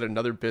if I can get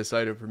another BIS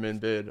item for min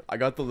bid. I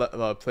got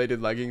the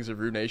plated leggings of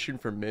ruination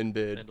for min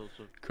bid. Sandals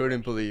of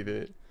Couldn't believe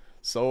it.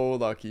 So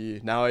lucky.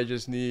 Now I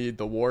just need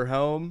the war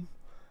helm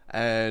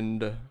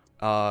and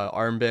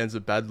armbands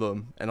of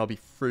bedlam, and I'll be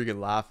freaking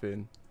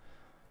laughing.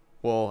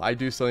 Well, I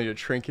do still need a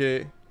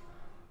trinket,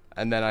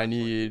 and then I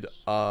need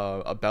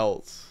a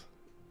belt.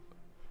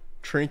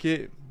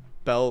 Trinket,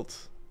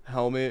 belt,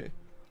 helmet,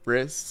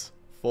 wrists,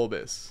 full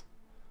BIS.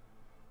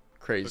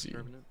 Crazy.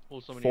 permanent. Pull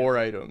so many 4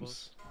 items from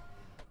items.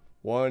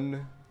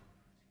 1,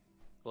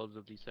 Gloves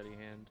of the steady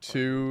hand.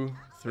 2,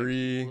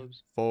 3,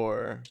 Gloves.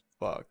 4.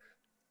 Fuck.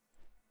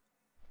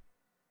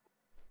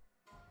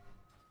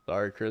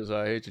 Sorry, Chris,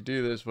 I hate to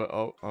do this, but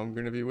oh, I'm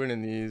gonna be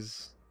winning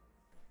these.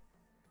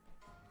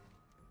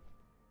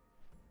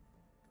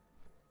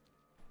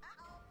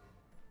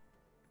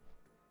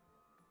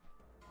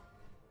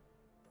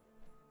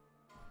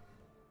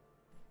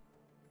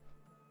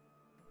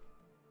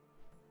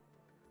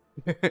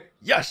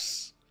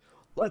 Yes!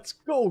 Let's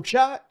go,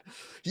 chat!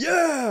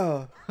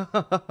 Yeah!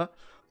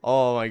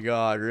 Oh my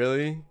god,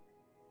 really?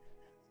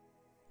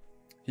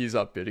 He's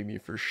upbidding me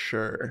for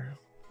sure.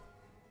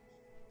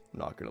 I'm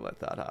not gonna let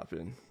that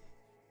happen.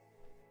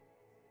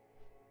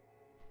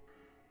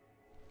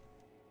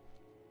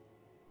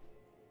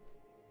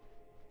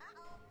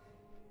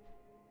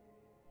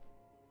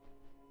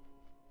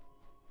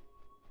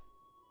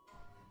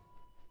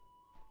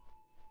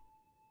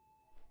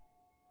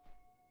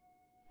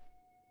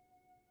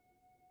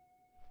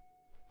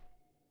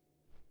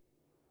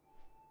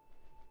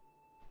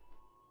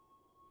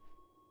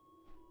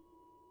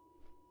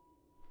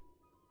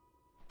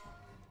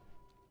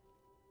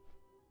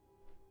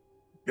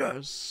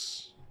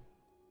 Yes.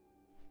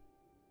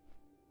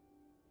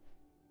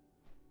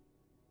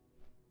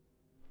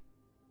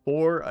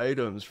 Four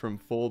items from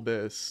Full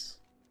Bis.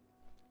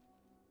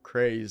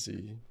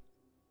 Crazy.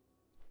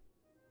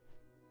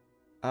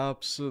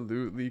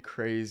 Absolutely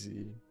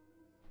crazy.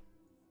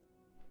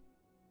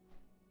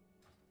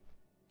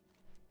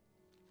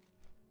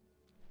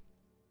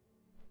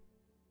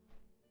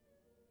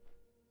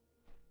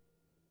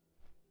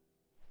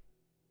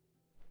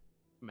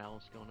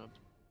 Malice going up.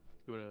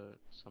 Go to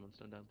summon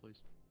stone down, please.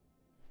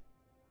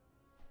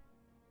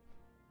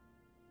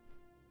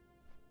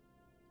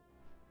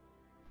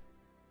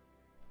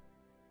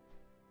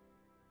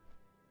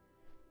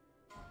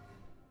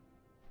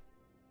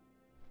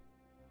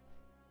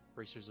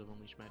 Bracers of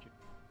Unleash Magic.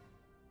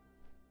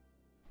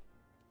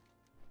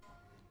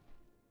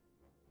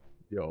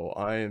 Yo,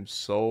 I am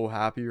so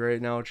happy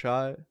right now,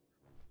 chat.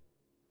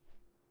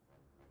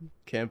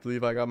 Can't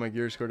believe I got my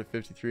gear score to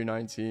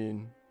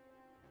 5319.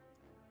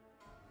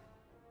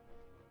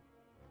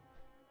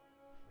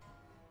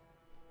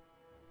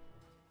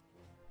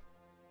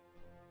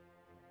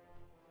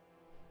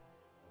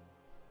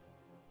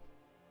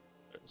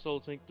 Soul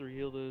Tank 3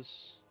 heal this.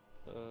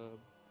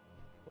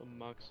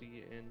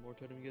 Moxie and more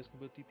totem, you guys can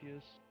both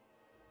DPS.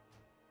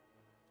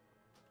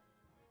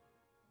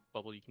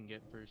 Bubble, you can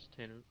get first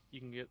 10. You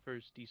can get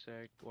first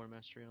DSAC or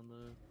mastery on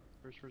the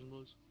first frozen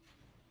blows.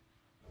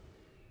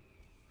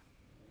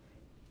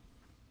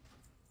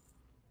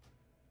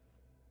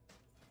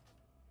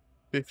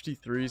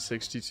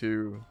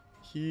 $53.62.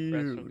 Huge.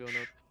 Redstone going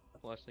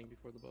up. Last thing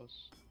before the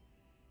boss.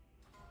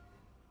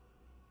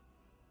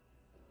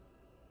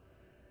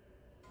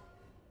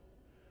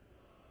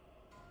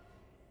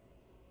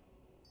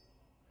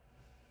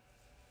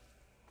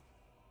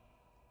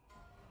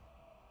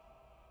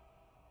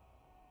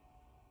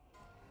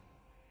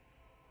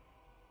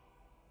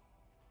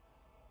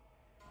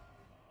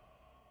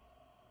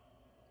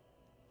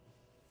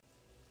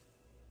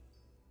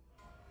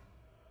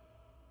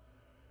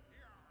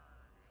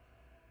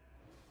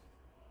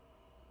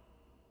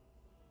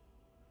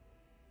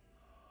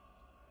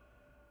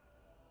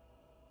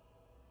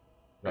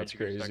 That's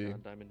Ranger goes crazy. second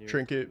on Diamond Deer.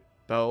 Trinket,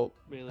 belt,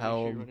 Melee, make sure you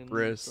helm, run in the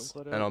wrist,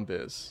 Stormcloud and out. on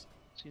Biz.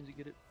 As soon as you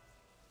get it.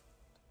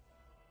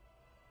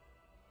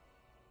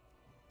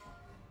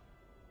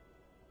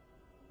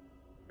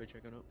 Ray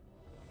check on up.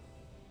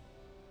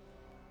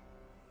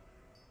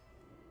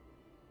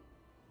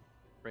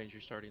 Ranger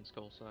starting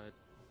skull side.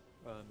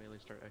 Melee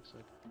start X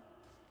side.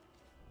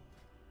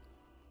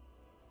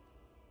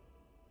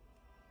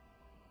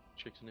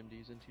 Chicks and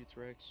MDs into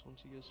Thrax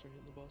once you guys start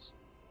hitting the boss.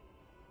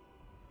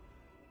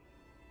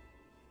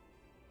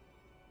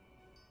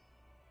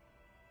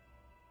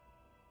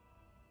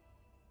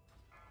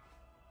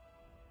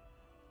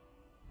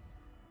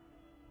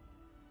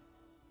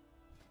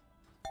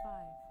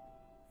 Five,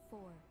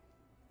 four,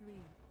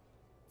 three,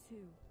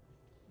 two,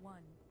 one.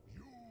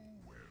 You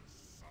will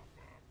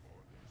suffer for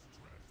this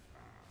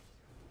trespass.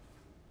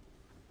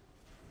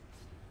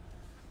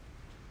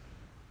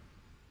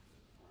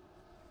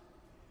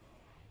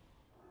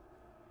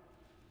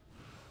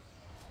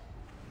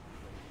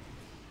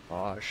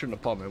 Oh, I shouldn't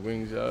have popped my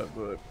wings yet,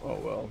 but oh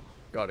well.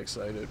 Got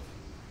excited.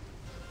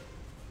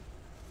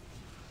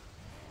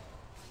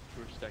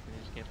 We're stacking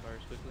these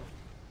campfires quickly.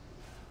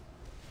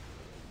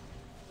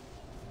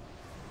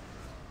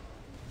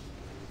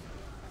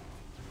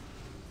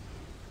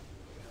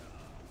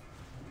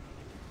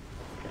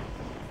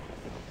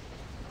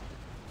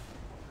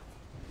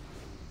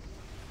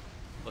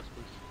 Plus,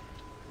 please.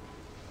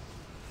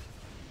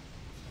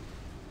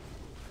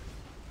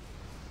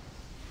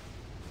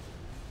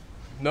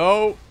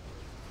 No.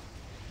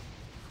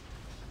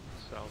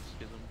 Salve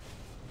Schism.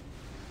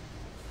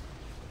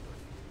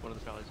 One of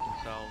the pallets can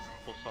salve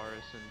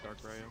Pulsaris and Dark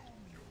Ryo.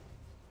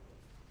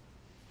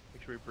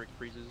 Make sure we break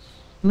freezes.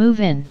 Move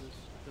in.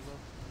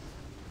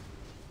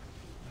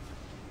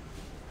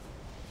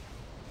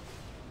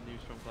 New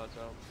Stormclouds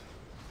out.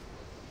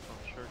 On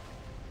Shark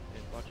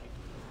and Bocce.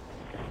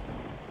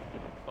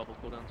 Bubble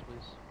cooldowns,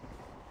 please.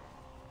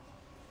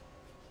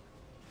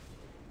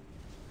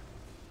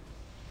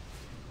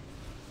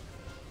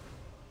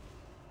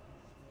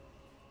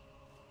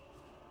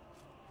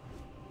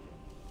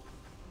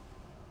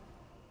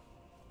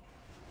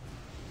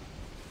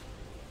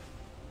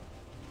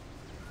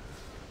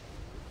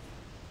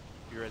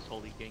 Your as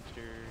Holy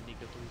Gangster,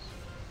 Nika, please.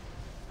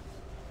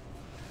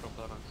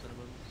 Stormcloud on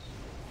Cinnamons.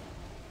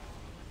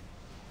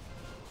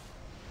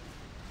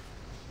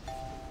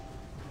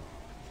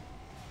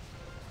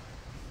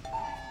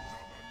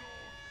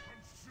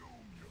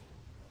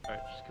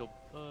 Alright, just kill,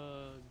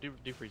 do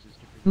freezes, do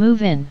freezes.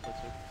 Move in.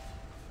 That's it.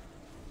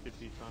 Should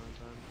be fine on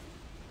time.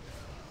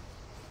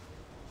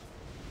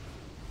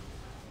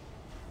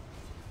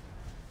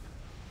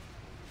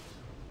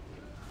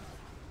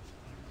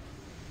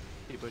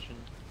 Keep pushing.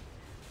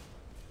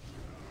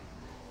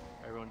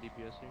 Everyone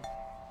DPS here.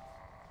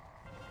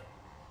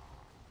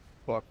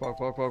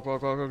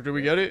 Fuck. Did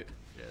we get it?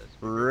 Yeah, that's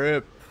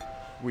Rip.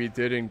 We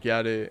didn't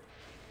get it.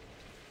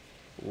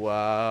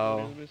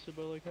 Wow. We missed it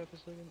by like half a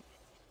second.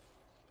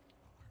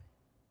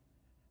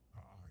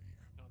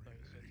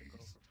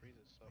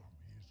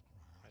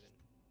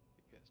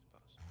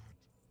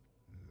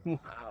 Wow,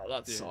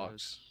 that Yeah,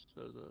 sucks.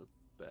 that was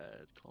a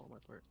bad call on my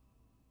part.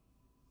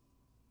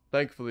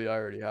 Thankfully, I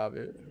already have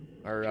it.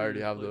 Or I already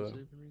Should've have played the.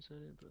 safe and reset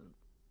it, but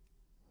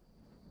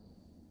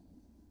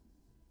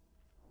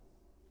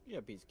Yeah,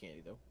 piece of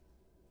candy though.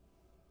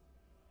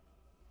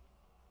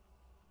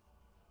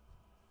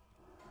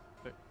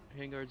 right,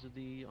 handguards of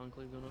the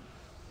Enclave going up.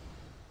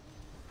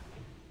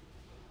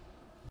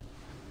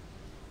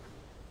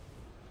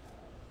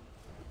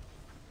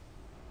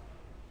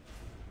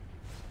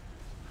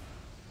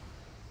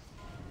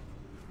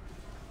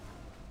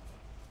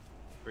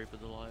 Rape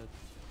is alive.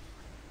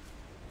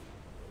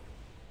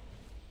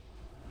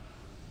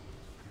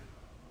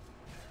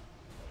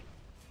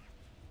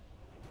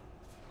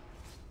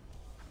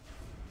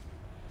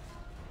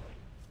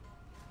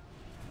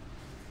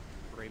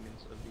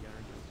 Raymond's of the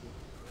Iron Council.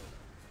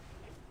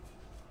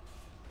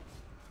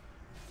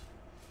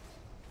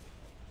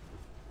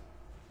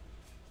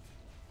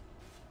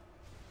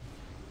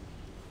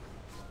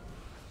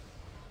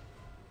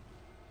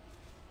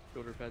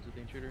 Shoulder pads with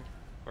the intruder.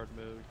 Hard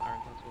mode,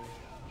 Iron Council,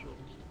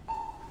 shoulders.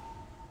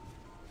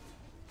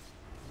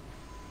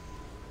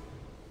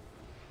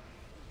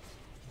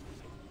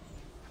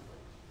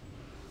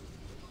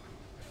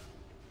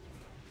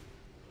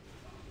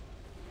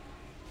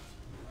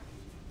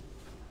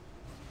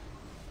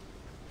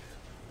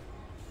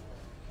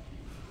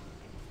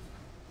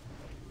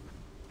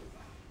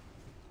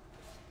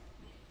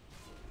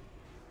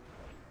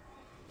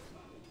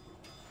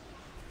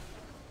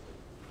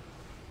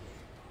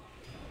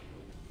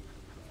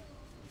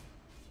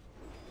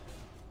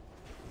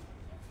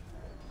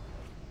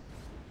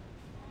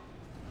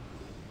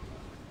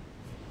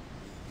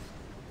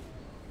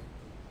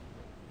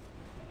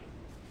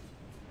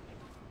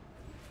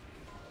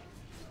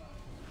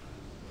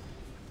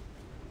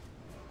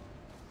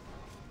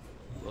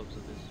 Gloves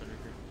of this center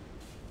here.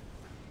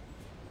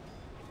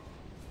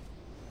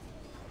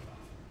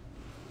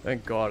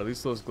 Thank God, at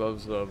least those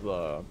gloves of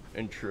the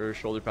intruder,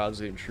 shoulder pads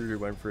of the intruder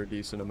went for a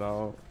decent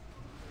amount.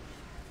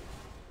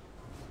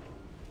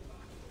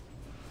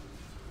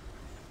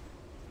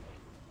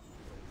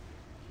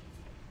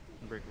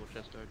 Unbreakable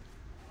chest guard.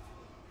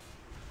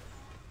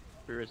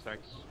 Rear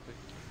stacks. Quick.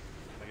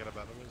 Can I get a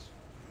battle whiz?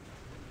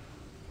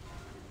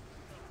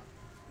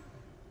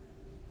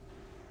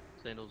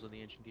 Sandals of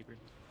the Ancient Keeper.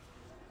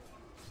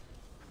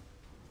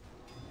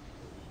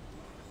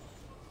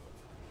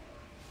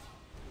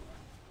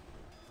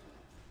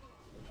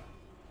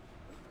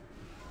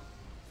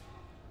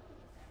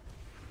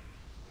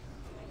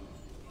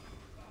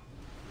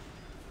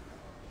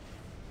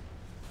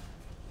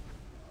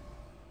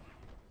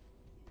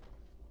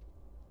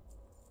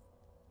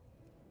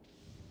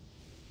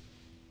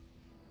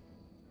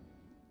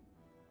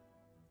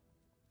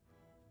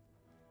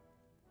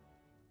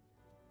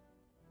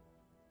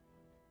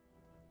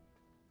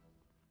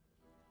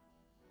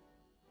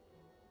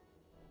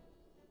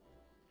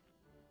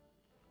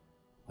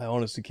 I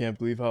honestly can't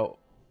believe how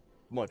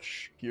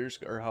much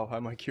or how high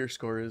my gear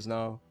score is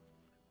now.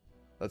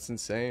 That's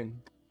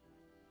insane.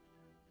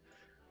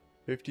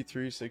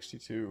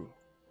 5362.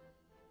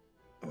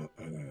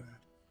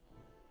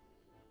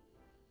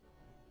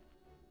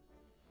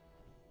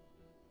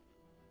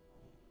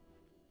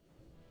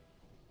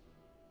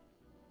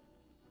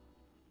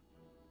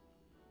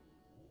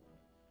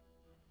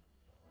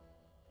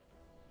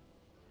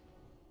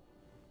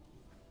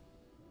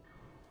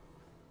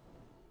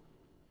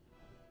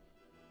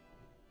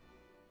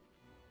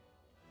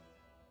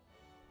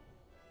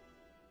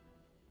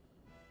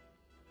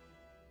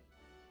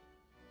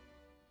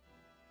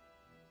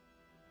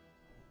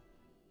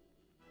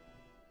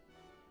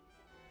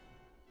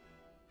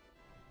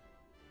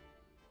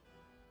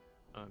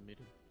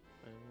 Muted.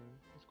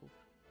 That's cool.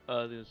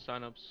 The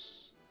signups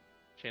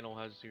channel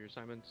has your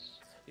assignments.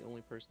 The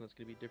only person that's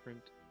gonna be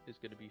different is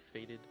gonna be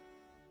Faded.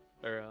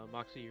 Or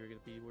Moxie, you're gonna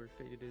be where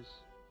Faded is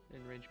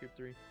in range group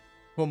 3.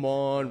 Come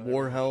on,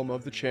 Everyone Warhelm else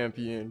of the can,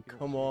 Champion. if you don't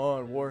Come see it,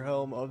 on, then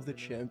Warhelm of let the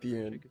me know.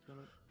 Champion. Check if you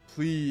want it.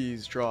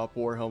 Please drop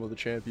Warhelm of the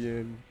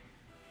Champion.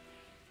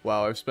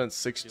 Wow, I've spent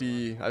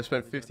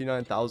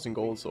 59,000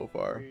 gold so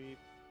far.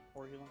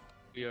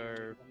 We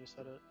are. When you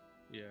said it.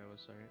 Yeah, I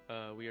was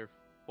sorry. We are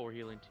 4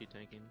 healing, 2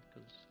 tanking,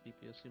 because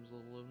DPS seems a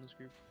little low in this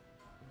group.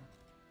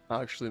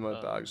 Actually, my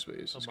bag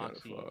space is kind of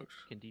Moxie fucked.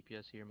 can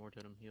DPS here,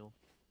 Mortotem heal.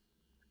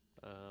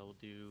 We'll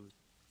do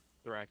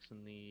Thrax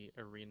in the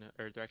arena,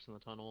 or Thrax in the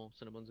tunnel,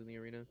 Cinnabons in the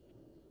arena.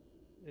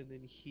 And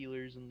then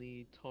healers in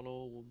the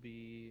tunnel will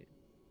be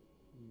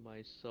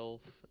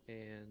myself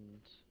and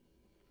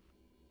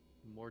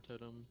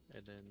Mortotem,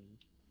 and then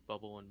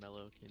Bubble and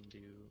Mellow can do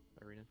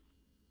arena.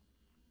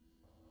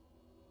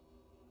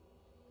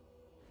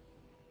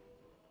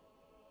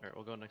 Alright,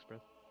 we'll go next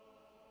breath.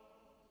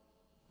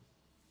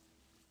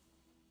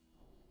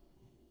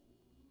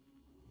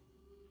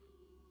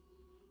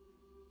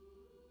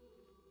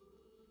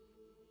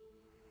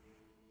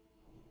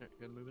 Alright,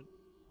 good movement.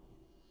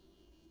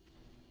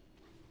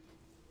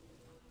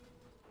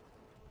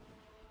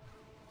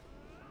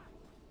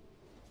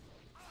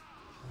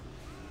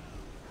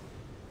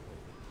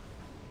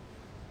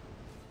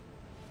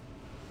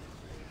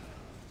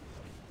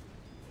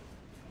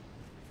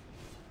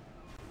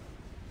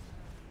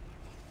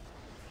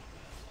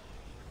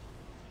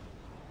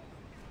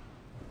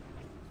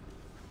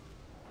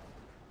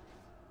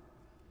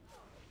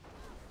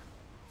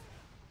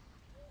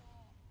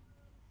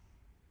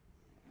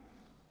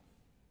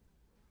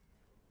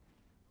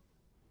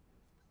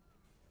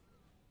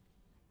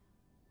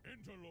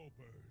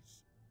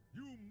 Interlopers,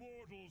 you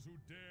mortals who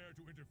dare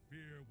to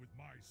interfere with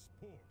my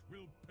sport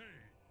will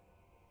pay.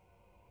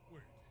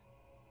 Wait,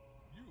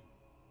 you,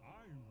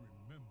 I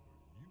remember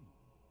you.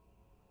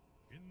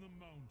 In the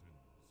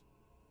mountains.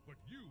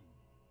 But you,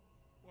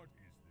 what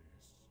is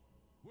this?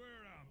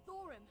 Where am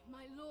Thorin,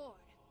 my lord,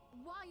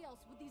 why else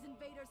would these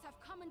invaders have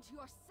come into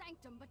your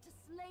sanctum but to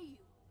slay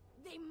you?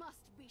 They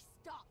must be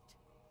stopped.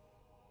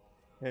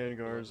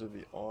 Handguards of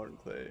the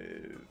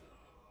Enclave.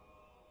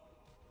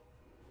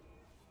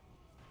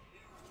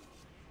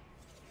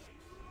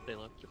 They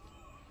left.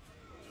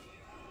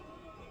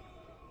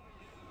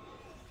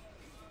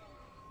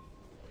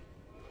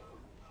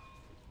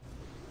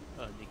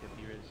 Nika,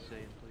 be ready to say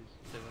in, please.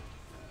 They left.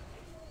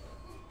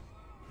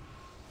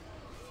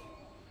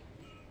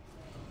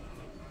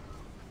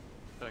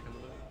 Back on the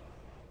boat.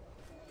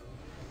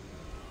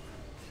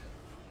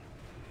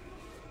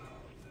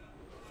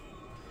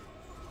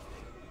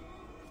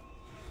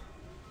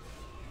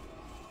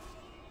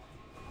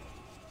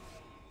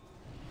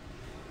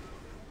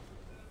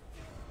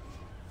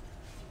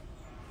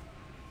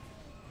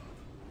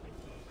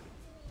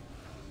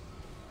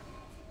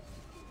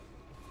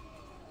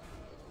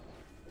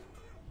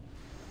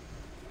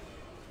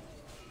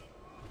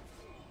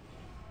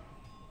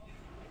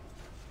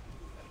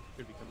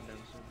 Could be coming down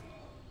soon.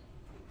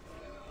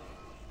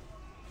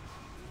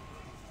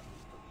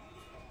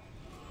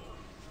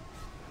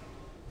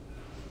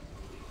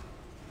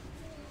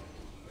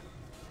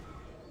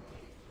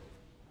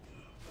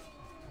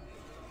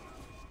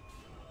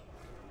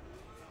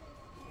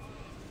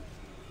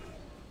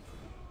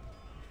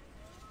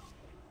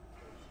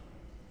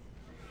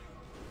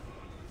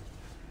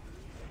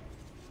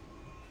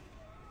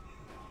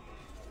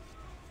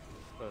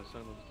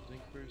 Silence the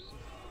zinc first.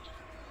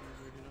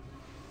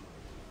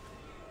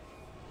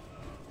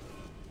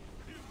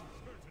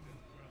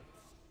 impertinent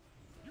whelps?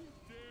 You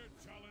dare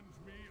challenge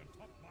me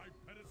atop my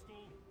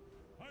pedestal?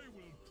 I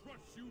will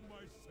crush you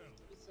myself.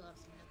 We still have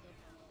Samantha.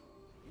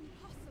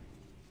 Impossible.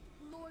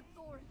 Lord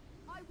Thorin,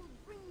 I will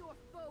bring your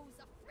foes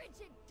a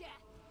frigid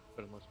death.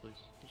 Put him less,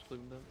 please. Just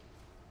leave him down.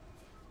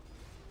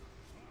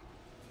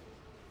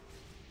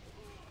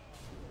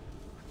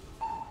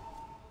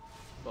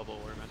 Bubble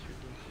War Master,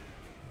 please.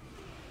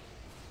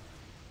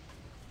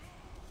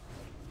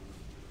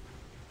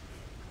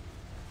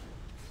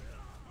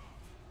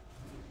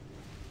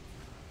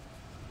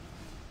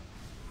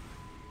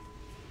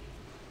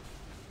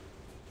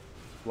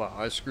 Wow,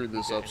 I screwed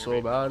this Okay, up so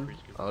intervene, bad. please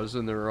give I was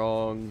in the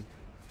wrong...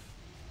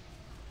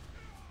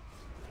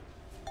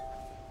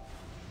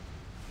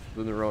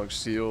 in the wrong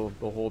seal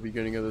the whole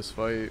beginning of this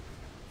fight.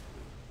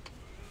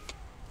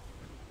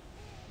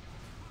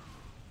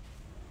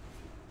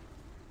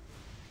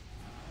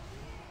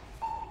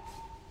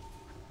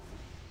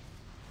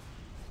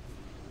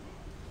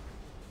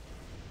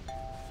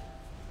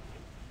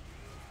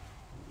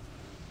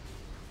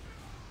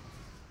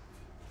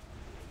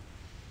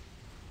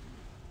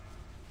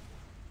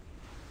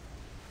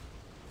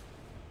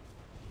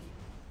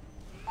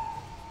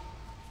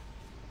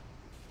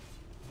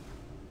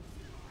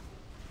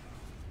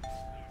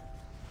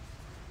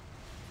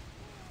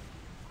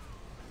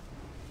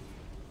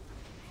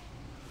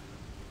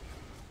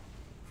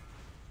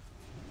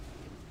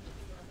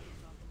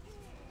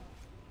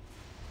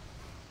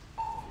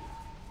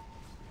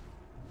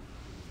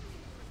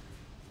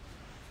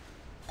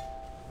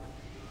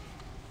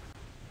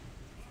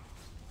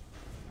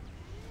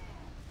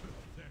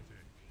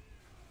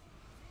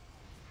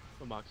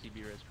 Moxie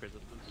be res prison,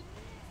 please.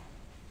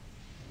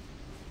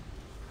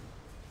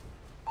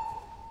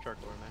 Shark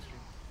Lore Mastery.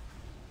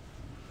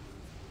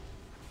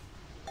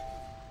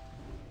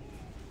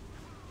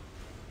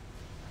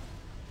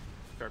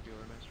 Sharpie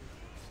Lore Mastery.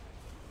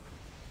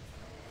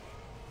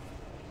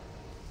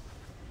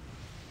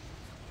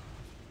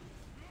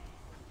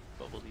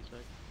 Bubble D-Side.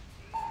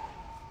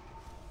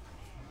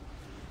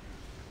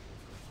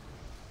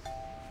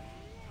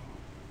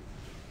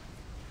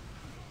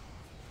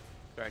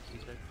 Drax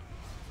D-Side.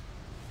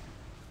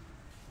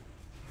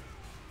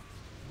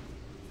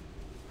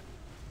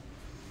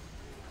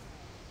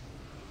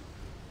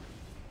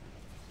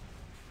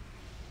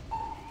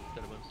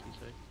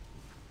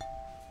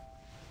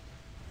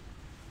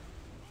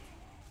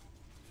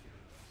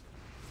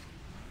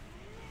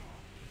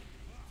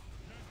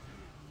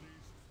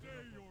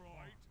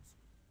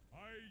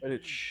 I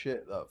did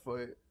shit that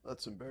fight.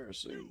 That's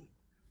embarrassing.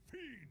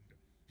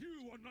 You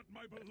are not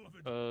my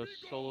beloved.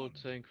 Solo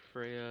tank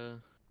Freya,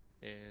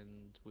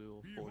 and we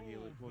will full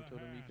heal it. One totem,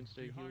 you can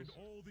stay behind heals.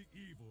 all the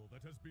evil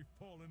that has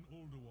befallen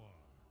Ulduar,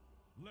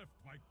 left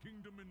my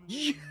kingdom in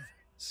ruins,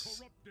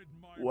 corrupted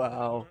my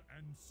Wow. brother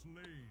and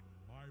slain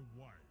my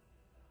wife.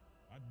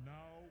 And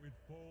now it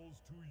falls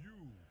to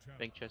you,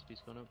 Bank chest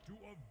piece going up. to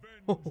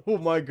avenge Oh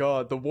my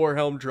god, the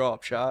Warhelm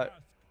drop, chat.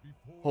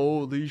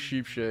 Holy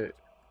sheep shit.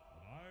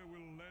 I will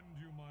lend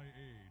you my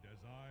aid as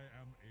I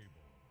am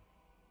able.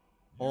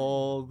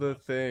 All the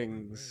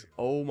things.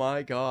 Oh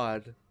my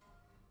god.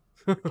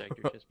 Protect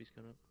your chest piece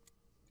going up.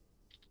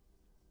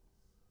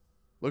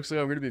 Looks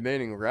like I'm gonna be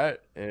maining Rhett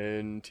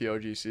in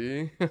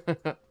TLGC.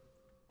 Golgana,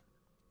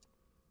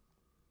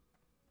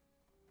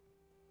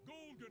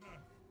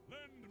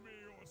 lend me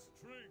your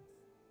strength.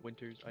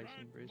 Winter's Ice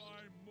Grant Embrace.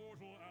 my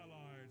mortal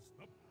allies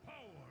the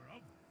power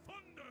of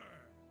thunder.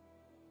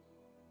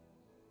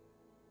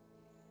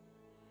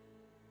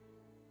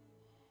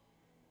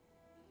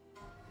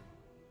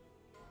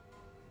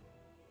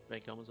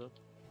 Bank helmet's up.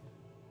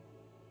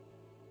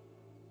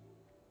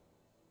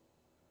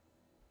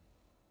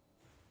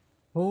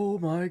 Oh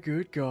my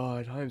good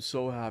god, I'm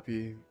so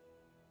happy.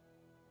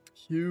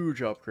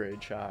 Huge upgrade,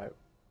 chat.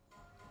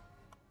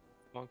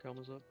 Bonk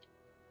helmet's up.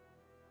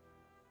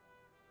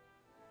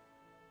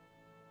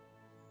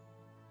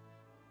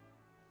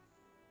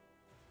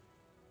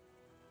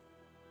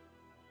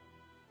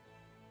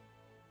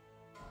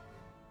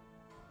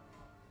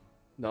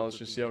 Now let's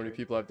just see how many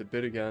people I have to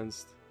bid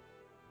against.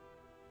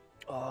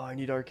 Oh, I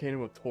need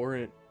Arcanum of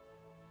Torrent.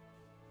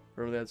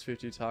 Remember that's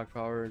 50 attack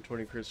power and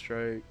 20 crit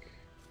strike.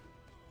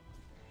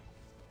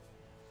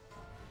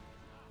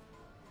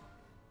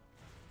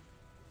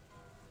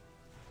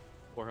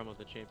 Warhelm of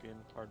the Champion,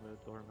 hard mode,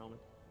 Warhelm helmet.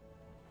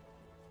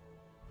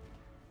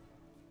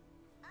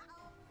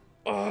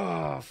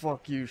 Ah,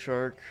 fuck you,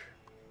 Shark.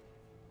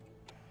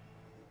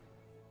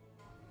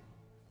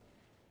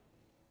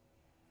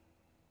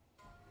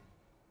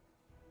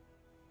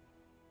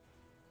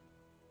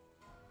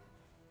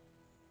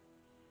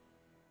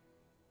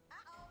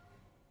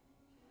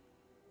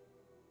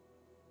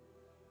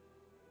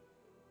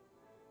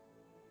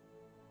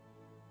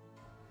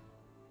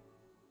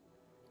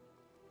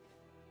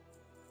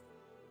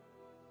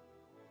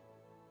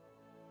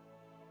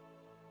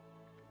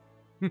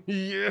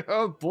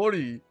 Yeah,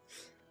 buddy.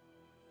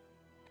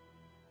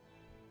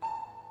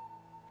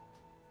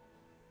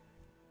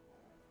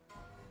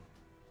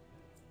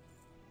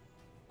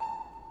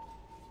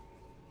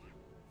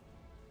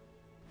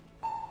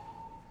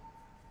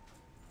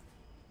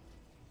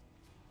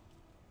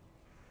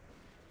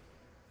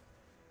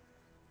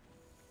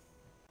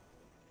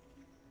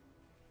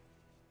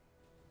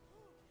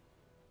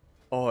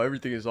 Oh,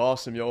 everything is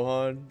awesome,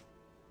 Johan.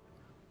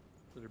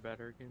 Those are bad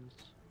hurricanes.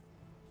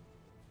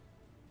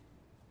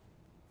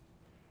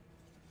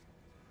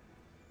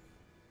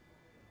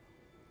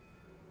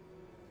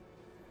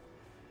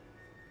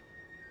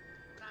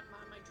 I'm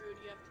on my druid,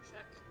 you have to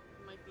check.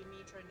 It might be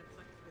me trying to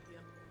fuck with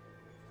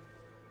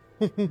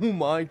you. Oh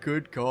my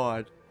good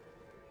god.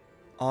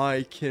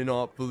 I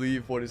cannot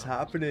believe what is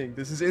happening.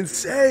 This is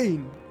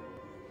insane.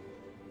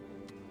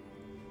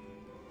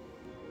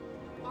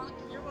 Bonk,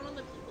 you're one of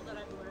the people that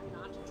I've learned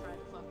not to try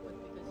to fuck with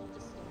because you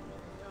just stand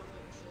there and you don't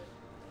give a shit.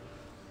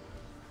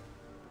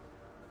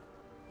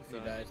 If he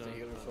dies to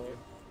healer soul.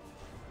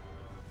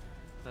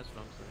 That's what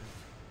I'm saying.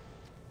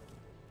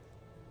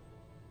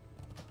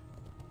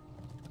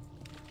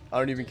 I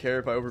don't even care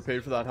if I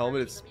overpaid for that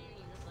helmet. It's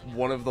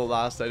one of the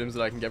last items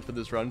that I can get for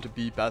this run to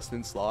be best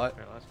in slot.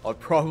 I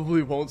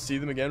probably won't see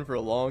them again for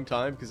a long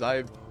time because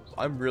I'm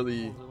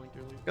really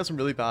got some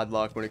really bad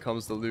luck when it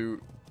comes to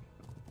loot.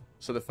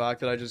 So the fact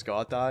that I just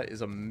got that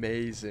is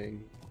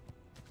amazing.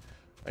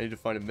 I need to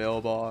find a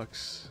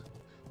mailbox.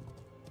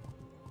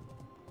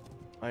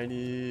 I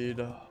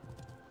need...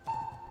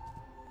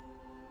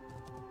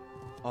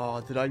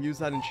 Oh, did I use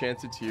that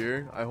enchanted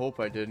tier? I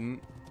hope I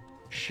didn't.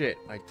 Shit,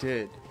 I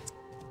did.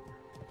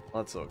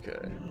 That's okay.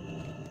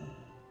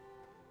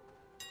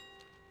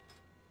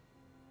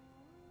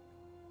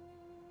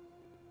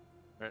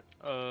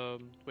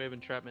 Alright, we have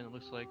entrapment it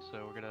looks like,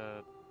 so we're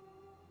gonna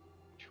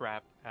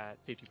trap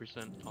at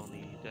 50% on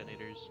the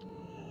detonators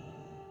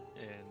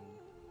and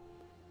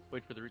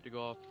wait for the route to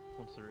go off.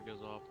 Once the route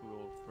goes off, we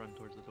will run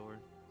towards the door.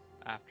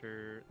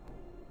 After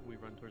we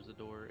run towards the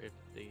door, if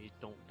they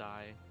don't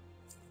die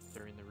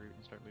during the route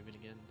and start moving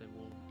again, then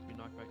we'll do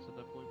knockbacks at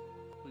that point.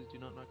 Please do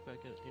not knock back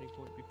at any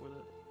point before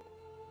that.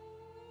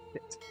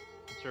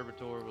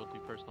 Conservator, we'll do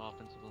personal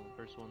offensive on the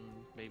first one,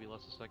 maybe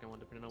less the second one,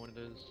 depending on what it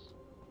is.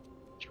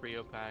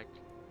 Trio pack,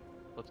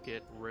 let's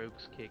get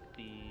Rogues kick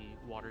the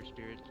Water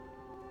Spirit.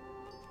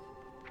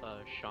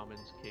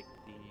 Shamans kick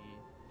the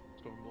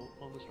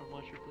Stormbolt on the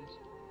Stormlasher, please.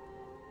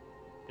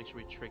 Make sure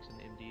we tricks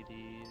and MD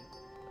the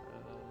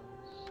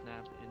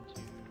snap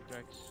into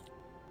Drex.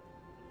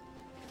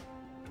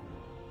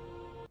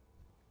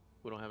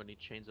 We don't have any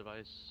chains of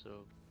ice,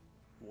 so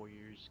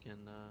warriors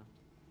can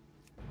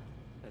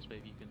that's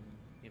maybe you can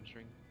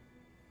hamstring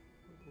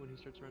when he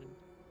starts running.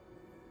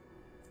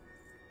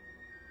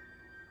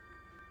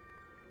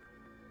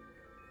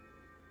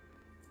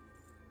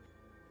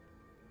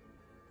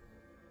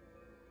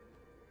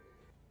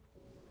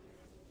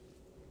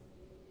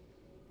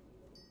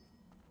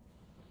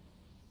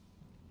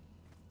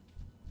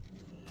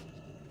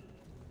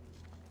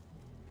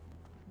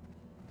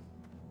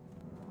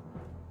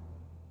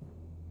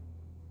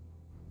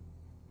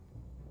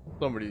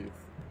 Somebody...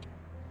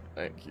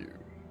 Thank you.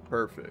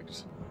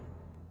 Perfect.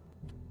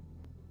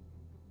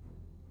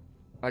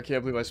 I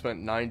can't believe I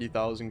spent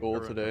 90,000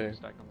 gold today.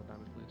 Stack on the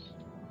diamond, please.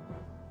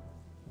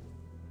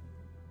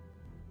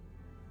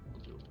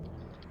 We'll do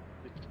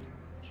 15.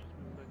 Just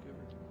move back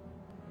over.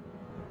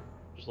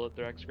 Just let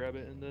Thrax grab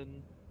it, and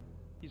then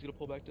he's gonna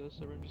pull back to us.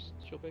 So everyone just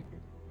chill back here.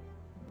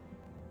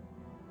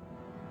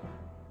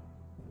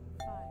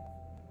 5,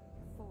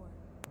 4,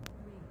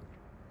 3,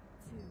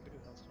 2, Could do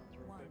Hellstones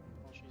real 1. quick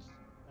while she's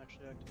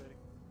actually activating.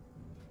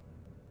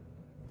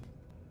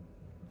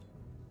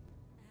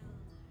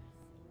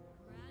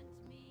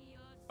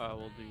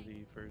 We'll do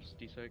the first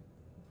desec.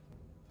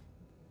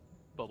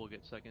 Bubble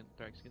gets second,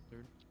 Thrax get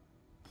third.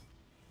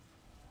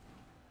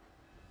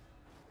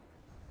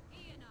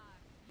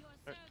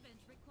 Alright.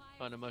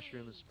 Find a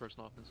mushroom, this is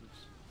personal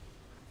offensives.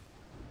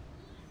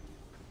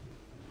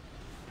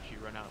 Make sure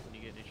you run out when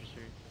you get an interest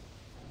here.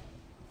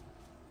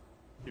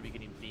 You'll be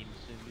getting beams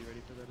soon, be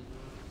ready for that as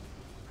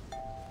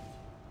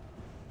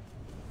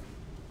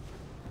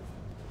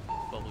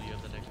well. Bubble, you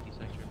have the next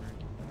desec trimmer.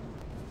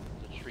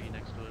 There's a tree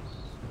next to us.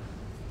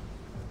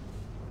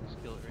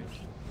 Skill at range.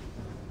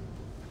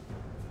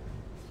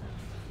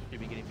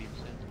 You'll be getting beams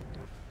soon.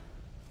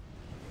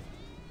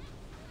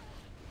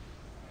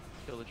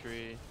 Kill the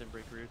tree, then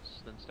break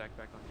roots, then stack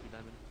back on 2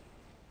 diamond.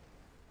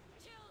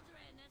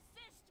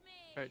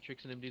 Alright,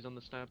 tricks and MDs on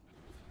the snap.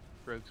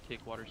 Rogues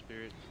kick water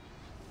spirit.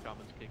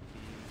 Shamans kick the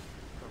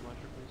storm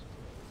launcher, please.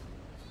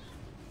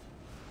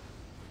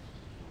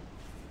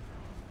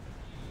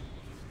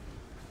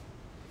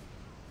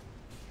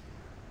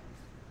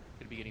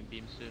 Gonna be getting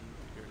beams soon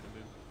if you're in the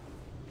move.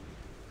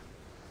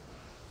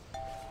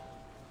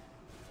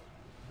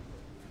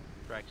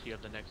 Thrax, you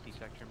have the next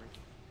desec trimmer.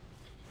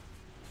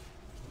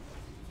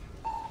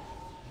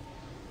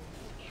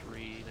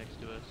 Tree next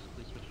to us,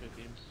 please switch to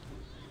beams.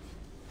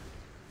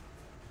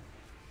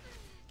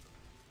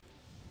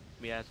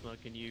 Miasma,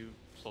 can you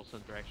soul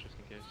send Thrax just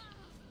in case?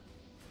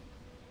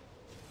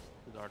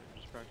 His art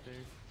just proc there.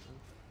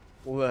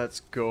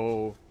 Let's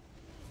go.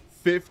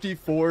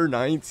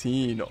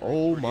 54-19.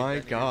 Oh my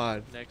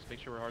god. Next, make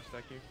sure we're hard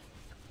stacked here.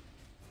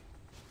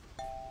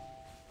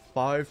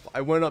 5.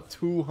 I went up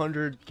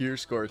 200 gear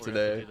score We're gonna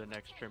today. do the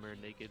next trimmer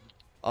naked.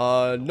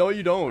 No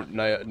you don't,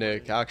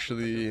 Nick.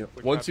 Actually,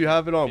 once you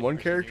have it on one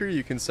character,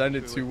 you can send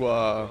it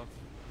to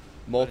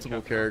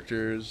multiple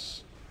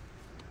characters.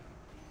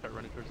 Start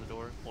running towards the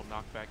door. We'll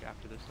knock back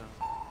after this time.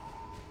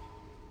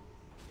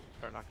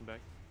 Start knocking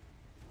back.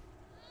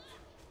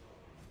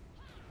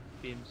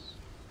 Beams.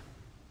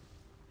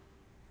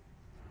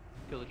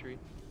 Kill the tree.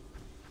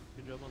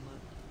 Good job on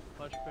that.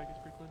 Flash back is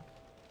pretty clean.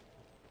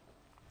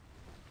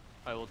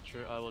 I will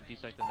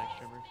desect the next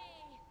trimmer.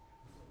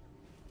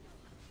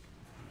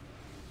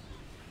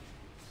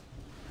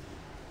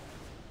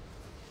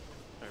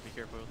 Alright, be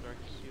careful with Thrax,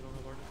 you don't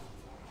have armor.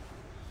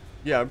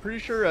 Yeah, I'm pretty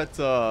sure at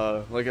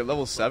like at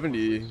level 70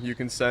 you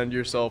can send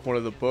yourself one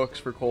of the books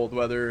for cold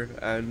weather,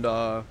 and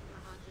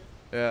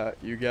yeah,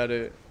 you get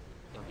it.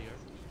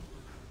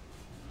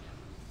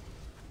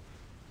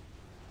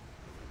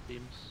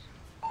 Beams.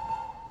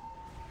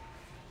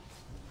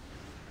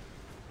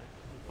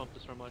 Pump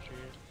this from launcher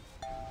here.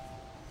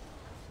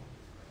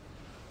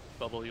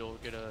 Bubble, you're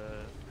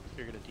gonna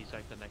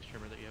desect the next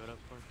trimmer that you have it up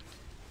for.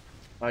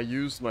 I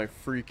used my Stack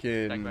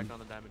freaking back on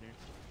the diamond here.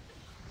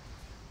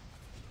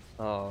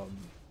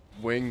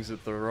 wings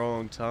at the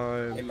wrong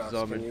time. Hey, Mouse,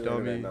 'cause I'm can a you dummy.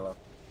 eliminate Mellow?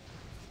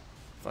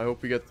 I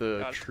hope we get the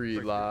Got it, tree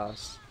break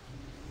last.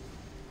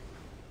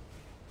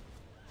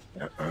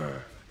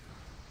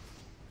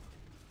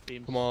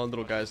 Beams. Come on,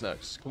 little guys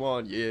next. Come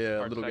on, yeah,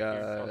 Hard little stack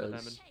here on the guys.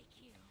 diamond.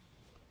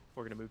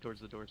 We're gonna move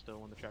towards the door still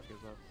when the trap goes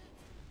up.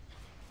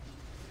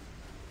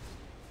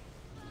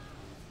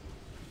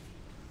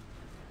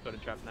 Go ahead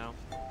and trap now.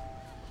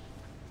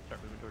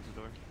 Start moving towards the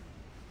door.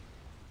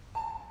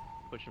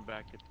 Push them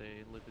back if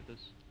they live with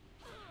this.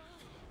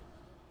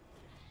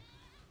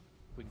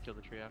 We can kill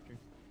the tree after.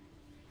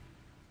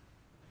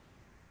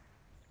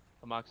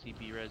 Amoxie,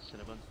 B-Res,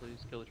 Cinnabons,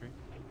 please. Kill the tree.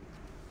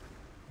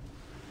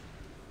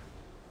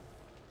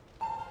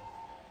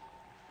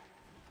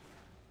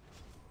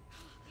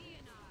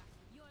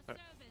 Right.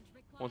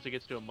 Once it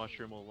gets to a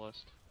mushroom, we'll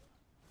lust.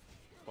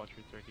 Watch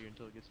roots right here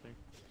until it gets there.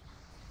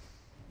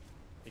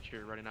 Make sure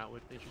you're running out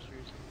with interest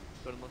spheres.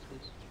 Go ahead and lust,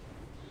 please.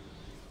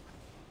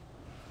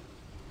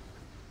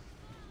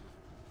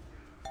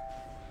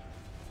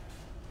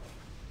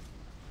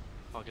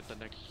 I'll get the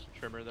next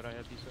trimmer that I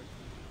have desert.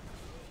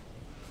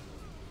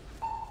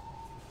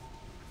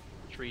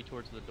 Tree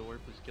towards the door,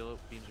 please kill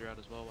it. Beams are out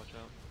as well, watch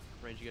out.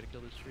 Range, you gotta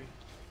kill this tree.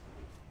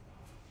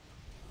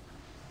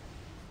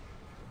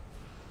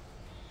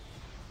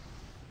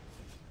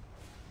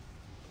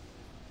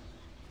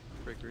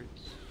 Break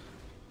roots.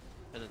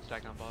 And then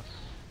stack on boss.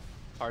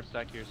 Hard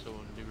stack here so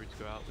when new roots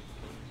go out, we can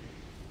kill them here.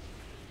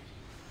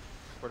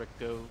 Or to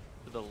go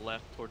to the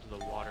left towards the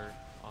water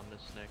on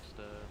this next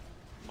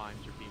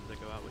mines or beams that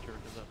go out, whichever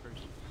comes out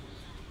first.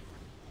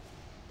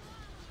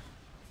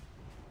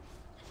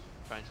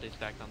 Try and stay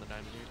stacked on the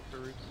diamond here for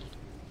roots.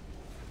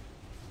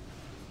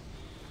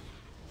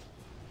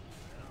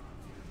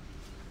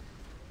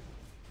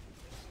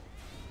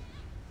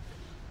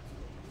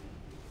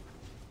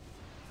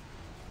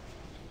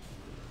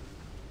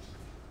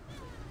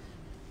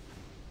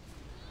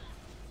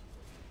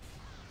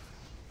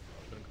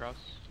 Put him cross.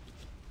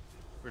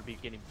 We're gonna be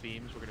getting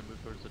beams. We're gonna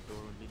move towards the door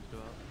when beams go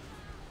out.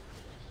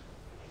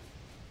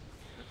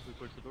 Let's move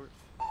towards the door.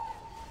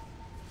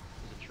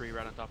 There's a tree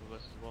right on top of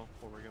us as well,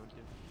 where we're going to.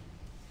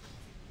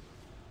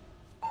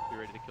 Be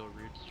ready to kill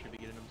roots. Should be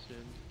getting them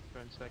soon.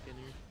 Try and stack in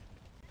here.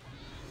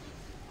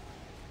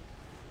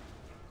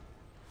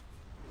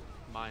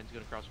 Mine's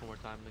gonna cross one more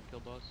time and then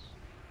kill boss.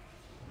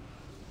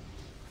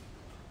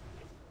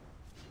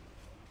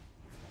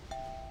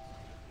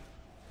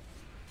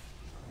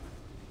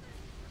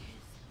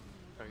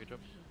 Alright, good job.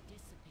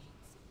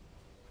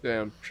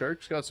 Damn,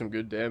 Shark's got some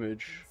good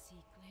damage.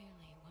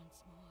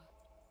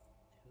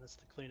 That's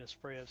the cleanest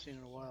spray I've seen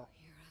in a while.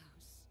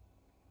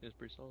 It's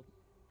pretty solid.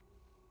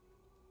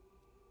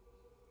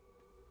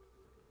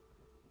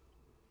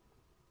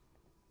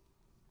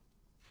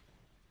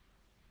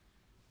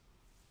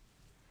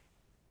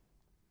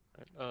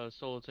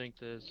 Solo tank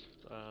this,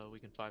 we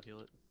can 5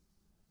 heal it.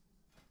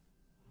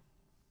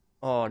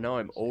 Oh, now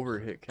I'm over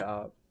hit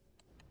cap.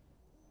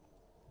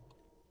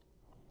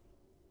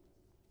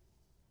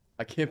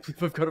 I can't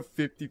believe I've got a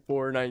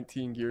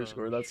 54-19 gear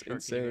score. That's Shark,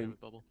 insane.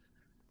 with bubble.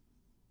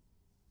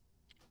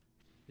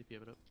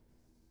 DP it up.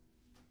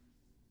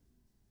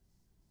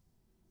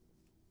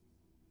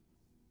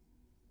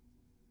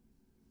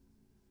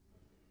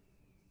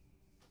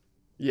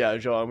 Yeah,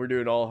 John, we're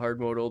doing all hard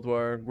mode Old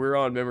War. We're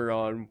on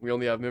Mimiron. We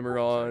only have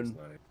Mimiron.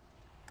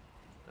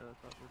 That's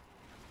awkward.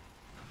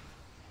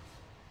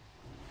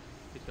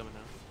 He's coming now.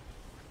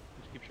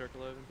 Just keep Shark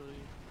alive until he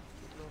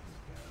gets it off.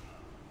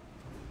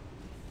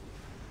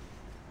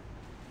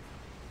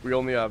 We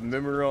only have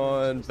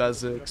Mimiron,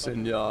 Vezix,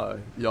 and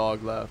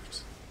Yogg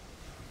left.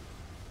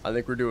 I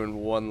think we're doing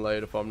one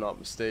late if I'm not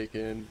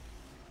mistaken.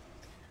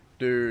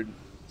 Dude,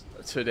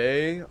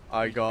 today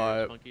I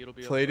got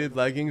plated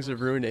leggings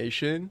of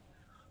Ruination.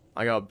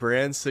 I got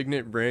brand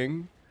signet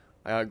ring.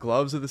 I got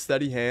gloves of the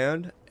steady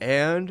hand.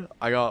 And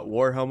I got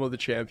Warhelm of the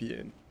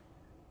champion.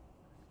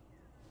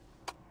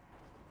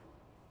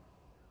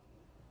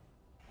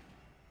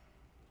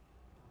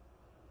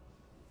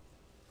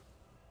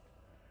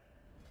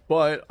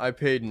 But I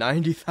paid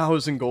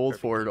 90,000 gold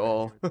for it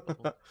all.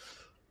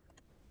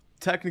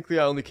 Technically,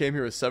 I only came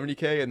here with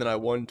 70k, and then I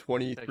won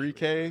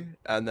 23k,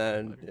 and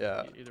then,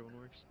 yeah. Either one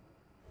works.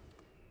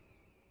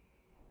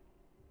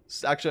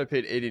 Actually, I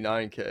paid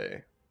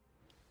 89k.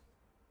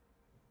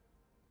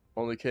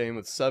 Only came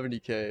with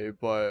 70k,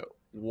 but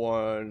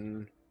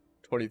won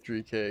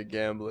 23k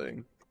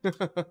gambling.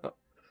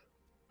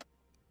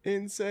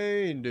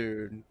 Insane,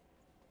 dude.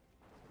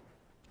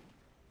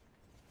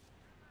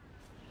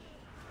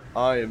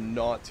 I am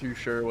not too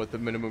sure what the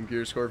minimum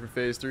gear score for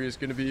phase 3 is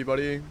going to be,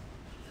 buddy.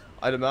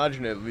 I'd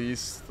imagine at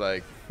least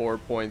like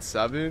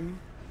 4.7.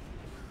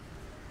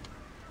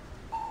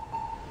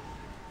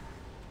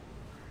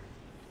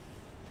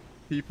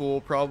 People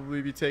will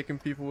probably be taking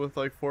people with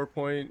like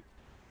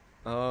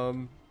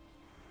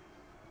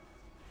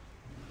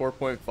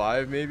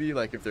 4.5 maybe,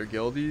 like if they're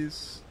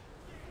guildies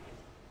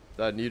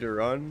that need a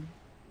run.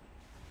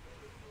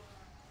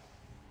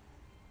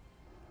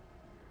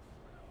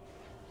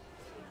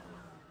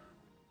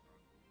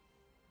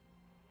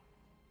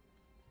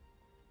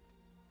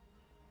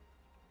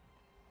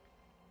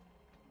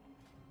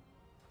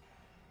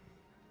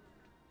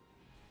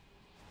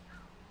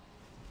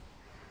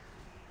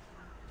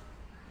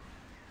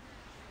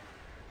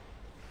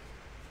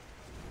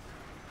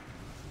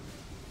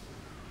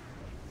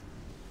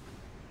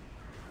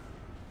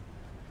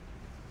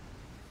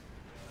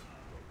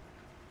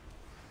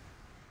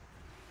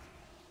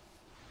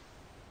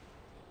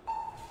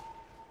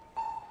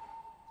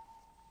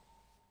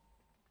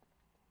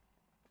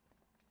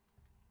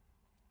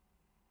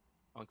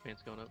 Onk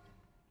pants going up.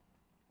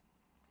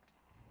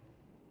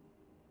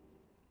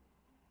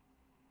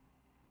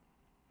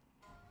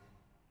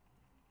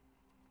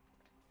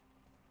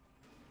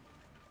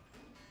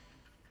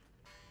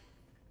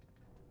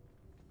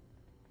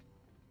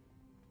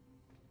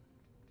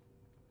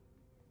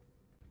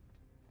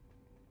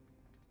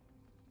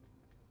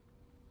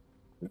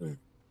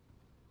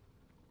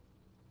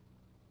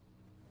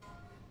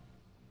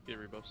 Get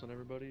rebuffs on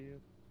everybody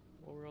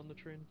while we're on the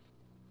train.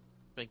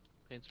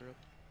 Pants are up.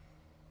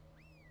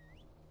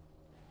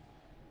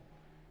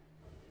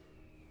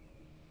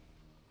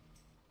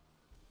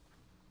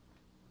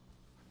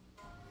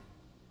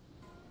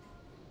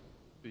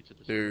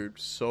 Dude,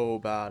 so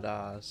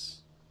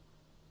badass.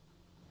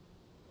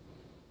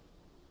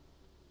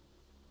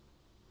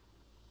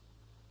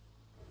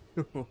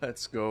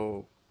 Let's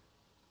go.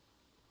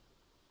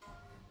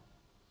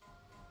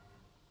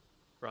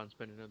 Bronze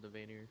spinning of the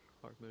Vanir,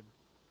 hard mode,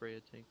 Freya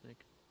tank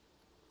Nick.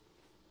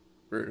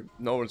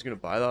 No one's gonna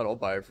buy that. I'll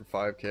buy it for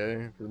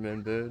 5k for the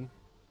min bid.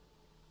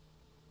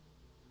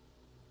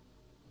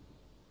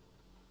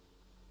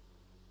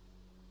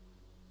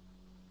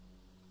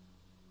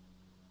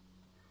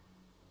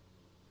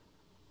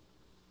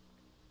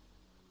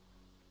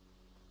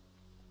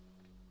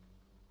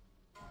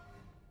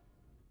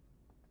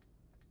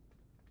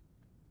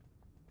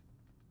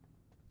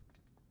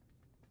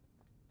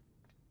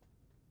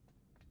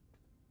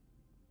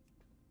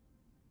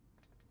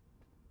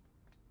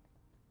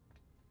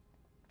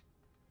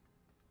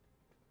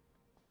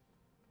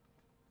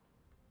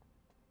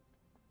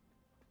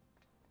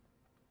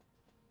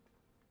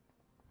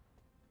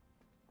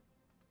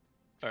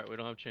 Alright, we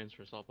don't have chains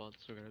for assault bots,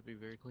 so we're gonna be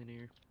very clean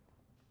here.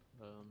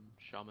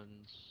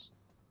 Shamans.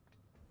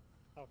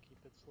 I'll keep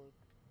it slowed.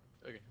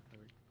 Okay,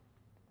 alright.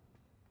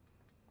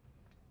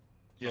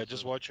 Yeah,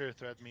 just Also- watch your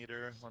threat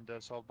meter on the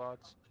assault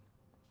bots.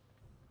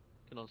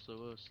 Can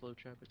also slow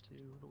trap it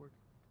too, it'll work.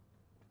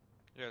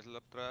 Yes,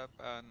 lap trap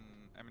and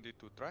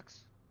MD2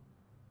 tracks.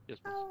 Yes,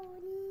 please. Oh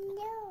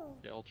no!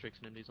 Yeah, all tricks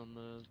and indies on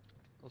the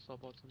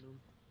assault bots into them.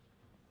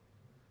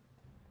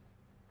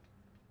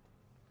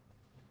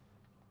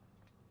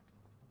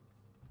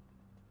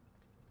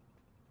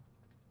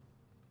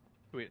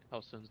 Wait,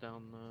 house stone's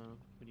down,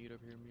 when you get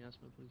over here,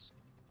 Miasma, please.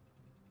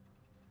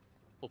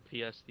 We'll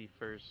PS the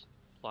first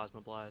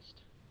plasma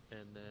blast,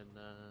 and then,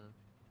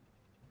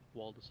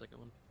 wall the second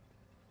one.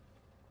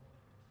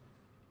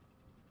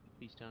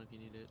 Beast down if you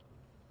need it.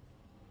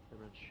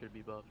 Everyone should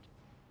be buffed.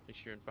 Make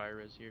sure you're in fire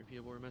res here if you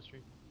have War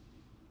Mastery.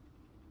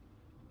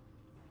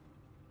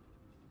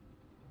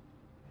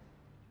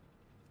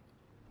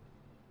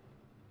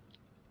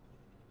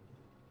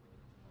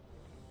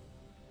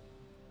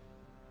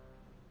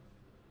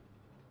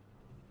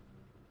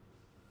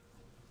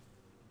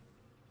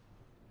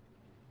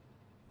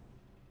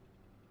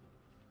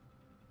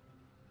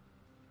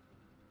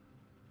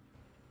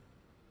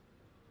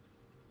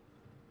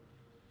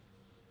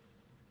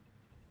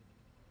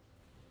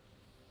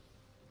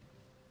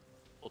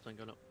 Full tank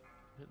going up.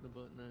 Hitting the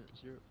button at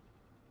 0.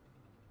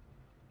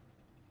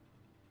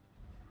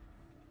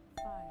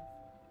 5,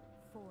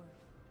 4,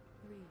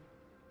 3,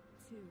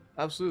 2.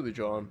 Absolutely,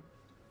 John.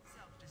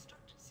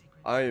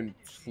 I am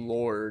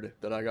floored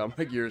that I got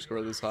my gear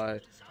score this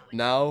high.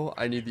 Now,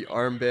 I need the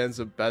Armbands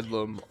of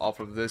Bedlam off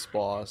of this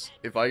boss.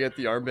 If I get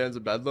the Armbands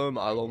of Bedlam,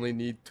 I'll only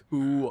need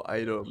 2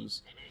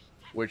 items,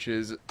 which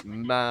is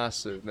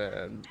massive,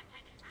 man.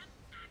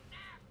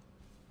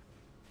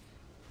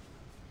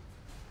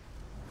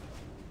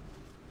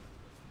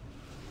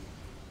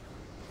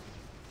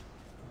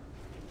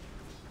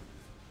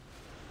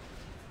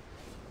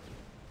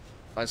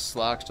 I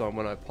slacked on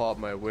when I popped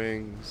my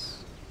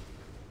wings.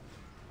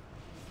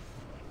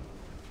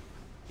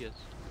 Yes.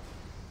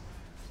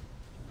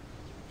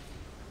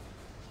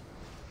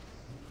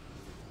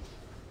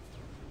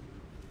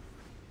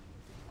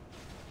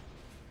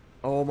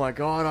 Oh my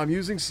god, I'm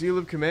using Seal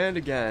of Command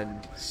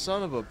again.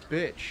 Son of a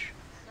bitch.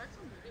 Starts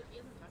on muted. He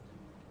hasn't talked to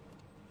me.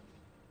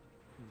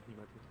 He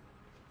might be.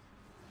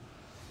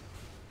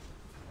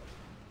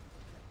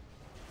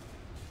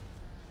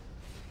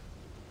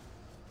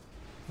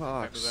 Fuck,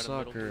 Alright, move out of the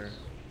middle, sucker. please.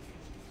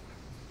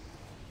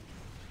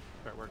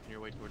 Start working your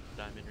way towards the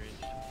diamond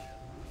range.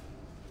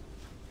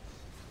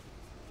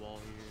 Wall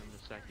here, I'm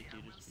gonna stack you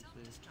two just to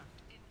be safe.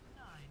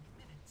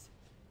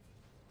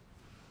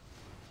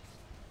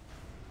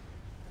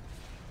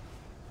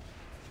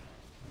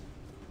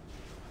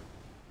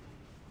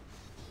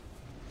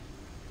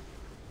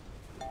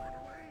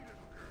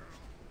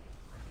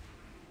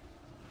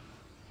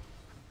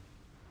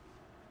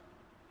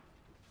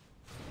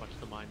 Watch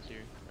the mines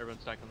here. Everyone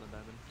stack on the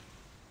diamond.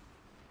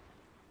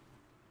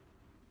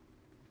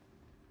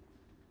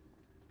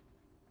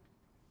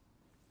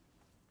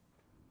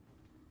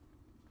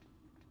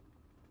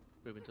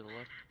 Moving to the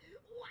left.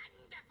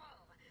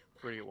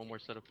 We're gonna get one more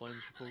set of flames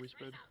before we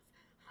spread.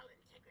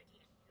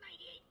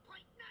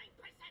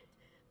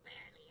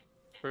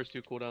 First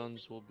 2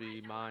 cooldowns will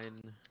be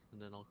mine,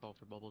 and then I'll call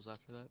for bubbles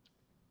after that.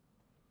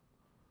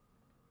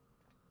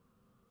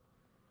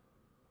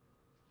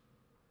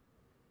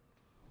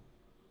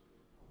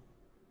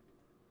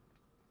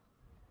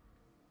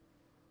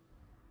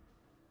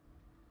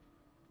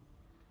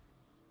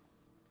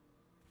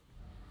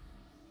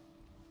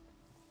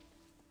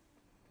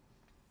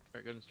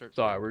 Alright, go ahead and start.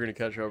 Sorry, we're gonna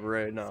catch up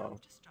right now.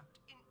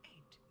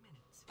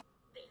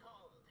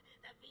 Behold,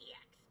 the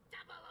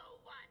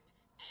VX-001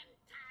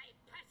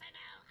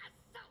 anti-personnel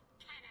assault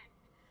cannon.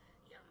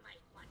 You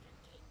might want to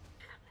take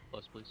cover.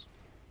 Plus, please.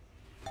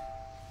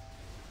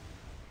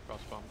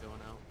 Cross bomb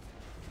going out.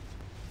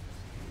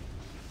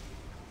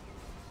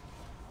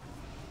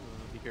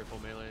 Be careful,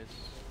 melee. It's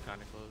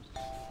kinda close.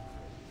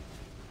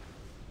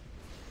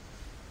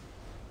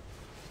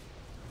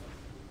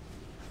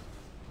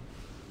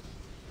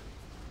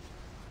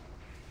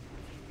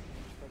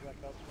 Go back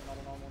up, so we're not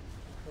on all one.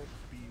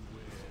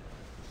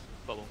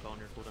 Bubble call on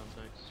your cooldown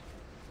tanks.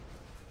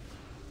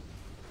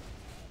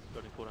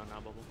 Go to cooldown now,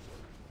 bubble.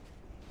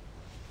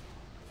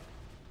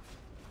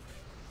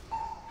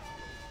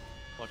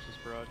 Watch this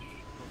barrage.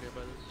 Don't get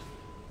by this.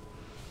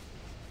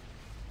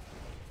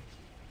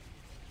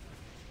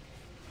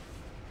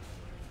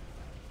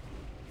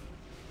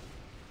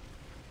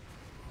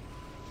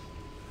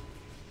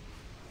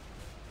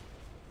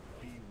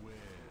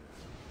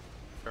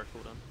 Dark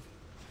cooldown.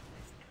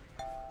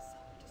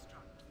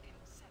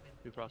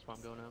 New frost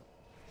bomb going out.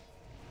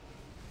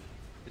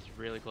 It's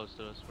really close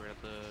to us. We're at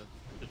the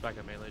just back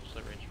at melee. Just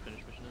let range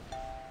finish pushing it.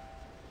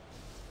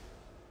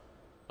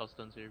 I'll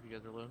stuns here if you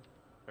guys are low.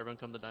 Everyone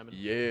come to diamond.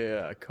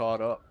 Yeah, I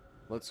caught up.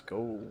 Let's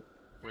go.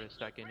 We're gonna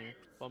stack in here.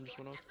 Bomb just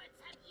went off.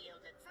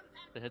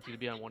 The head's gonna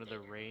be on one of the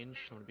range.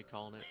 I'm gonna be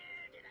calling it.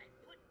 Where did I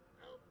put?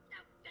 Oh,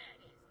 there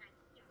it is.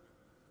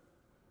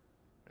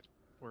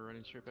 We're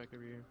running straight back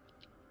over here.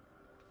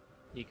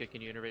 Nika,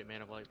 can you innervate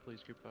Man of Light,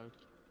 please, group 5?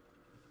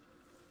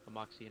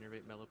 Amoxie,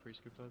 innervate Mellow, please,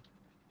 group 5.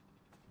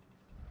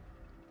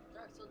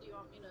 Drexel, do you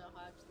want me to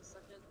hodge the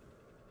second?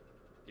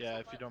 Yeah,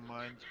 if you don't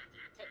mind.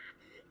 Okay.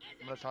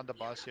 I'm gonna taunt the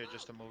boss here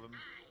just to move him.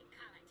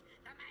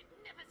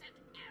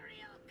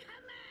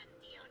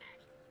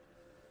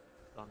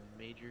 On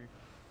Major.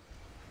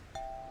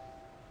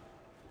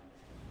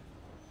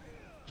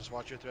 Just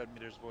watch your threat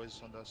meters,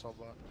 boys, on the assault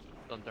block.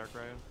 On Dark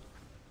Ryo.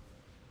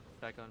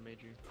 Back on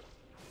Major.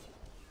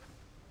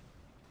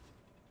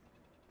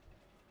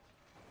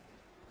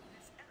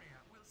 This area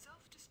will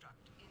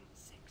self-destruct in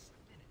 6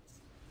 minutes.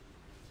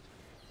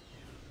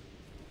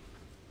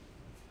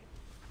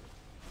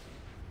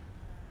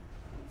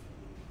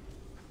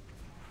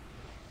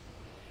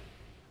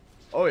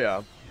 Oh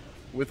yeah.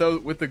 With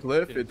the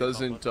glyph, it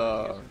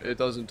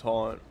doesn't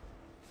taunt.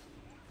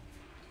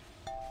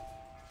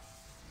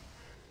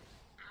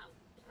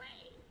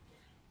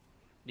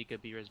 Nika,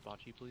 B-res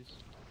Bocce, please.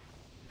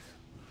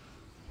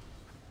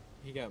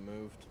 He got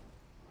moved.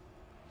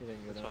 He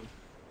didn't go That's down. fine.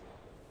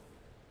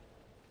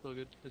 Still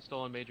good. It's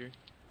still on Major.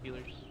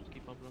 Healers, just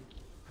keep pumping them.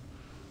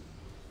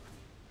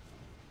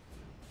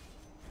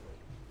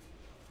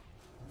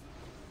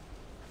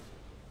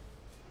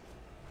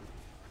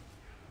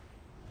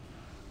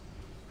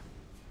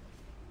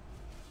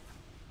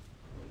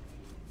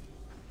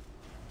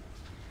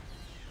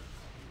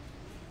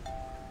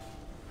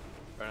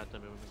 Try not to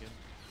move him again.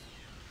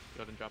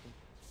 Go ahead and drop him.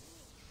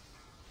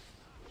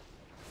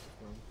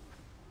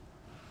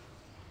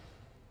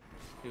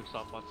 New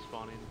softbox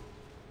spawning.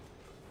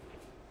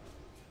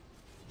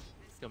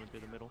 Coming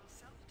through the middle.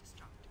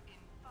 Self-destruct in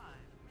 5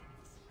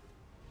 minutes.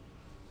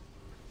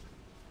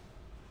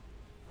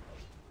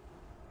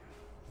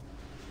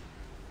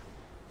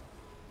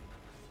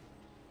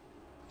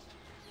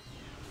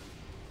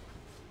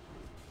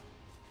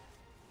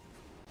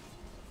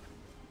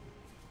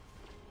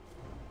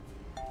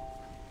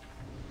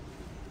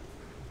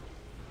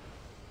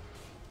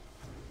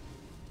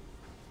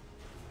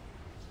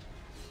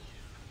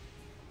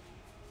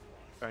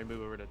 Alright,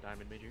 move over to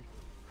Diamond Major.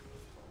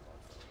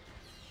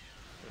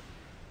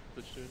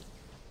 Switch to it.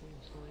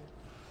 Slowly.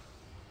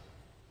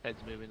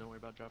 Head's moving, don't worry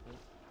about dropping it.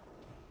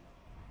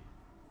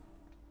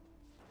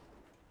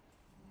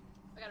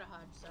 I got a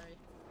hodge, sorry. I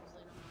was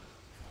late on that.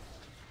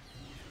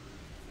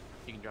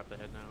 You can drop the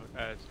head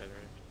now. It's dead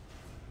already.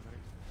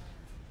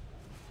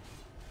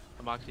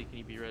 Amoxie, can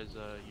you B-res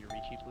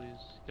Yurichi,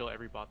 please? Kill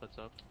every bot that's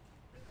up.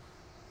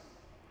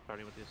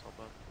 Starting with the assault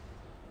bot.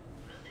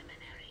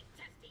 Preliminary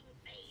testing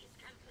phase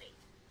complete.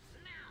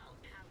 Now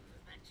comes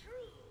the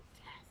true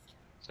test.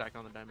 Stack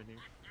on the diamond here.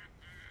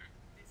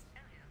 This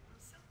area will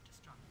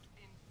self-destruct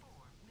in 4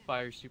 minutes.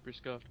 Fire super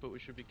scuffed, but we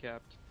should be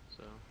capped.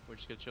 So we're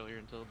just gonna chill here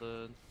until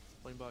the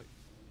flame bot,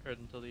 or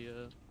until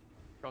the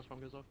cross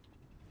bomb goes off.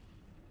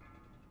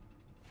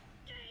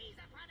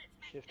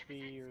 Shift B,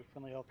 your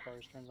friendly health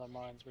bars turns on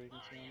mines where you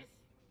can see them.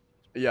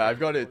 Yeah, I've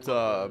got it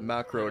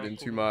macroed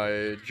into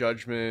my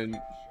judgment.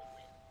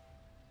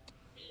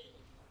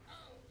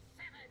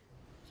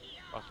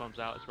 Cross bomb's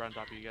out, it's right on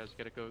top of you guys.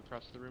 Gotta go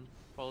across the room.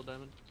 Follow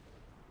diamond.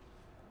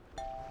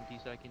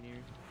 D-sack in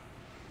here.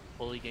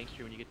 Holy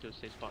gangster, when you get to a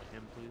safe spot,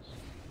 him please.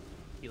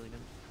 Healing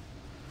him.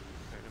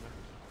 Alright, never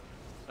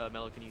mind.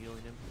 Mello, can you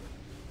healing him?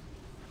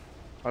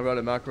 I've got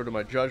it macro to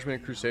my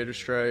judgment, Crusader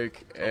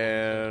Strike,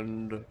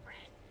 and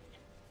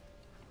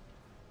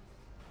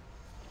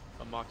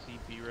Moxie,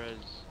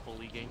 B-res,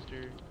 Holy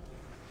Gangster.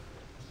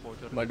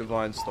 my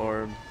Divine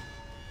Storm.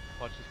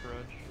 Watch this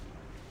barrage.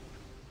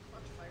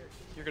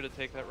 You're gonna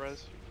take that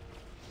res.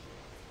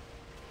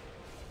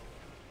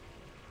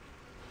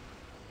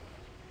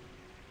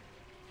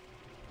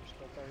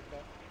 This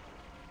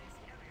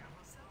area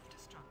will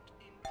self-destruct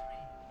in 3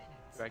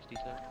 minutes. Drax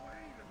D-set.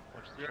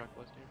 Watch the truck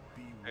left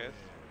here. Yes.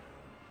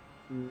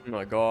 Oh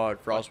my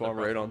god, Frostbomb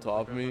right on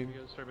top of me.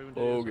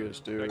 Bogus,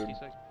 dude. Drax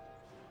D-set.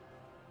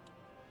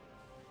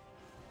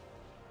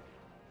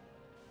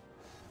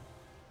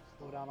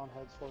 Slow down on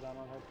head, slow down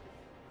on head.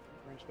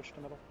 Ring switch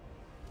to middle.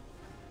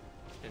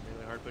 And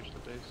really hard push to the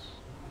base.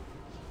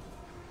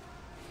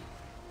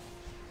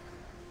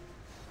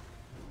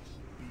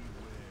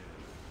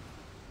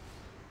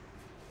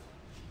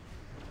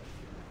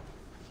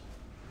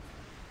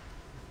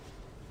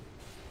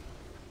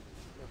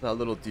 That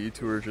little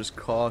detour just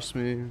cost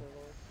me.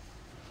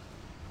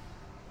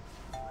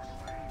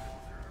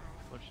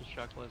 Watch this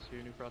shock blast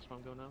here, new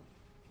crossbomb going out.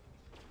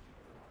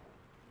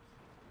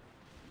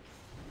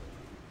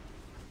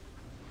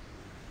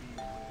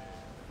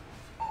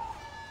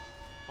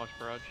 Watch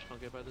barrage, don't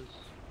get by this.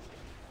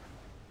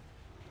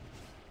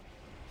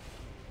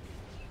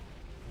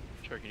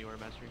 Shark anywhere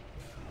mastery.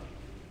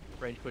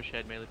 Range push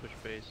head, melee push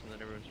base, and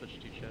then everyone switch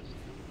to chest.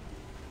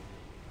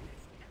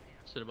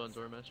 Cinnabon's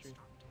aura mastery.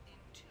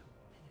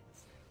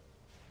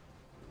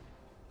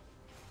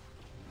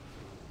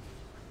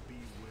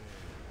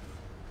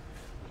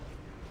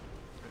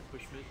 Right,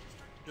 push mid.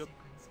 Jump.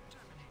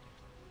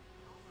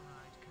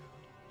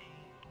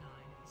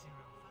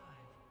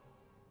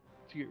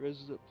 To get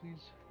reses up,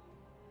 please.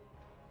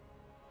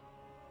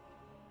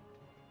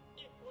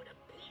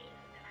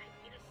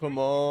 Come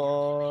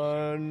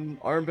on.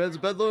 Armbeds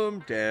of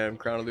Bedlam. Damn,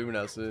 Crown of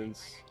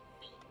Luminescence.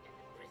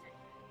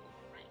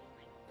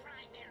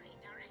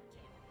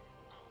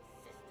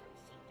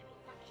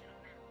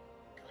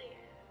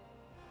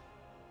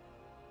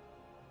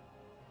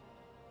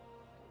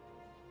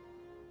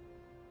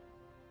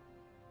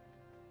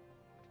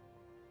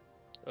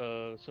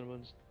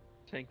 Someone's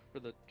tank for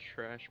the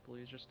trash,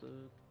 please, just to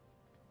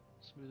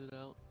smooth it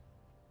out.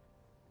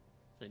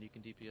 And you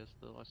can DPS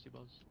the last 2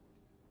 buffs.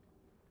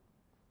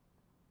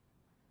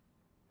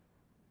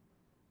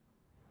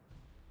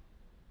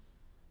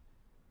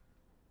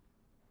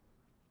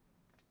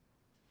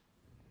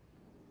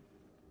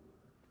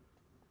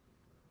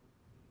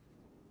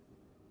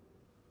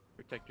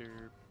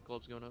 Protector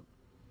gloves going up.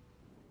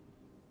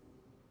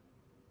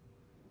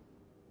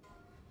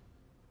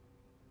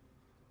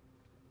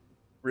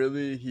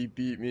 Really? He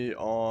beat me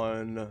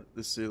on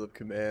the Seal of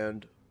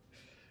Command.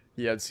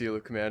 He had Seal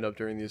of Command up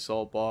during the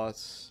assault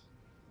boss.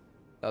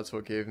 That's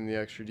what gave him the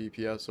extra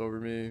DPS over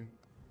me.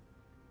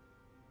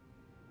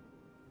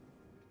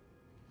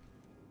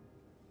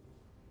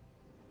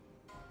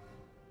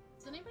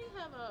 Does anybody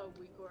have a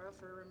weak aura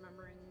for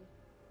remembering,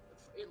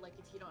 like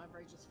if you don't have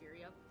Righteous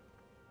Fury up?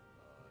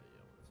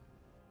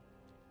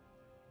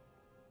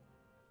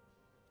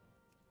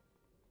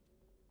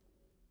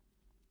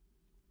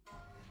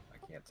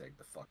 I can't take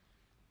the fuck.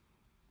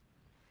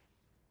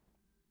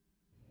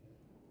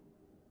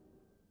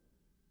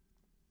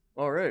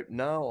 Alright,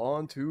 now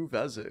on to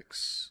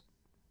Vezix.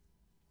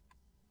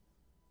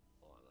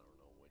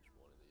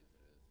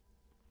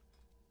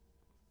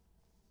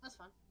 That's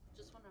fine.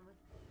 Just one number.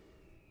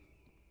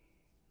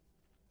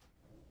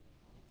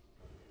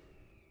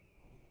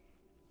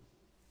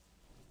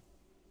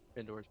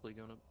 Indoors play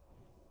going up.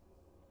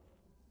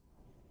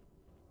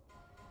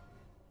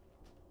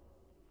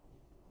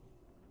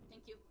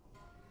 Thank you.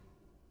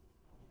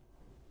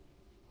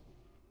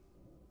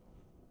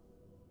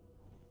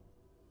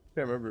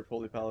 Can't remember if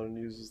Holy Paladin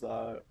uses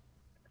that.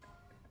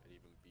 It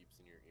even beeps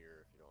in your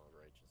ear if you don't have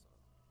Righteous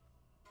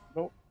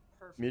on. Nope.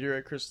 Perfect.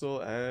 Meteorite Crystal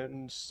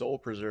and Soul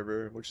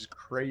Preserver, which is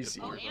crazy.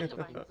 Oh, and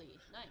Divine Plea.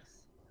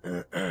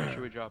 Nice. Make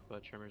sure we drop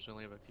trimmers. We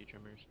only have a few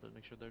trimmers, but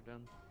make sure they're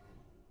done.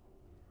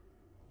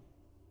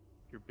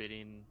 If you're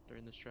bidding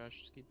during this trash,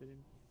 just keep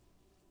bidding.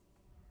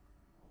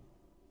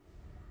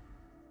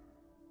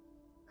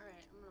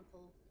 Alright, I'm gonna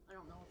pull. I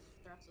don't know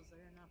if Drax is there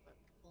or not, but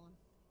pulling.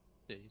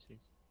 Yeah, you see.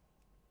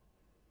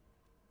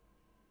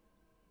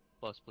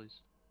 Plus,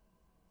 please.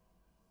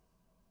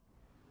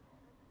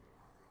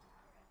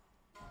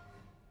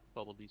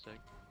 Bubble desec.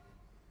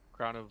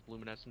 Crown of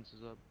Luminescence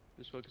is up.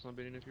 Just focus on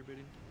bidding if you're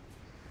bidding.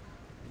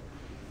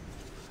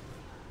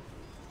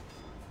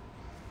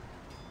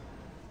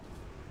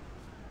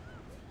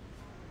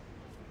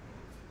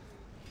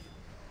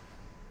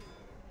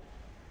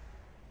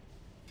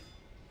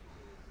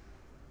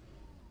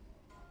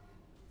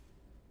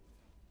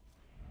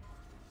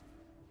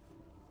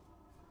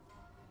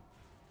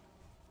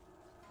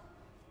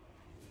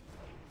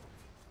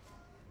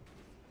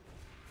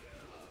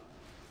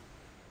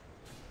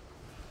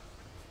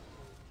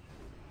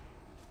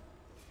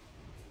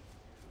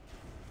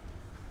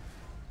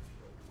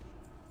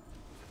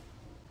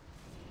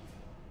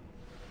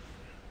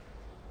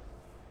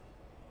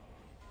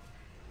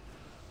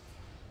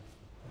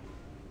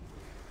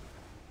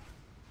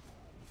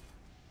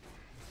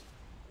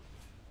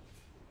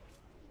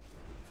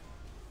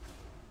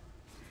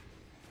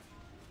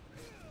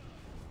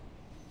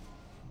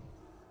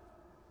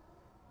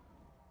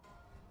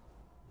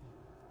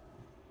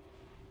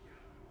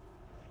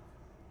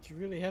 Do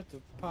you really have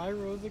to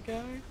pyro the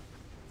guy?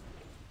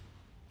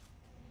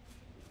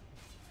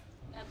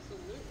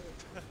 Absolutely.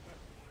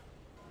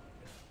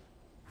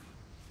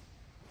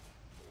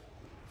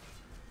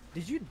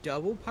 Did you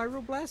double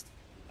pyroblast?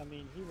 I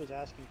mean, he was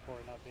asking for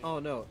it, not being. Oh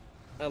no,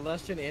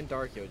 Alestian and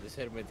Darkio just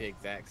hit him at the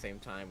exact same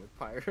time with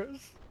pyros.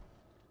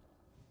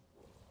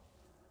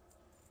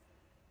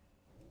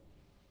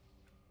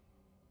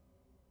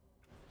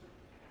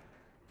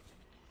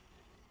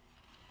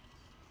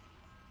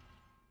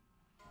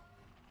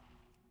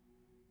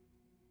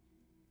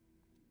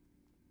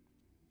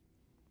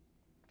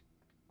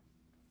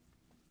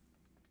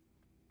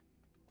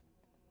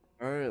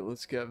 Alright,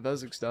 let's get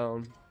Vezix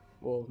down.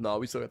 Well, no,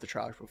 we still got the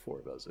trash before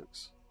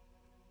Vezix.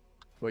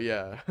 But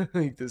yeah,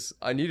 like this,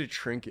 I need a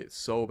trinket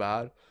so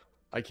bad.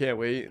 I can't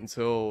wait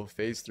until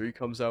Phase 3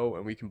 comes out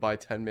and we can buy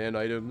 10-man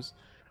items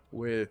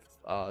with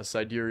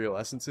Sidereal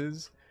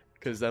Essences.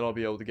 Because then I'll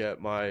be able to get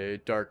my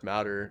Dark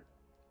Matter,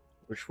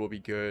 which will be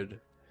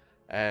good.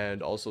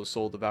 And also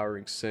Soul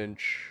Devouring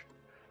Cinch.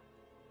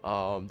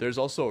 There's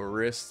also a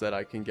wrist that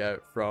I can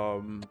get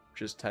from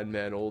just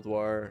 10-man Old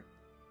War.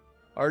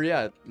 Or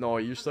yeah, no,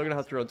 you're still gonna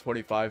have to run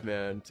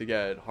 25-man to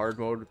get hard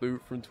mode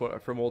loot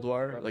from Old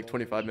War, like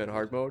 25-man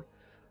hard mode.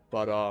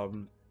 But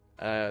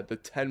the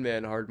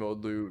 10-man hard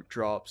mode loot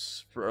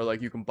drops for, or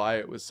like you can buy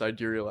it with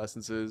Sidereal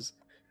Essences,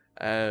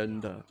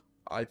 and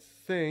I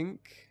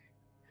think,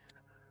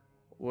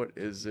 what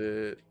is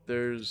it?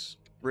 There's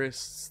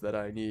wrists that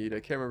I need. I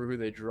can't remember who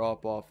they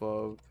drop off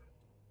of.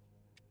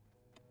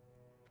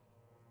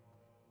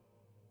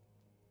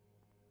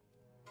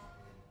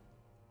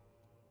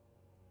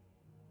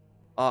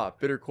 Ah,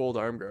 bitter cold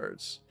arm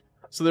guards.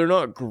 So they're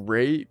not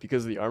great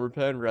because of the armor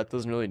pen. Rat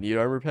doesn't really need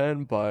armor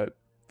pen, but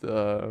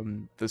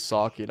the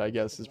socket, I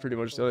guess, is pretty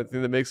much the only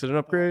thing that makes it an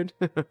upgrade.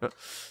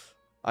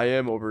 I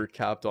am over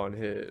capped on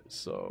hit,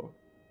 so.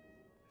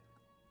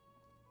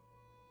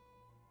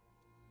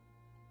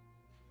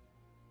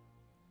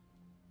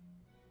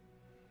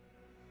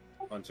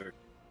 Hunter.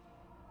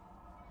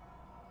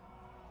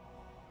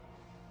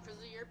 Because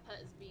your pet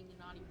is being a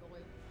naughty boy.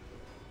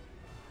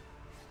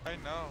 I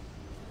know.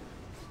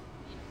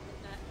 You know, put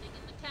that thing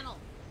in the kennel.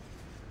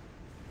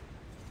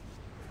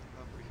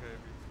 Not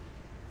behaving.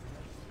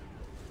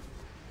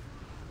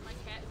 My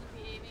cat isn't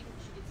behaving.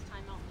 She gets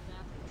time out in the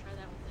bathroom. Try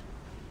that with him.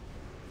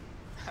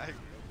 I.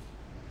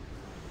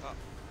 Oh,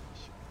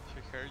 she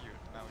heard you.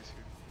 Now he's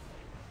here.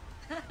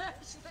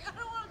 She's like, I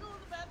don't want to go in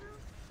the bathroom.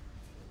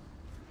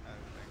 I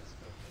don't think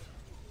so.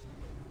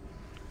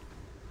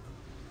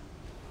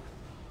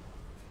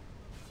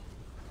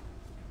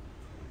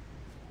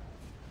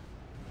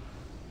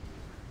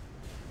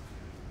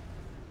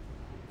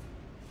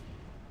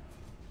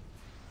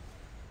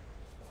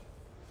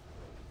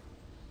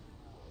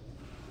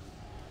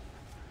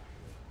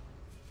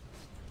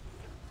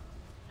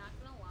 Not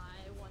gonna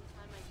lie, one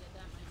time I did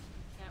that. My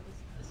cat was.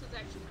 This was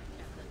actually my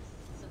cat that's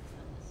since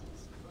been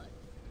deceased, but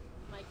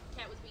my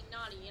cat was being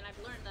naughty, and I've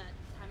learned that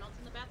timeouts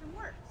in the bathroom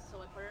work. So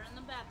I put her in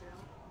the bathroom,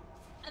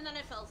 and then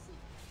I fell asleep.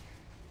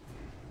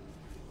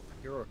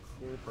 You're a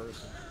cool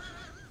person.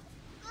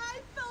 I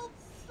felt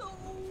so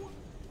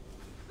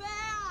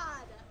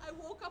bad. I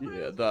woke up. And I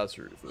Yeah, was that's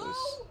like, ruthless.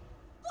 Oh,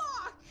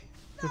 fuck!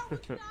 That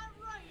was not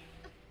right.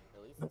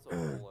 At least it's a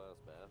whole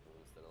ass bathroom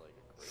instead of like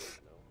a crate,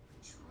 you know?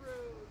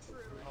 True,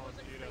 true. If it was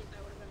a crate,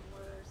 that would have been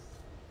worse.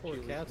 Poor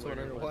cat's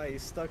wondering why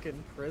he's stuck in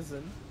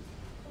prison.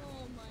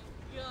 Oh my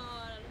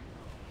god.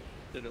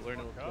 Did it learn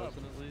its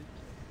lesson at least?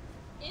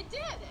 It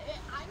did.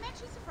 I'm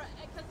actually surprised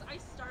because I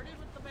started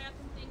with the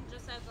bathroom thing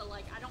just as a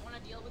like, I don't want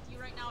to deal with you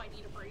right now. I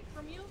need a break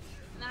from you.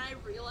 And then I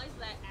realized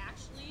that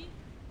actually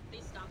they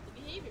stopped the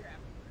behavior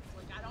afterwards.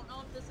 Like, I don't know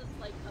if this is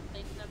like a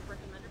thing that's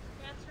recommended for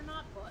cats or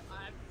not, but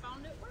I've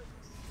found it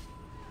works.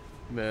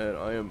 Man,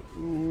 I am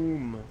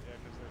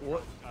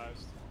What? I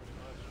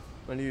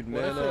need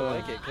What if they mana.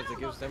 like it because it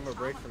gives them a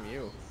break from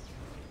you?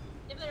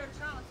 If they're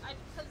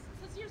traumatized,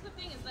 because here's the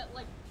thing is that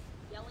like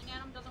yelling at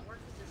them doesn't work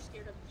because they're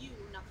scared of you,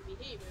 not the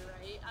behavior,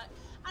 right?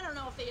 I don't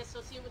know if they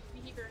associate with the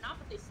behavior or not,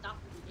 but they stop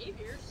the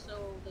behavior, so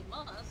they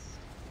must.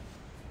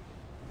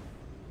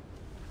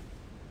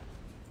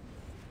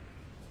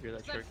 Hear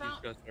that, 'Cause I Sharky's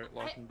found- gotta start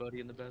locking Buddy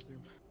in the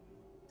bathroom.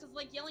 Because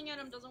like yelling at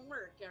them doesn't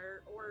work,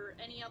 or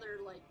any other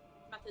like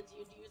methods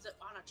you'd use it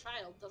on a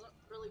child doesn't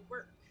really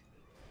work.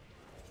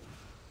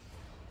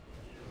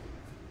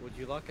 Would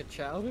you lock a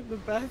child in the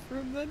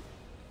bathroom then?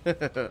 Is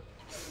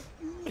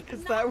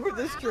Not that where for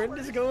this trend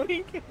is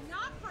going?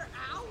 Not for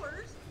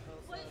hours,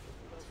 but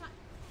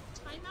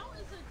timeout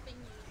is a thing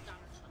used on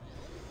a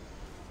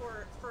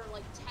child for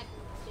like 10,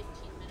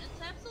 15 minutes,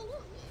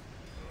 absolutely.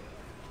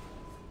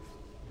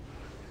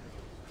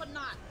 But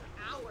not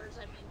hours.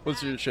 I mean,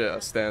 What's your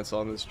stance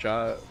on this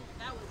chat?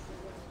 that was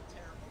really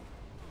terrible.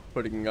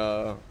 Putting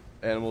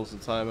animals in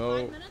timeout.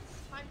 5 minutes,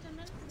 5-10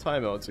 minutes.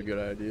 Timeout's a good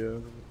idea.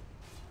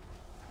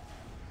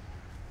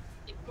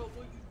 Think about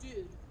what you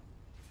did.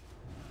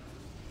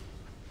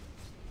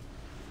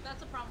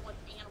 That's a problem with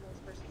animals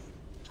versus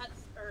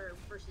pets or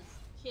versus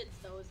kids,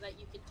 though, is that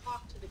you can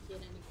talk to the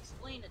kid and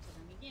explain it to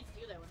them. You can't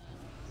do that with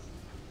animals.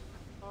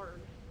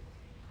 Hard.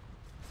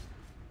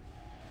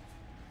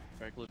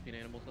 Alright, glyphing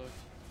animal talk.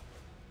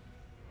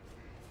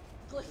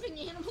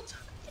 Glyphing animal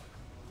talk.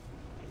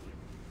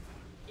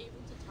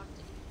 Able to talk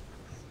to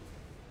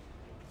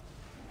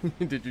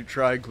animals. Did you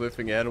try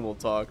glyphing animal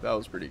talk? That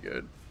was pretty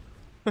good.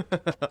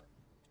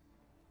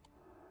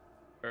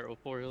 Alright, we'll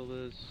 4-heal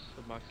this.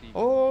 Moxie.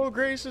 Oh,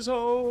 Grace is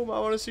home. I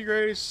want to see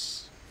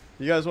Grace.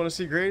 You guys want to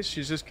see Grace?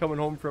 She's just coming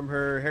home from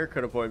her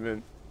haircut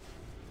appointment.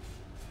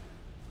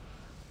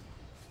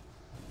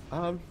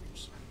 Do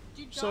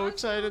So dogs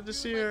excited go to through,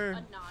 see like, her. a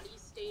naughty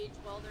stage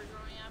while they're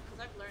growing up?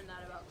 Because I've learned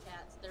that about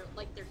cats. They're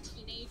like their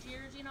teenage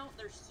years, you know?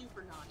 They're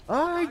super naughty.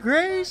 Hi,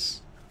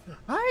 Grace.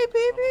 Hi,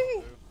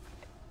 baby.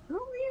 My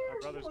Oh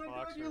brother's my god,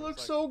 boxer you is look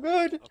like so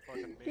good. a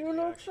fucking You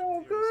maniac. look so He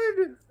was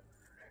good.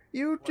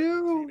 You like a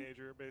do.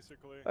 teenager,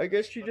 basically. I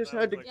guess you But just now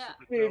had he's, to like, Yeah.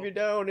 super baby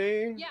down,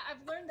 eh? Yeah,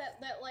 I've learned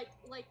that like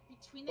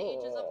between the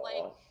ages of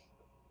like Aw.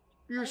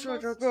 You're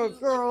such a almost good to,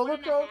 girl.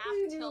 like, Look 1.5 how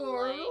clean to, you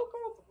are. like, Look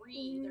how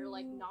 3, they're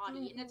like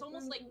naughty, and it's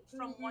almost like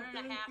from 1.5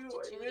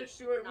 to 2, they're miss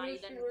you, super I naughty.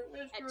 miss Then you, I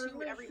miss at you, I 2,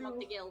 miss every month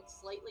you. they get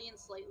slightly and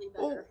slightly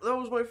Oh, better. that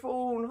was my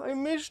phone. I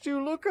missed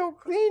you. Look how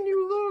clean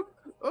you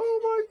look. Oh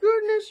my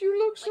goodness, you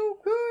look so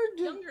good.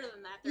 Younger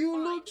than that, they're You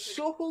fine look because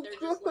so they're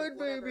just like good,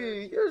 whatever.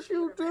 baby. Yes,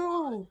 you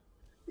do.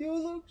 You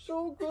look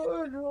so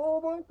good. Oh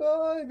my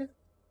god.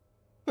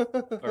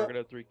 Alright, we're gonna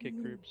have 3 kick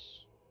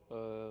groups.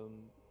 Oh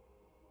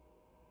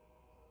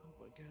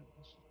my god.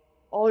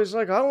 Oh, he's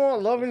like, I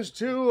want Lovins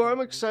too.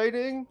 I'm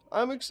excited.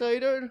 I'm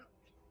excited.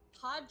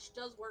 Hodge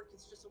does work.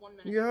 It's just a 1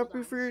 minute. You happy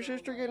cooldown, for your so,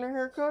 sister like, getting her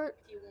haircut?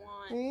 If you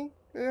want, Hey,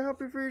 you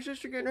happy for your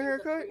sister you getting can her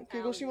use the haircut? free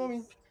Okay, go see mommy.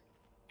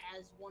 pallies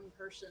as one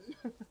person.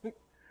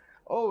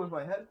 Oh, with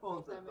my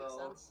headphones If that makes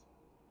sense.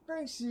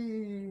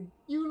 Gracie,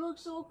 you look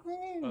so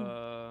clean.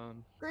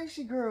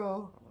 Gracie girl.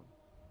 Hold on.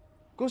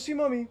 Go see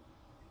mommy.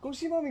 Go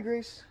see mommy,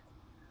 Grace.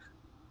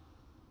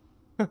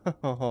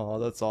 Oh,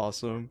 that's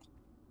awesome.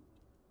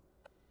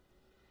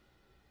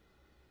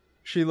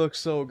 She looks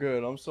so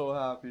good. I'm so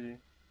happy.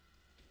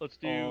 Let's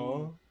do.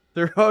 Aw,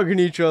 they're hugging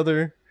each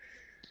other.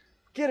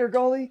 Get her,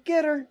 Golly.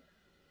 Get her.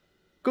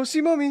 Go see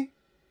mommy.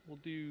 We'll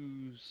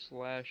do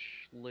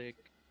slash lick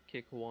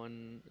kick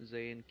 1,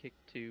 Zayn kick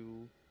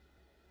 2,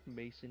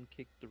 Mason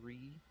kick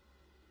 3,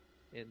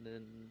 and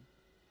then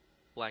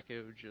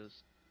Blacko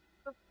just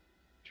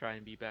try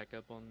and be back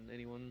up on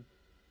anyone.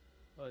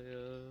 I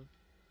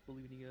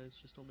believe in you guys.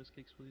 Just don't miss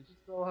kicks, please.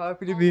 So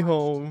happy to be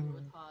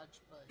home.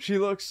 She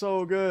looks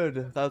so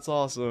good. That's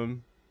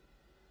awesome.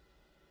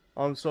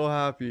 I'm so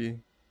happy.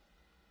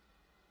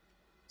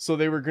 So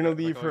they were gonna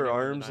leave her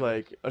arms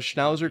like a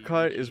schnauzer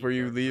cut is where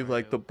you leave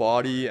like the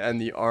body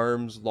and the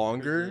arms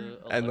longer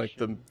and like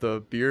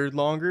the beard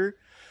longer.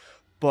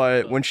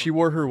 But when she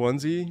wore her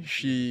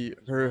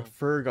onesie, her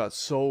fur got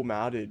so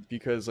matted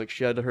because like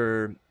she had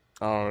her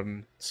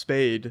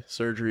spade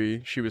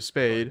surgery. She was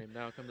spayed,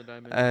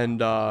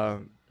 and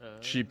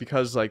she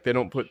because like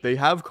they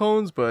have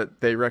cones,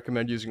 but they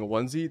recommend using a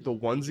onesie. The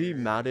onesie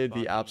matted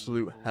the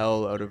absolute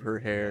hell out of her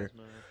hair.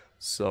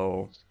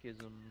 So,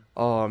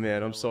 oh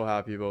man, I'm so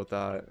happy about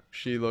that.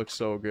 She looks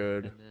so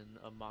good. And then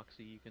a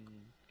Moxie, you can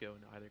go in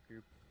either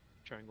group,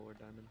 triangle or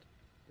diamond.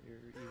 You're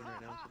even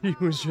right now. So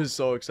He was just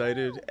so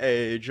excited.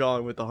 Hey,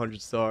 John with the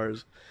 100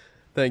 stars.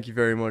 Thank you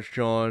very much,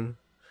 John.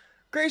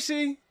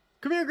 Gracie,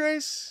 come here,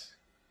 Grace.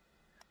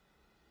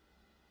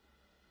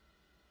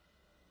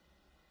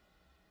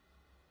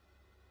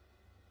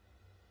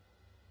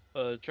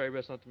 Try your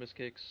best not to miss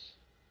kicks.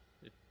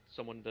 If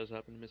someone does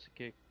happen to miss a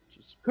kick,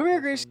 just Come here,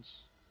 hold Grace. phones.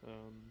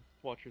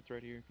 Watch your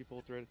thread here. If you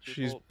pull thread, it's your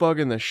She's fault.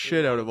 bugging the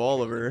shit out of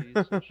Oliver. So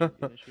it shouldn't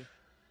be an issue.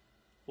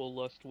 We'll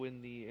lust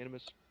when the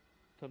animus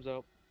comes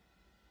out.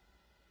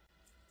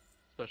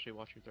 Especially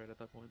watch your thread at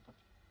that point.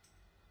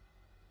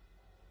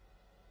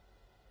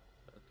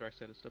 Thrax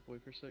had to step away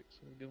for a sec, so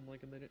we'll give him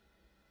like a minute.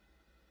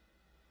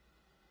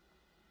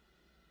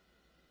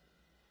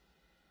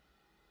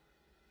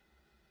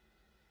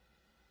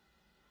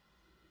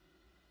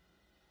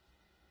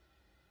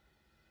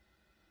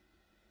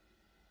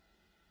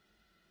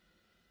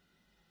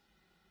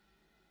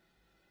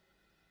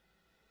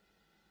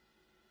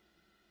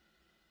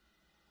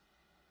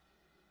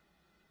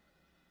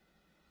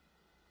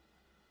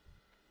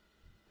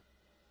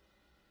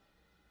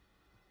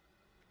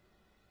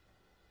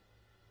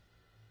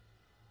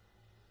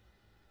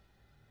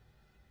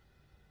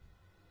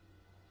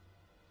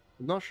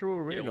 I'm not sure what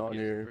we're Yeah, waiting we'll on PS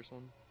the here. first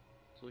one,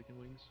 so we can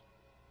wings.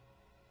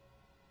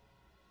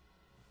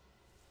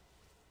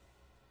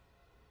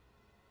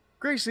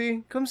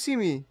 Gracie, come see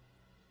me.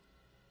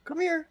 Come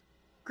here.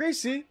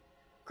 Gracie.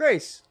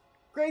 Grace.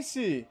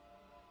 Gracie.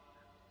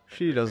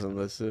 She doesn't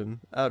listen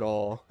at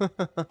all.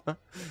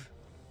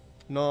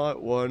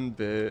 Not one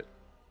bit.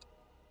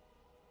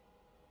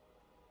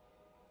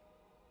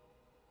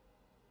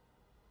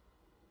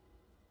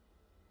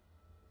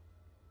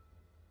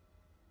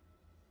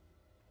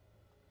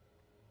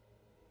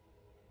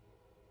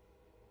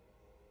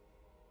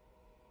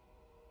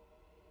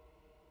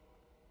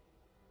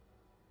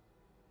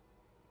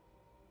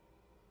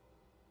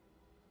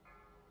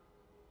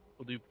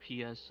 We'll do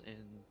PS and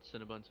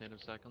Cinnabon Sand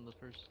of Sack on the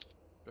first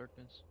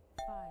darkness.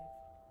 5,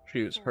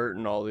 She was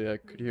hurting Ollie. I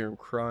could hear him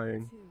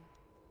crying. 2,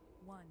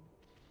 1.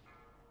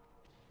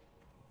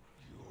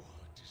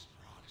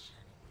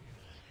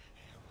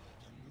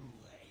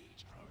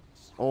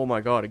 Oh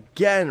my god,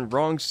 again!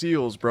 Wrong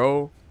seals,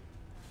 bro.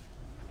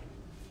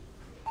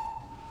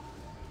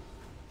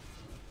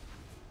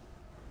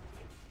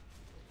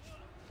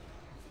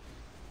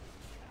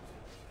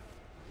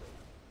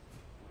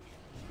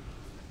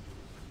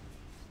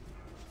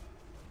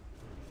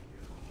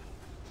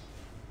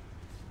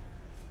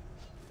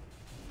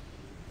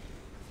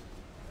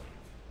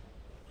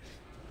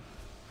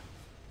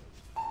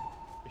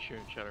 Be sure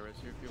and shadow rest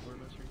here if you have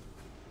word mastery.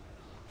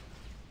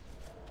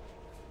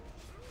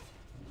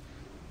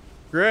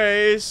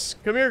 Grace!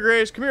 Come here,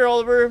 Grace! Come here,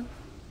 Oliver!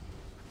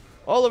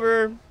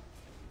 Oliver!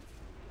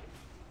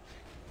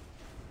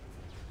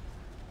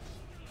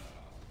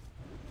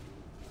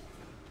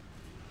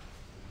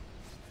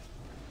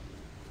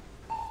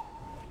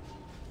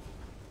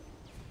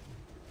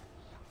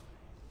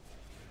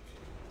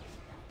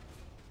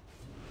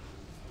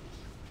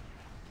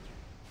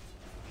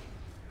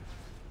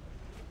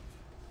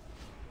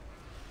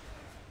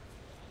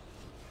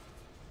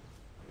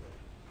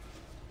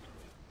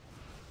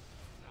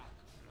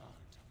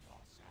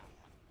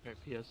 Alright,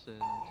 PS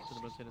and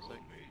Cinnabon Sand of Sack.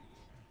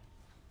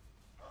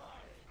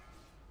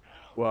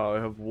 Wow, I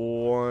have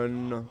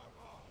one.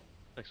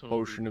 Next one will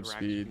be Potion of Thrax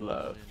speed Fuel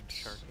left. and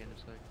Shark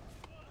Anisec.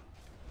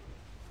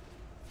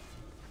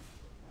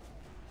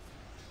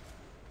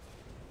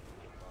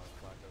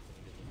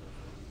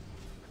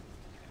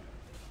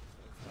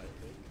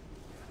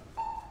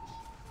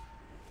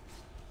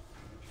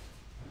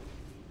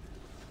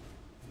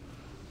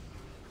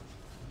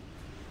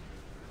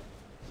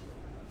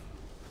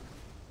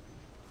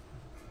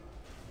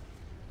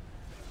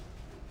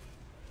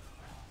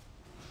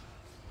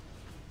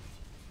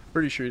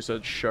 Pretty sure you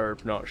said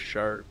sharp, not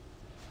sharp.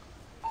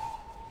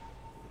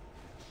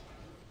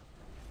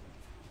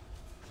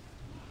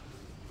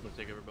 Let's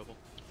take over bubble.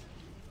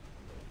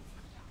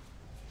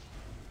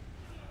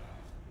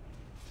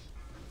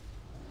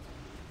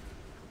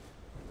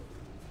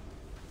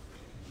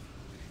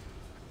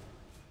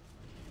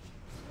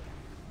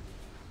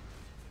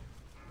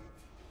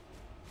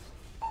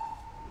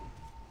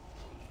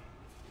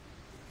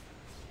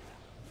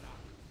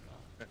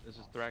 Alright, this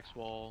is Thrax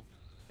Wall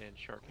and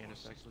Shark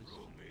Anisec, please.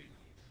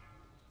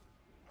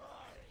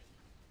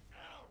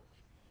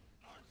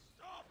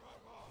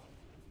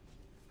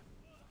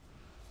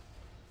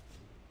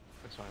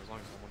 That's fine, as long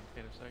as I'm on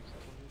Anisec,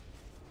 that's all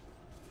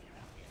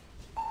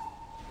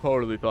good.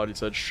 Totally thought he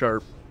said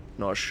sharp,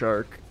 not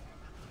shark.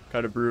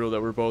 Kind of brutal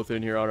that we're both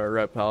in here on our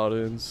rep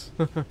paladins.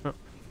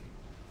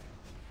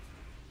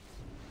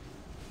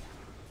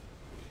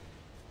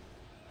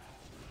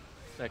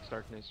 Next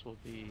darkness will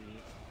be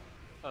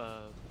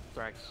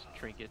Thrax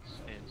Trinkets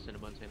and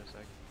Cinnamon's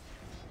Anisec.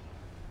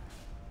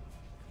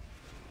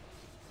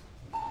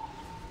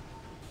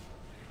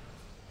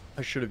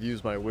 I should have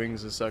used my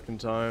wings a second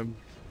time.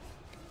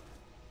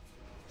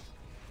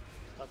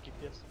 Stop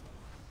GPS.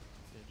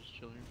 Yeah, just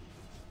chill here.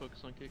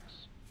 Focus on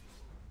kicks.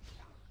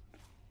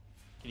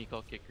 Can you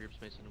call kick groups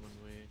based on one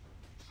way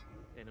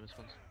animus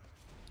ones?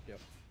 Yep.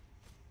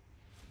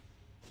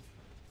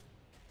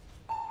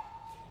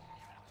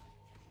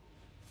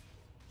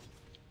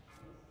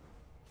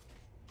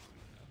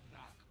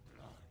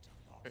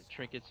 Alright,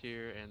 Trinkets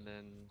here and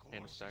then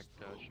Anisec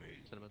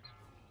Cinnamons.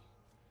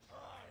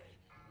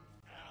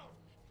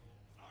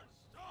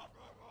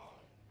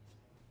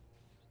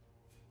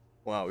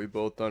 Wow, we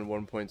both done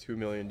 1.2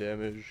 million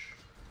damage.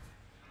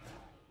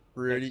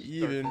 Pretty Next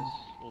even. darkness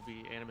will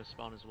be Animus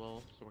spawn as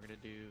well, so we're gonna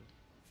do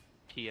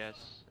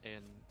PS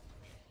and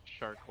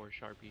Shark or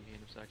Sharpie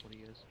Anisec. What do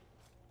you guys?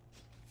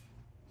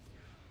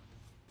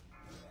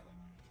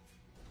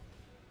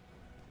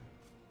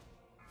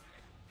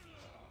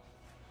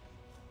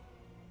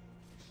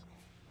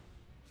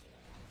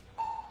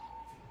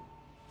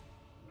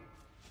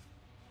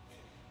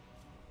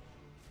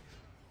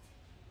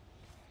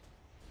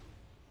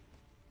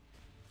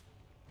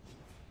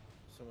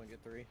 Someone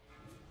get 3.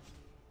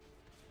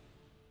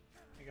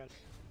 I got it.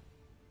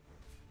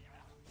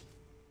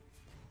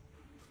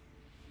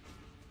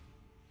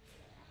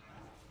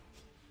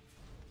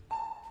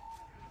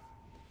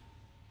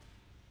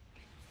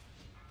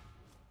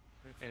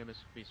 Animus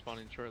will be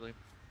spawning shortly.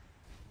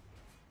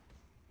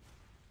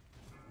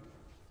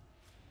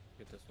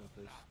 Get this one,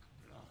 please.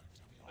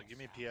 Give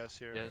me PS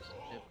here. Yes.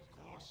 Yep.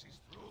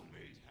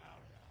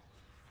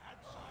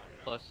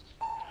 Plus,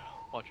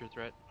 watch your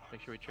threat.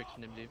 Make sure we trick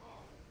some MD.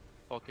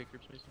 All kick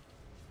groups, Mason.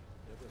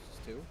 Yep, this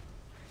is 2.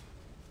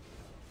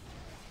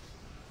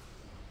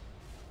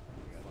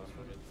 Last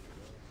one.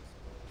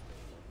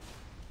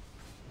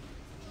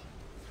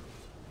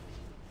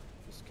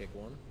 Just kick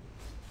 1.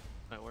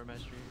 Alright, War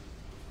Mastery.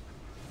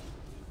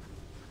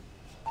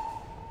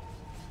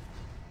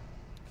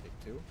 Kick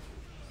 2.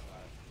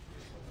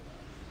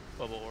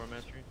 Bubble War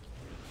Mastery.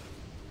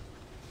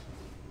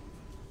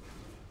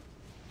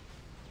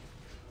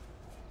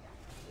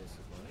 This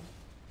is mine.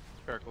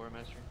 Shark War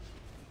Mastery.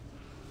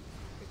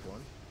 Kick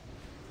 1.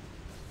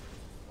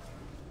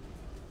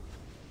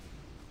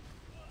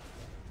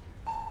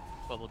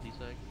 Bubble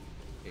D-Seg.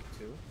 Kick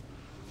 2.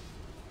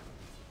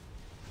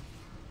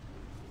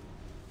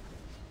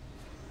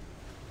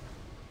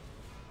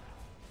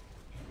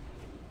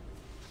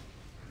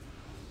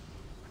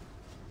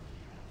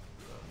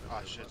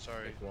 Ah shit,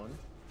 sorry. Kick 1.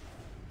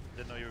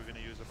 Didn't know you were gonna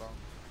use a bomb.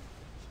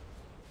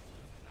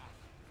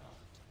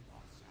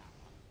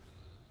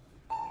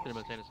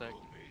 Cinnamon's Anisec.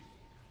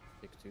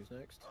 Kick 2's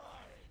next.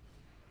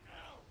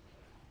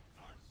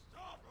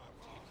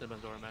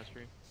 Cinnamon's Aura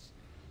Mastery.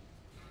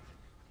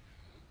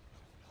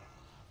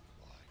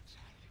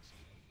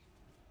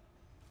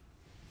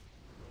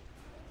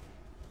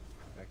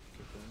 Back to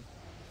kick 1.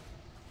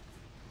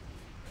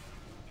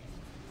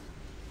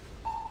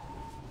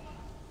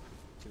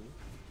 Two.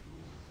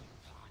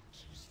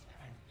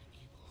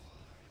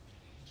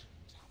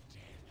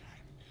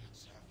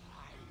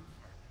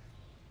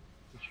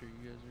 Make sure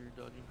you guys are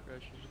dodging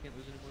crashes. You can't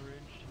lose any more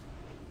range.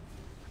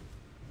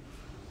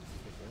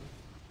 Kick 1.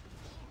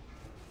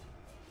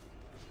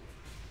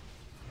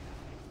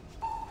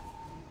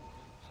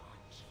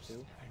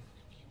 Two.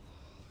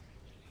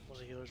 Will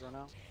the healers run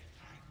out?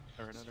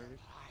 I ran out already.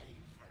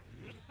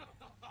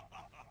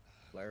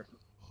 Flare.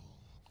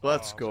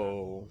 Let's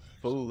go.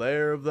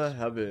 Flare of the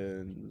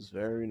Heavens.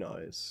 Very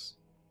nice.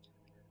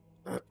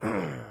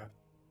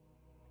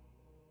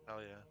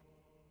 Hell yeah.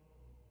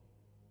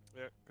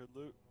 Yeah, good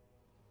loot.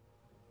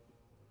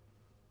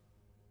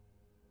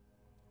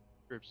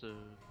 Groups of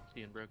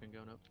T and Broken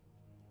going up.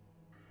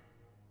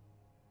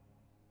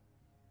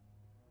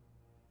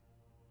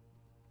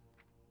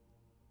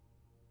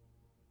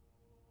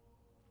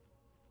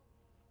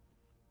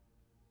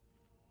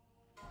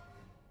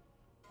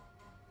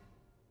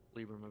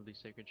 Libram of the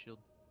Sacred Shield.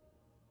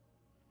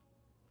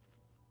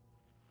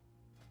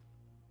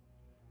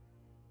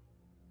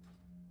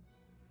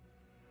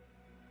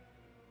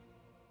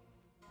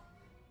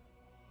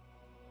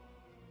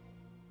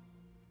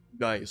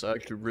 Nice. I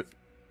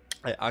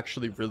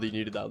actually really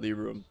needed that leave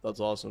room.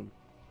 That's awesome.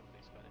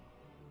 Somebody's fighting.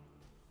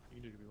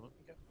 You can do it if you want.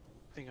 I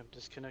think I'm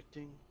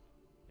disconnecting.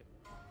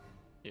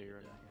 Yeah, you're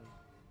right. Yeah.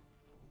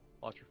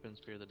 Watch your fins,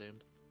 fear the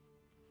damned.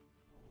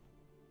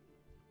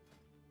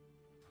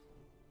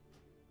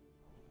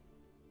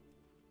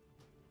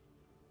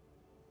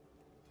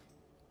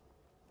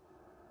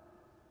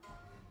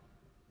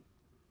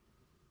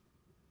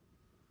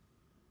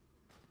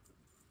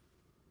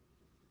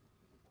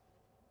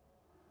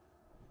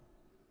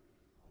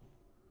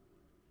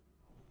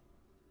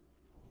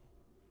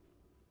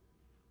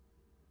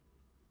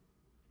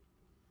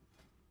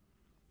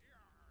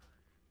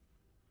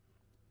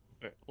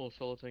 Alright, we'll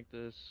solo tank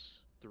this,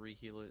 3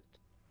 heal it,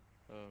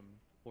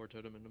 4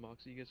 totem into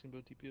Moxie, you guys can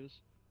both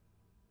TPS.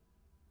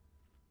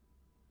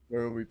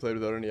 Remember when we played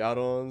without any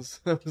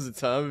add-ons? That was a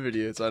time of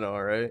idiots, I know,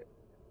 right?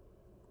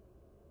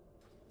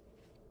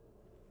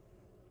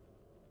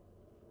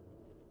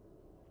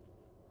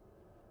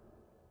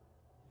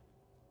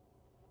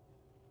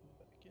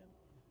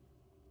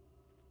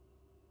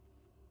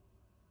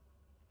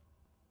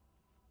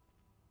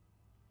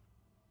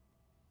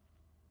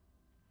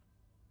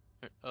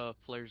 Alright,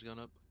 flare's gone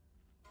up.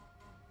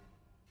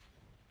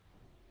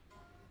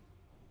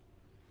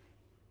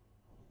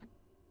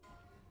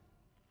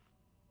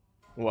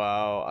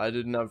 Wow, I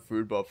didn't have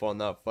food buff on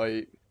that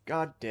fight.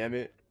 God damn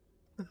it.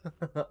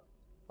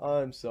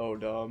 I'm so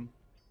dumb.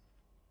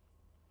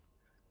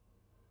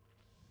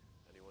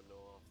 Anyone know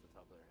off the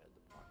top of their head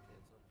the proc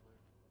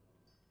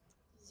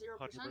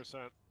chance on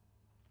Flare?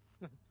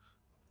 0%.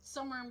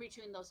 Somewhere in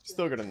between those two.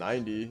 Still got a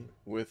 90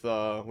 with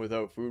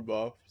without food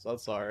buff, so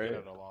that's alright.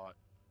 a lot.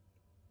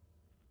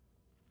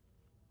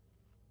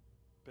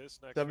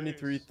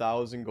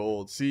 73,000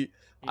 gold. See,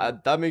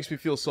 that makes me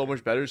feel so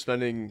much better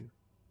spending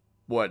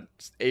what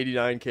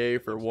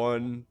 89k for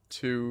 1,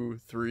 2,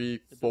 3,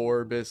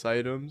 4 bis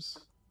items.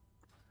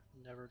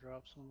 Never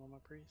drops one on my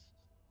priest.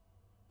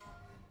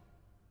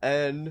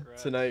 And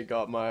Congrats. tonight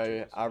got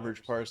my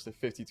average parse to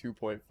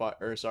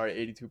 52.5, or sorry,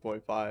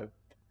 82.5.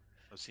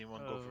 I've seen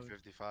one go for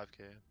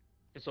 55k.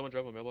 Can someone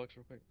drop a mailbox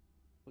real quick,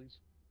 please?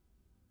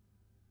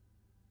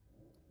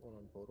 One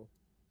on portal.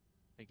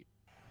 Thank you.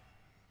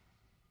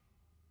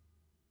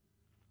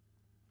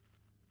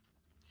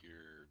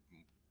 Your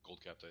gold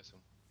capped, I assume.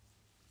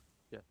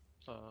 Yeah,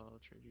 I'll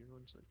trade you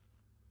 1 sec.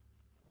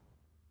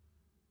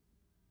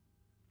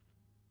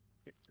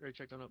 Okay, ready,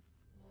 check on up.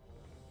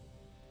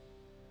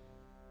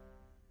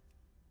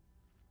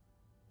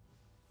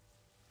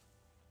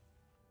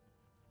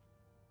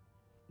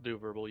 Do a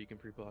verbal, you can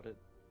pre-pot it.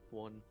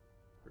 1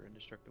 for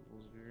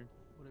indestructibles or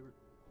whatever.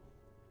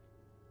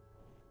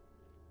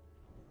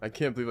 I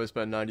can't believe I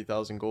spent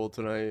 90,000 gold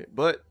tonight,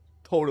 but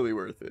totally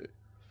worth it.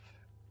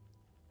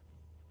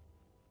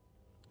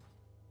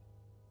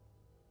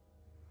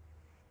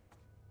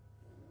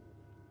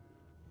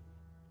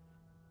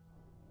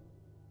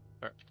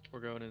 Alright, we're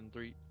going in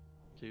 3,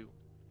 2,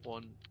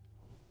 1.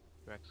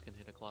 Rex can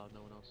hit a cloud,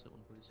 no one else hit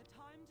one, please. The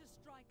time to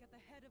strike at the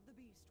head of the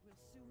beast will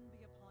soon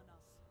be upon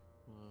us.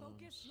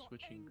 Focus your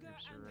Switching anger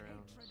groups and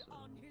around, hatred so...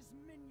 on his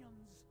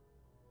minions.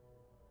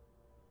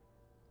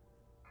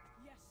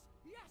 Yes,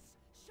 yes!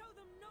 Show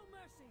them no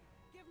mercy!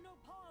 Give no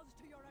pause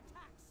to your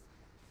attacks!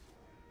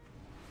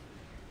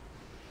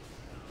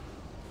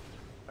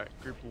 Alright,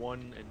 group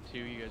 1 and 2,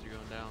 you guys are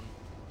going down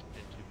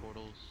into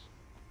portals.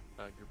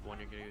 Group 1,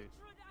 you're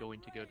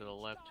going to go to the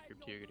left, group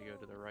 2, you're going to go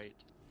to the right.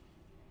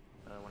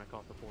 When I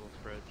call it the portal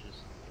spread,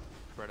 just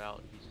spread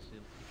out. If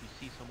you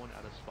see someone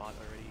out of spot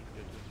already,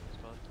 go to a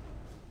spot.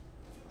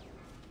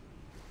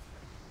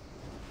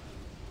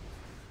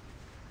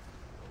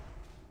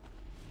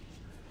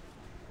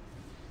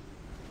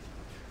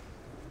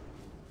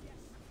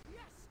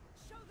 Yes!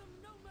 Show them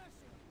no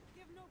mercy!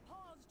 Give no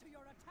pause to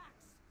your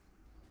attacks!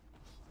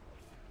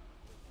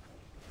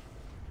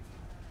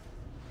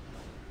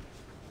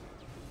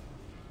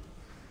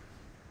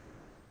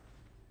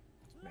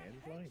 Man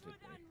blinded me.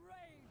 And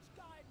rage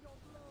guide your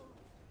blow!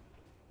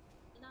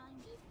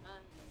 Blinded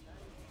by the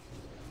light.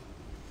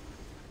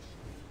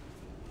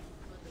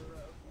 With the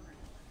rope.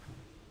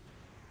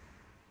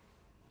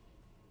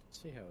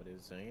 See how it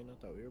is, Zane. I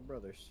thought we were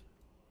brothers.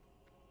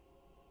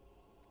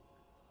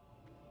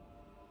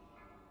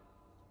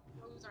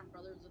 Rogues aren't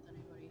brothers with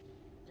anybody.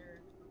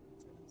 They're looking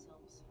for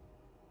themselves.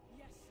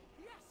 Yes,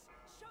 yes!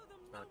 Show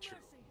them no Not true.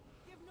 mercy!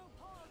 Give no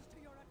pause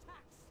to your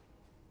attacks!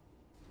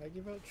 I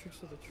give out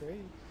tricks of the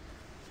trade.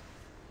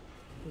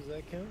 Does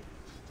that count?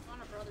 On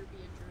want to brother be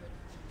a druid.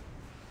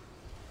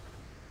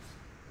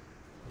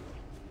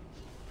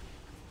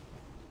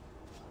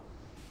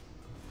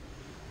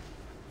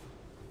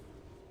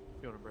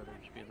 You want a brother,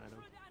 just be an item.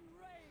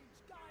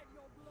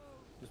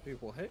 Just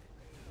people hit.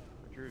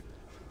 A druid.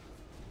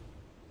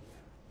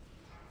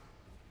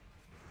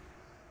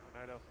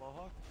 Night Elf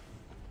Mohawk?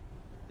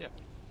 Yeah.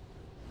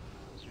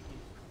 That's your key.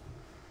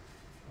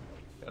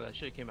 God, that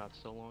shit came out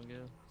so long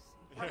ago.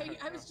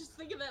 I was just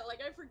thinking that,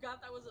 like, I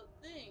forgot that was a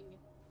thing.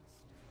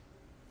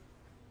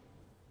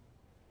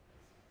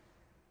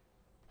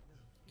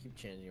 Keep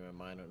changing my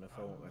mind on if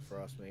I want my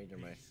Frost Mage or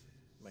my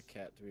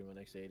cat to be my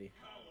next 80.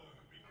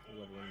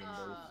 Leveling them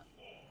both.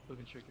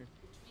 Looking Constrictor.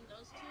 Between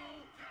those two,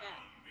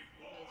 cat.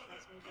 Because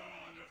Frost Mage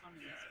only when you come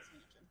in this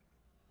expansion.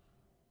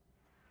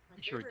 My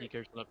Sure, favorite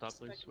DK's up top,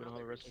 please. We don't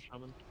have a mothers. Wrestler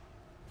Shaman.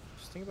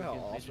 Just think about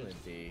how Against awesome mages.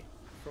 it'd be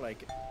for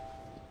like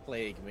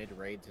playing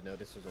mid-raid to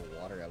notice there's a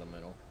water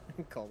elemental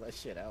and call that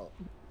shit out.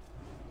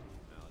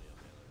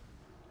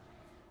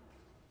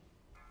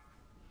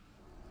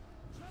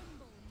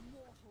 Tremble,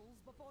 mortals,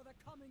 before the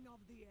coming of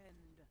the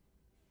end.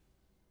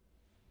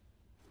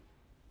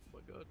 Oh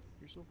my god,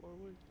 you're so far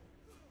away.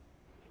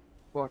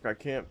 Fuck, I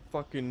can't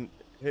fucking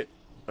hit.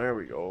 There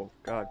we go.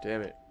 God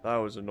damn it. That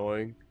was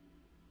annoying.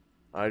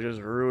 I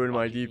just ruined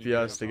my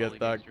DPS to get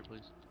that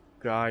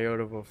guy out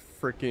of a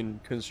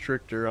freaking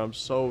constrictor. I'm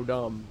so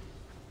dumb.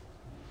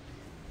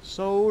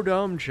 So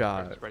dumb,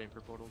 chat. Spreading for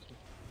portals.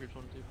 Groups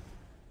 1 and 2.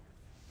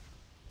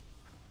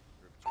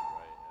 Group 2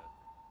 right,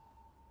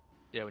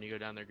 Yeah, when you go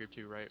down there, group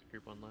 2 right,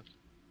 group 1 left.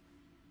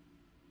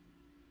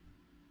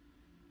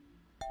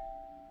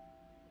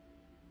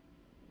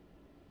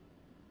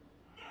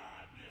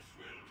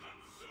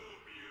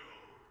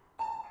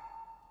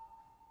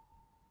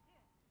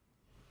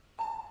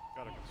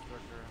 Got a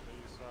Constrictor on the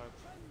east side.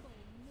 Tremble,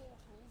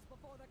 mortals,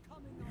 before the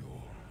coming of the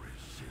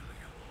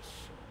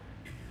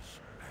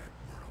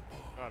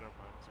Oh, never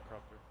mind. It's a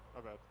Corruptor.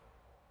 My bad.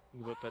 You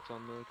can put pets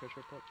on the crusher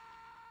up top.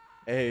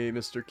 Hey,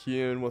 Mr.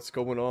 Kian, what's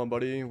going on,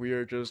 buddy? We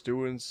are just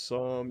doing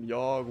some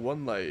Yogg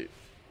One Light.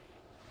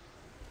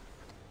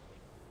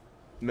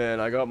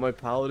 Man, I got my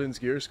Paladin's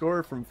gear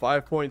score from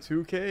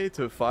 5.2k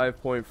to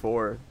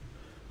 5.4.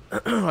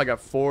 I got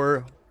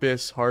 4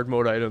 BIS hard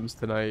mode items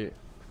tonight.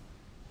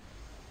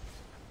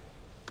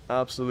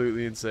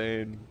 Absolutely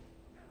insane.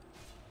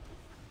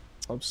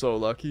 I'm so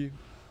lucky.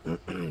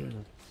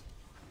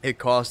 It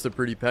cost a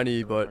pretty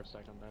penny, but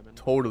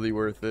totally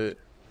worth it.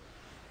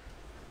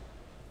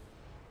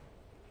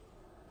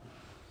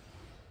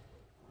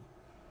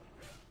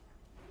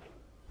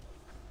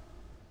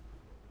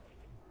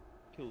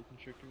 Kill the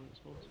Constrictor when it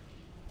spawns.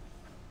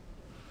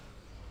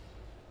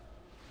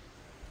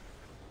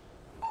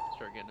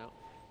 Start getting out.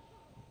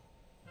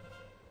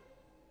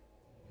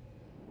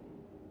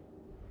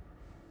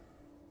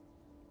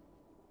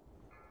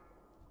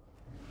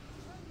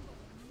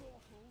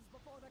 mortals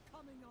before the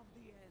coming of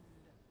the end.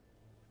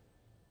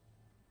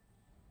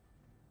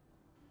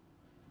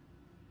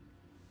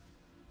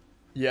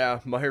 Yeah,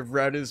 my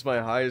red is my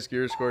highest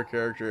gear score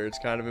character. It's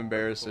kind of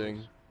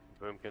embarrassing.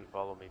 Boom can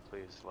follow me,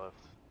 please, left.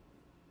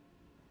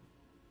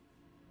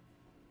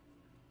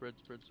 Spread,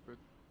 spread, spread.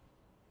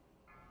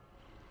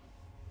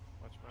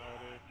 Watch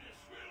Melody.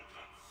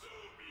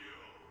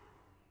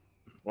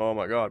 Oh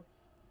my god.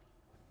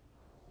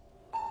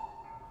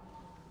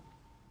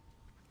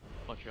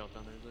 Watch your health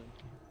down there, Zen.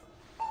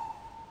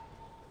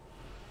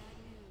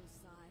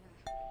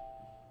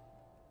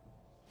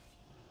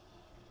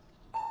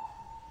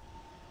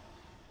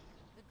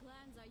 The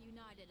clans are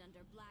united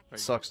under black.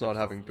 Sucks not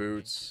having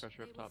boots.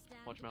 Pressure up top.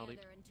 Watch Maldy.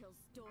 Until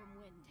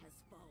Stormwind has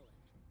fallen.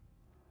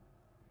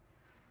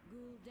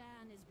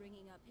 Gul'dan is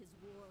bringing up his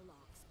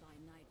warlocks by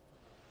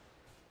nightfall.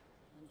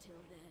 Until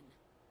then,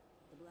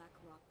 the Black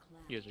Rock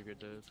clan You guys are good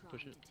to will be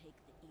push trying it. to take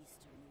the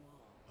eastern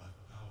wall.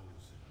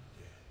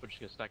 We're just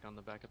gonna stack on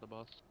the back of the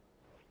boss.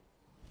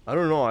 I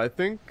don't know, I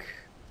think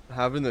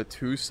having the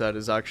 2 set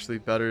is actually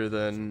better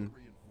than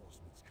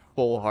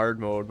full hard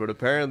mode, but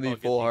apparently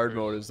full hard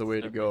mode is the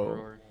way to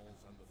go.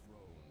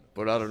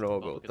 But I don't know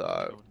about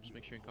that. Just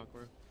make sure you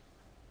conquer.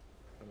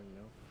 I mean,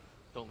 no.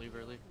 Don't leave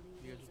early.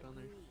 You guys are down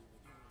there.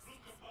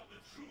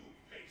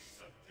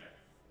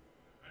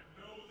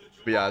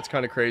 But yeah, it's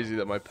kind of crazy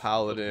that my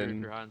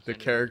Paladin, the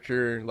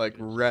character, like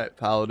Rhett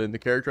Paladin, the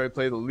character I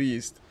play the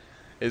least,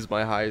 is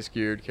my highest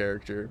geared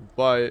character.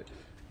 But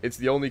it's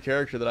the only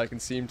character that I can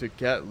seem to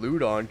get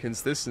loot on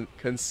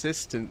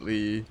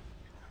consistently.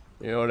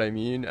 You know what I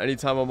mean?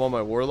 Anytime I'm on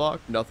my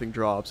Warlock, nothing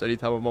drops.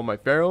 Anytime I'm on my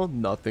Pharaoh,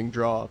 nothing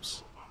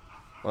drops.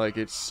 Like,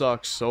 it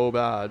sucks so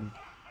bad.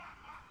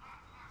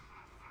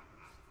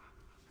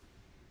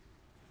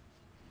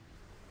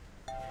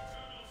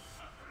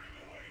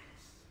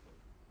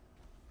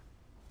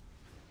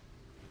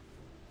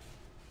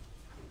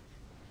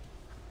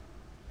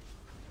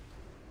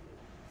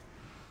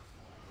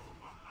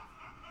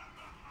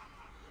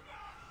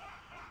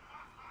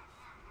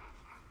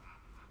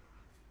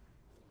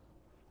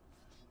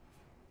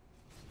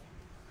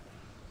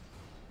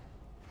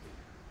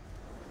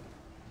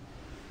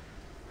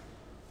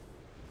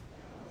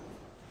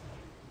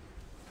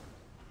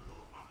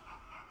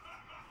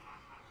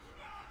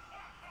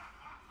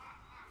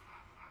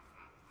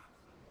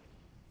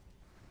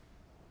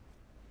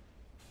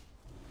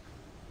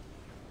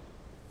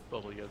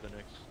 Bubble, you have the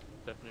next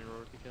deafening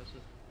roar if you cast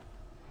it.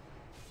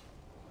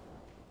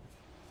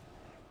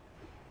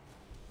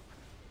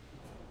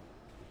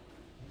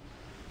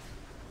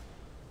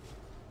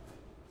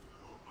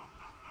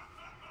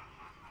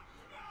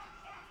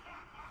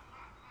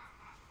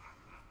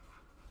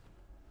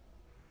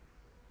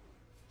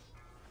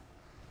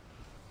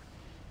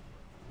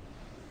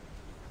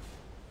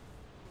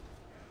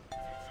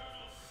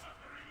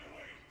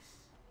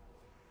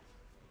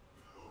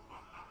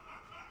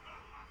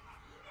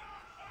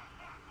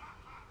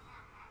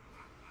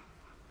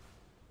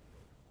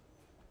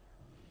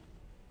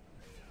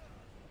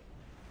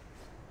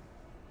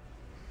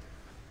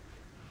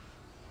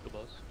 The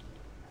boss.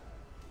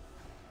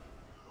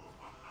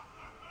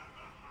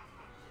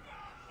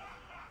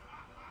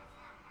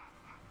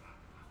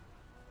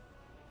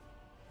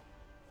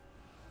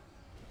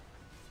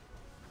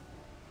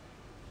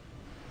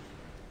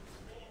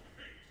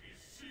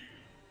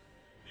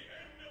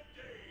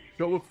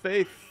 Show of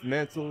Faith,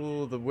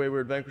 Mantle, the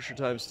Wayward Vanquisher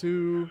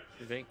 ×2,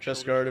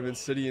 Chest Guard of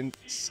Intent,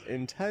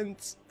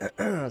 Sanity's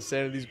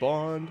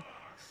Bond,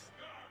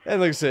 and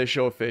like I say,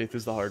 Show of Faith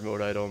is the hard mode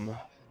item.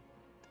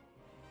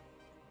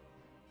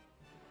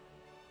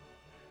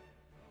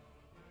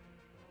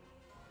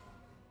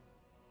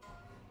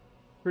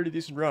 Pretty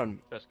decent run.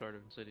 Best card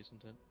of Insidious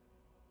Intent.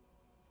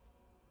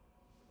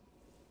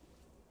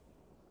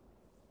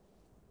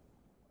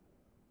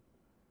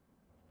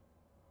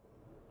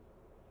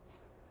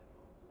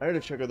 I had to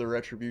check out the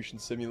Retribution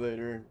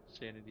Simulator.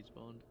 Sanity's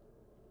Bond.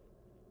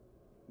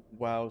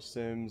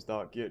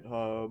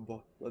 wowsims.github.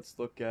 Let's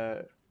look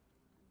at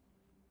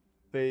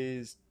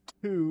Phase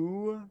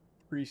 2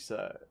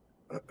 preset.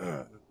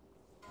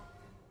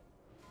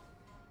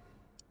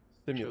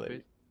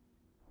 Simulate.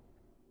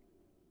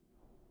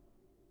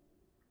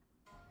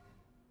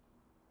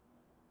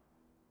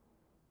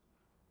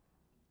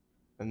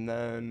 And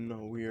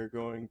then we are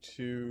going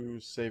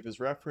to save as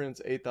reference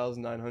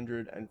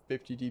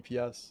 8,950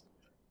 DPS.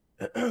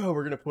 We're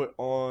going to put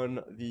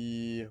on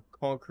the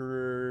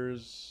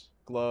Conqueror's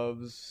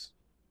gloves.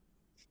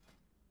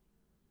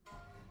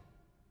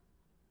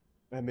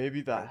 And maybe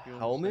the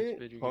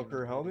helmet?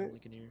 Conqueror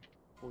helmet?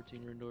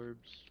 14 Ruined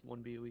Orbs,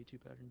 1 BOE, 2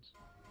 patterns.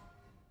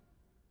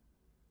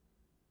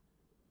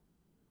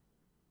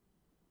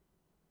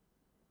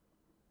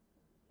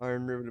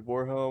 Iron Riveted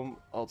Warhelm,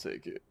 I'll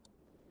take it.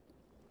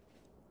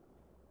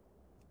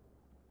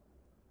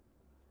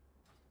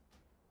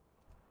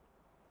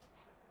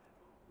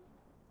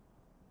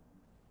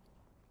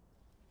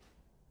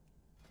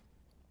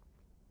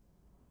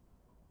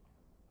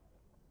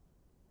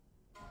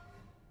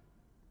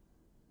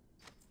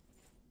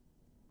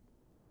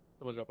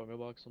 I'm gonna drop my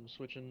mailbox, I'm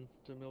switching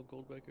to mail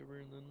gold back over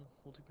and then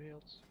we'll do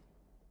payouts.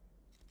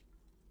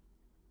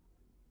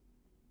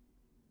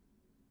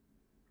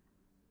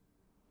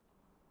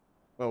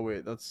 Oh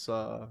wait, that's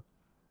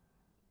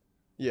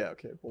yeah,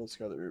 okay, Bold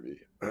Scarlet Ruby.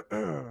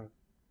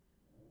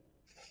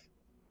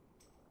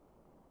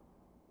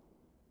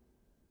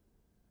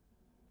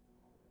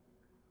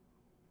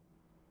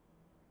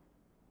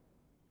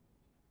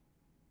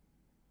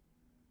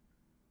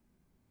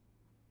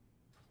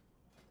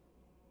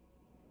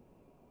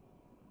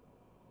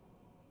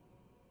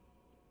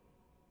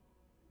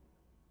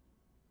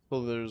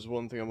 So there's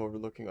one thing I'm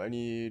overlooking. I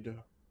need...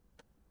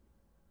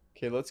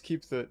 Okay, let's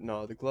keep the...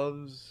 No, the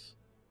gloves...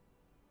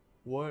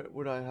 What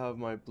would I have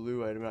my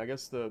blue item? I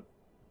guess the...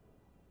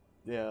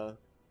 Yeah.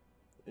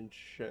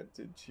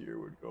 Enchanted tier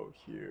would go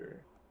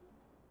here.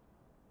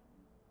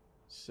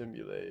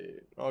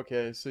 Simulate.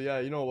 Okay, so yeah,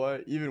 you know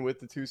what? Even with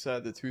the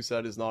 2-set, the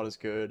 2-set is not as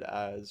good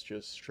as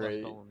just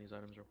straight... Spell on these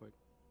items real quick.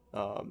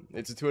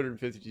 It's a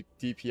 250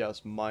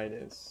 DPS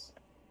minus.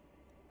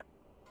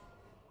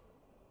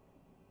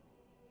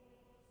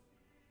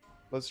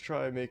 Let's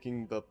try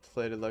making the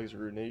Plated Legs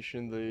of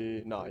Ruination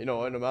the... Nah, you know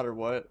what? No matter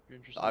what,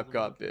 I've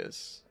got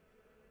this.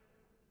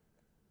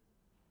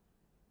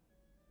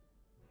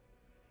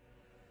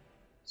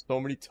 So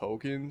many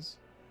tokens.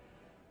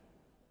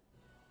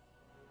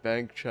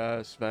 Bank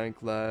chest,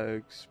 bank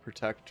legs,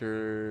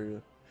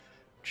 protector,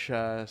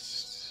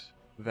 chest,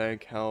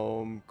 bank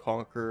helm,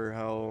 conqueror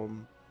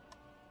helm,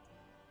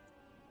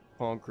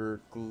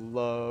 conqueror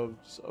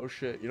gloves. Oh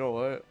shit, you know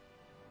what?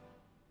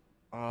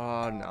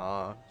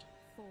 Nah.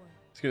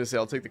 I was gonna say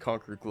I'll take the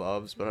Conqueror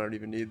gloves, but I don't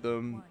even need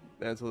them.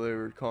 Mantle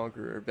Wayward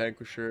Conqueror,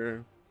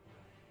 Vanquisher.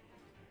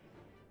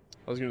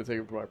 I was gonna take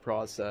it for my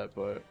prod set,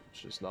 but it's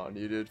just not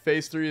needed.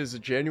 Phase 3 is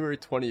January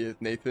 20th,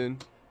 Nathan.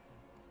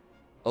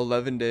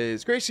 11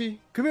 days.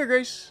 Gracie, come here,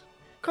 Grace.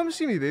 Come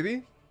see me,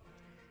 baby.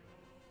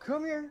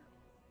 Come here.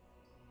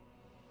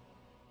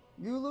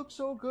 You look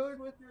so good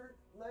with your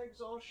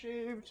legs all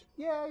shaved.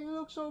 Yeah, you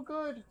look so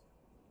good.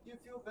 Do you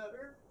feel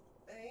better?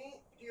 Hey,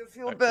 do you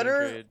feel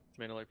better?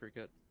 Mana Life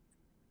Recut.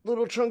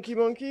 Little chunky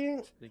monkey.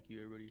 Thank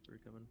you everybody for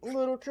coming.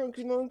 Little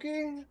chunky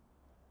monkey.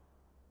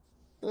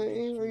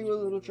 Hey, are you a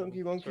little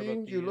chunky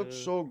monkey? You look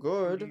so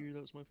good.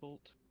 That was my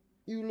fault.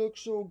 You look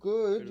so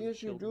good.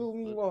 Yes, you do.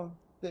 Mwah.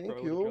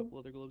 Thank you. You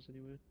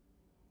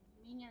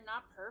mean you're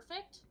not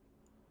perfect?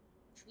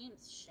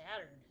 dream's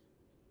shattered.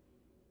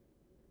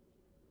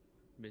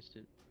 Missed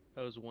it.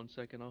 I was 1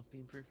 second off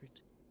being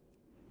perfect.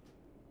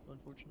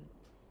 Unfortunate.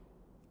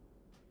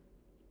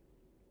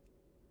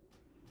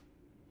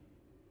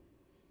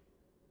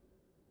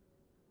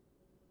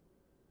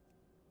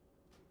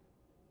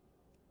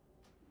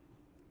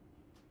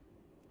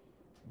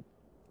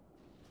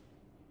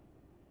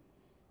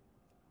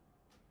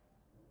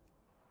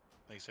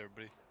 Thanks,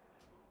 everybody.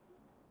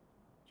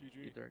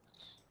 GG. Good darks.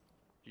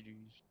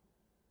 GG's.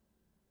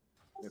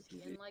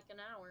 In like an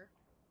hour.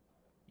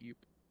 Yep.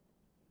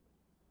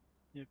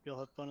 Yep, you'll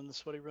have fun in the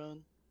sweaty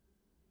run.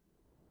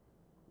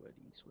 Sweaty,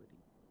 sweaty.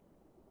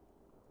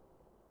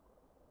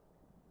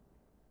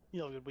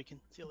 You have a good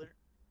weekend. See you later.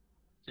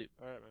 See you.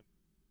 Alright, man.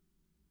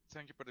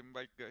 Thank you for the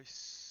invite,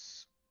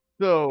 guys.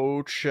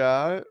 So,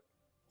 chat.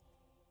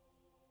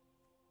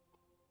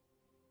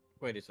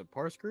 Wait, it's a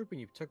parse group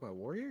and you took my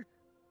warrior?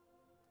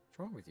 What's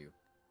wrong with you?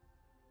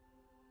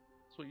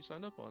 That's what you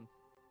signed up on.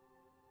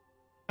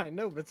 I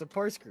know, but it's a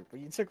parse group, but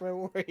you took my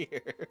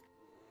warrior.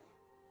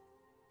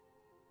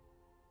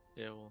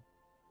 Yeah, well,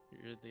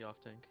 you're the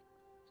off tank,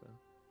 so.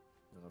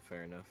 Oh,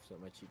 fair enough. Is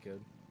that my cheat code?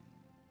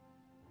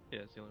 Yeah,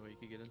 it's the only way you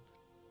could get in.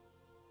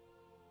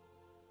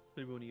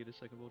 Maybe when you get a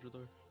second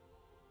Voltor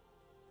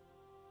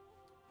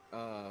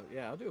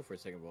Yeah, I'll do it for a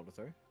second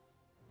Voltor.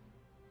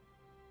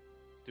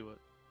 Do it.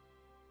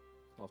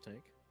 Off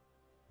tank.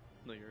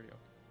 No, you're already off.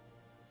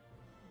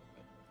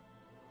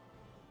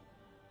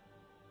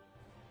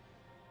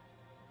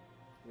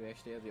 We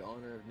actually have the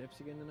honor of Nips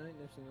again tonight,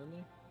 Nips and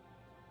Lindy?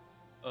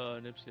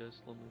 Nips,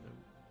 yes, Lonely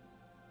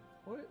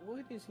Note.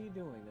 What is he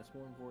doing that's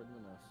more important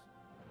than us?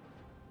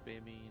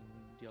 Spamming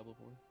Diablo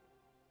 4.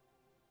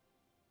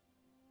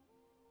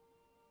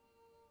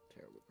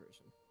 Terrible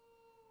person.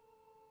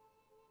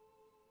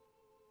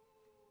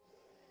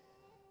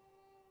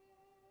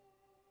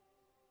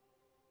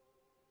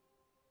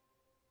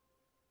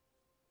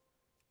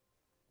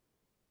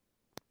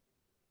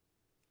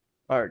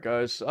 All right,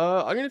 guys.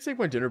 I'm gonna take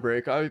my dinner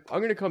break. I'm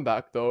gonna come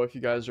back though if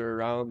you guys are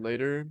around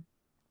later.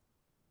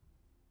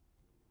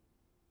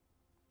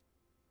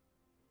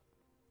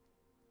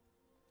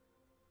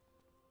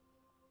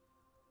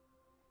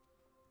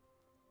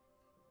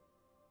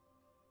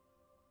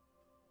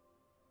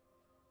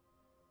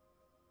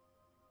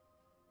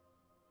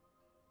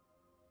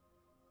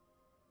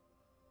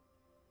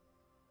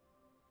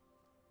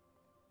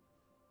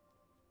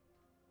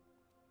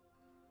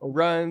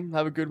 Ryan,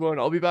 have a good one.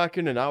 I'll be back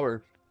in an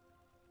hour.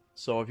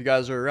 So if you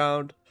guys are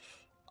around,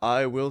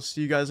 I will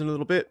see you guys in a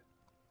little bit.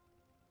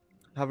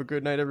 Have a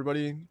good night,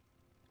 everybody.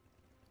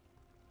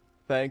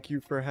 Thank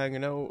you for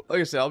hanging out.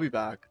 Like I said, I'll be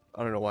back.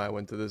 I don't know why I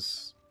went to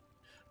this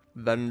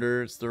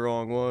vendor. It's the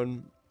wrong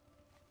one.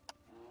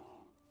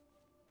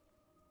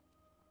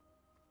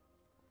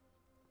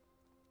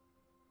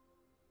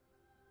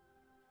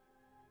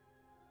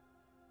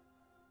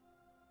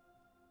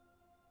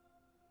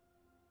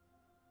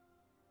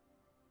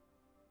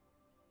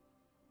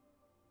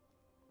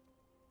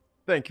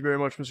 Thank you very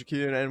much, Mr.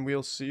 Keaton, and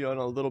we'll see you in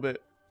a little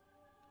bit.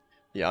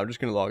 Yeah, I'm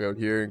just gonna log out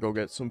here and go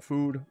get some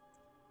food.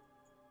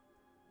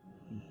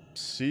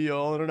 See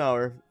y'all in an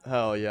hour.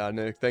 Hell yeah,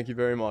 Nick. Thank you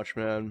very much,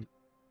 man.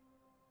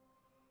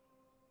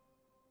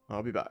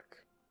 I'll be back.